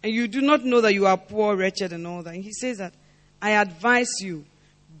 And you do not know that you are poor, wretched, and all that. And he says that, I advise you,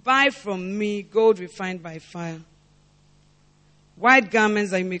 buy from me gold refined by fire, white garments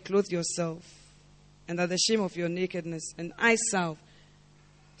that you may clothe yourself, and that the shame of your nakedness, and eye salve.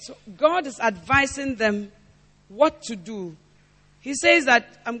 So God is advising them what to do. He says that,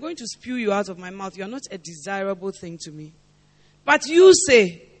 I'm going to spew you out of my mouth. You are not a desirable thing to me. But you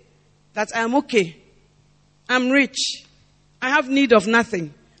say that I am okay. I'm rich. I have need of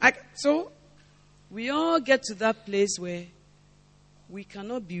nothing. So we all get to that place where we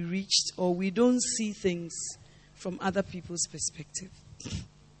cannot be reached, or we don't see things from other people's perspective.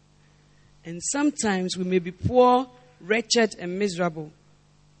 And sometimes we may be poor, wretched, and miserable,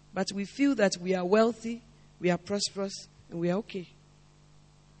 but we feel that we are wealthy, we are prosperous, and we are okay.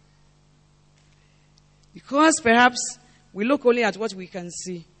 Because perhaps we look only at what we can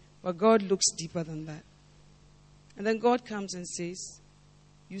see, but God looks deeper than that. And then God comes and says,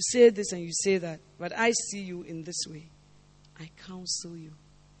 you say this and you say that, but I see you in this way. I counsel you.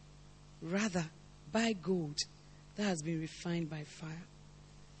 Rather, buy gold that has been refined by fire,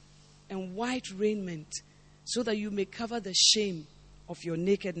 and white raiment, so that you may cover the shame of your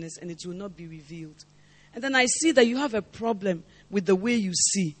nakedness and it will not be revealed. And then I see that you have a problem with the way you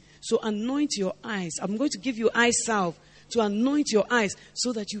see. So anoint your eyes. I'm going to give you eye salve to anoint your eyes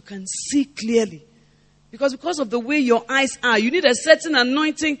so that you can see clearly. Because of the way your eyes are, you need a certain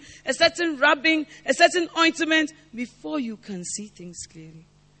anointing, a certain rubbing, a certain ointment before you can see things clearly.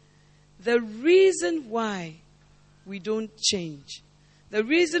 The reason why we don't change, the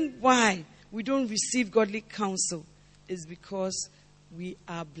reason why we don't receive godly counsel is because we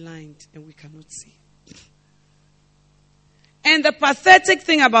are blind and we cannot see. And the pathetic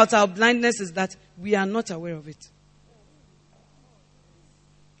thing about our blindness is that we are not aware of it.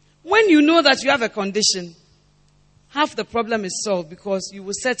 When you know that you have a condition, half the problem is solved because you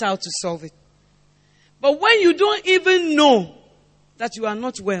will set out to solve it. But when you don't even know that you are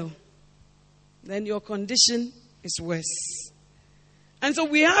not well, then your condition is worse. And so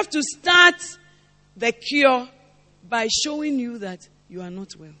we have to start the cure by showing you that you are not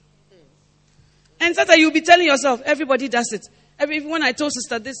well. And so that you'll be telling yourself, everybody does it. Even when I told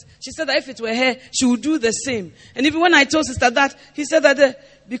sister this, she said that if it were her, she would do the same. And even when I told sister that, he said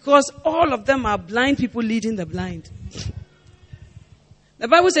that because all of them are blind people leading the blind. The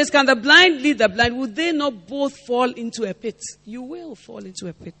Bible says, can the blind lead the blind? Would they not both fall into a pit? You will fall into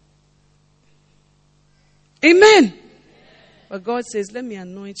a pit. Amen. But God says, let me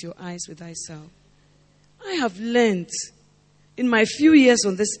anoint your eyes with eye salve. I have learned in my few years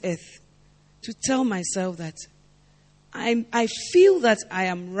on this earth to tell myself that I feel that I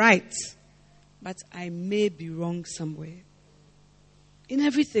am right, but I may be wrong somewhere. In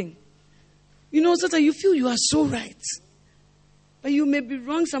everything. You know, so that you feel you are so right, but you may be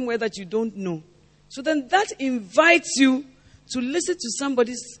wrong somewhere that you don't know. So then that invites you to listen to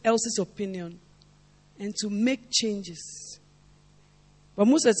somebody else's opinion and to make changes. But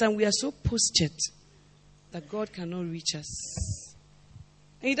most of the time we are so postured that God cannot reach us.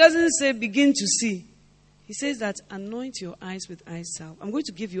 And he doesn't say begin to see. He says that anoint your eyes with eye salve. I'm going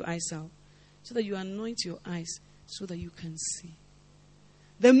to give you eye salve so that you anoint your eyes so that you can see.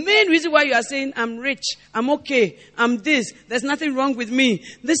 The main reason why you are saying, I'm rich, I'm okay, I'm this, there's nothing wrong with me.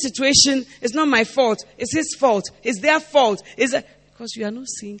 This situation is not my fault. It's his fault. It's their fault. Because you are not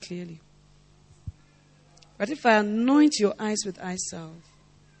seeing clearly. But if I anoint your eyes with eye salve,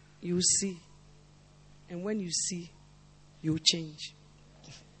 you will see. And when you see, you'll change.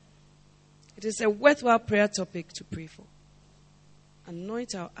 It is a worthwhile prayer topic to pray for.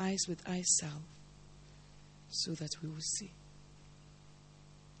 Anoint our eyes with eye salve so that we will see.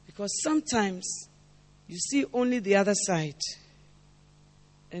 Because sometimes you see only the other side.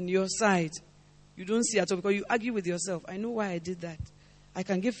 And your side, you don't see at all because you argue with yourself. I know why I did that. I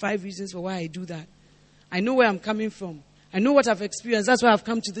can give 5 reasons for why I do that. I know where I'm coming from. I know what I've experienced. That's why I've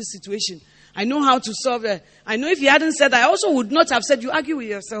come to this situation. I know how to solve it. I know if you hadn't said that, I also would not have said. You argue with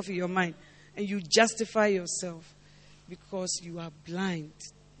yourself in your mind. And you justify yourself because you are blind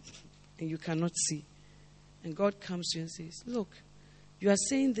and you cannot see. And God comes to you and says, look, you are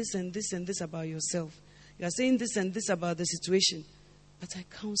saying this and this and this about yourself. You are saying this and this about the situation. But I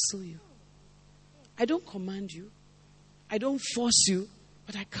counsel you. I don't command you. I don't force you.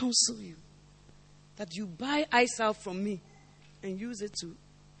 But I counsel you that you buy eye salve from me and use it to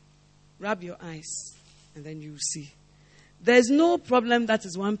rub your eyes. And then you see. There's no problem that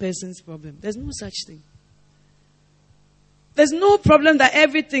is one person's problem. There's no such thing. There's no problem that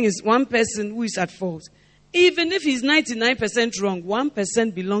everything is one person who is at fault. Even if he's 99% wrong,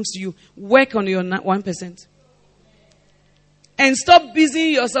 1% belongs to you. Work on your 1%. And stop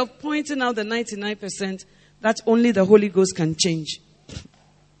busying yourself pointing out the 99% that only the Holy Ghost can change.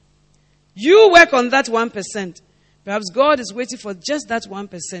 You work on that 1%. Perhaps God is waiting for just that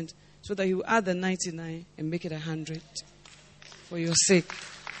 1% so that He will add the 99 and make it 100 for your sake.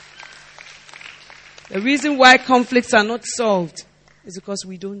 The reason why conflicts are not solved is because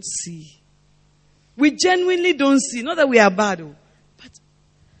we don't see. We genuinely don't see. Not that we are bad, but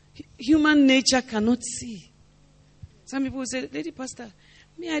human nature cannot see. Some people will say, Lady Pastor,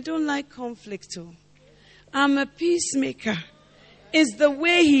 me, I don't like conflict. I'm a peacemaker. It's the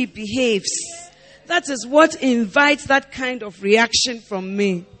way he behaves. That is what invites that kind of reaction from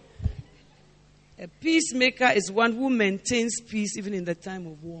me. A peacemaker is one who maintains peace even in the time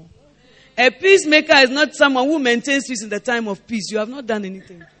of war. A peacemaker is not someone who maintains peace in the time of peace. You have not done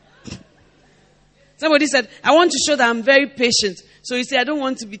anything. Somebody said, I want to show that I'm very patient. So you say, I don't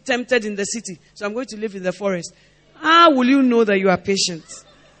want to be tempted in the city. So I'm going to live in the forest. How will you know that you are patient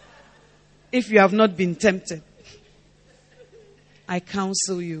if you have not been tempted? I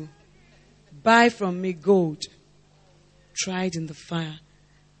counsel you, buy from me gold, tried in the fire.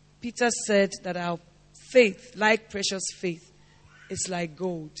 Peter said that our faith, like precious faith, is like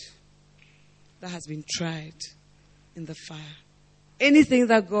gold that has been tried in the fire. Anything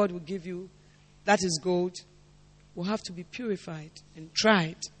that God will give you that is gold will have to be purified and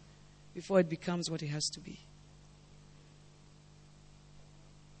tried before it becomes what it has to be.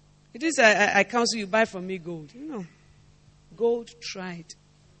 It is, I counsel you, buy from me gold. You know, gold tried.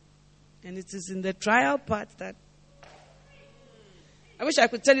 And it is in the trial part that I wish I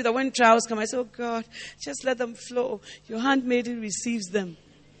could tell you that when trials come, I say, oh God, just let them flow. Your handmaiden receives them.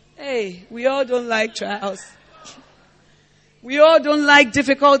 Hey, we all don't like trials. We all don't like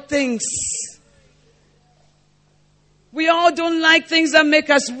difficult things. We all don't like things that make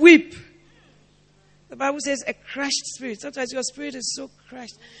us weep. The Bible says a crushed spirit. Sometimes your spirit is so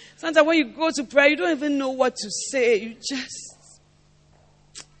crushed. Sometimes when you go to prayer, you don't even know what to say.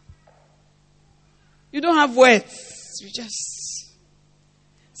 You don't have words.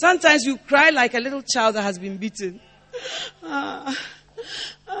 Sometimes you cry like a little child that has been beaten.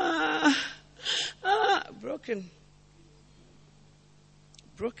 Broken.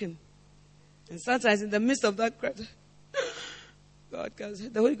 And sometimes in the midst of that cry, God goes,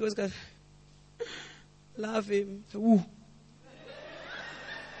 the Holy Ghost goes, love him. Woo.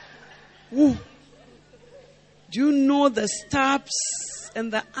 Woo. Do you know the stabs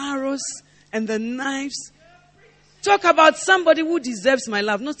and the arrows and the knives? Talk about somebody who deserves my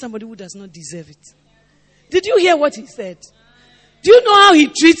love, not somebody who does not deserve it. Did you hear what he said? Do you know how he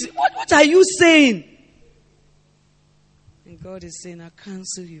treats it? What are you saying? And God is saying, I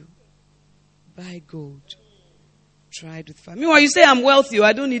counsel you. Buy gold. Tried with fire. Meanwhile, you say, I'm wealthy,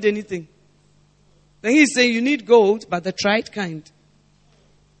 I don't need anything. Then he's saying, you need gold, but the tried kind.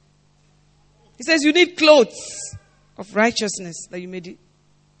 He says, you need clothes of righteousness that you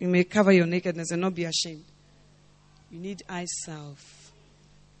may cover your nakedness and not be ashamed. You need eye salve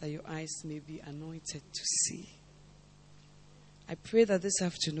that your eyes may be anointed to see. I pray that this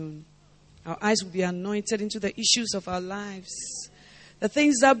afternoon, our eyes will be anointed into the issues of our lives. The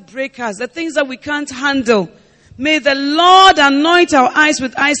things that break us, the things that we can't handle. May the Lord anoint our eyes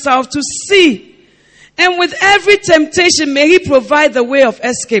with eye salve to see. And with every temptation, may He provide the way of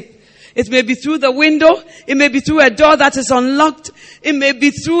escape. It may be through the window. It may be through a door that is unlocked. It may be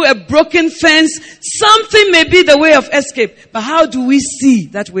through a broken fence. Something may be the way of escape. But how do we see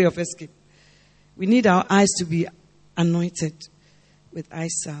that way of escape? We need our eyes to be anointed with eye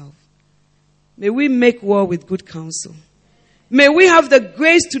salve. May we make war with good counsel. May we have the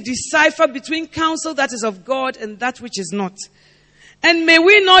grace to decipher between counsel that is of God and that which is not. And may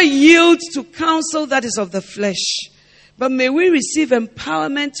we not yield to counsel that is of the flesh, but may we receive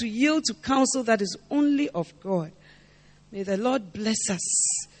empowerment to yield to counsel that is only of God. May the Lord bless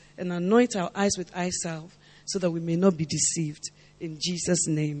us and anoint our eyes with eye salve so that we may not be deceived. In Jesus'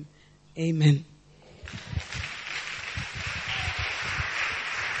 name, amen.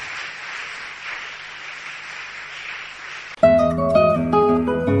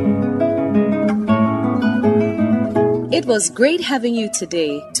 It was great having you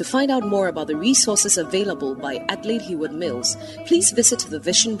today. To find out more about the resources available by Adelaide Heward Mills, please visit the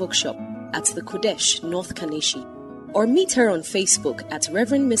Vision Bookshop at the Qodesh, North Kaneshie, or meet her on Facebook at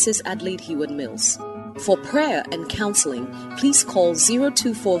Reverend Mrs. Adelaide Heward Mills. For prayer and counseling, please call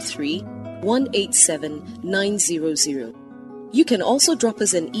 0243 187 900. You can also drop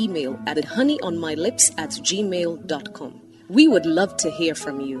us an email at honeyonmylips@gmail.com. We would love to hear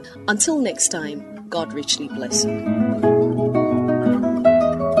from you. Until next time, God richly bless you.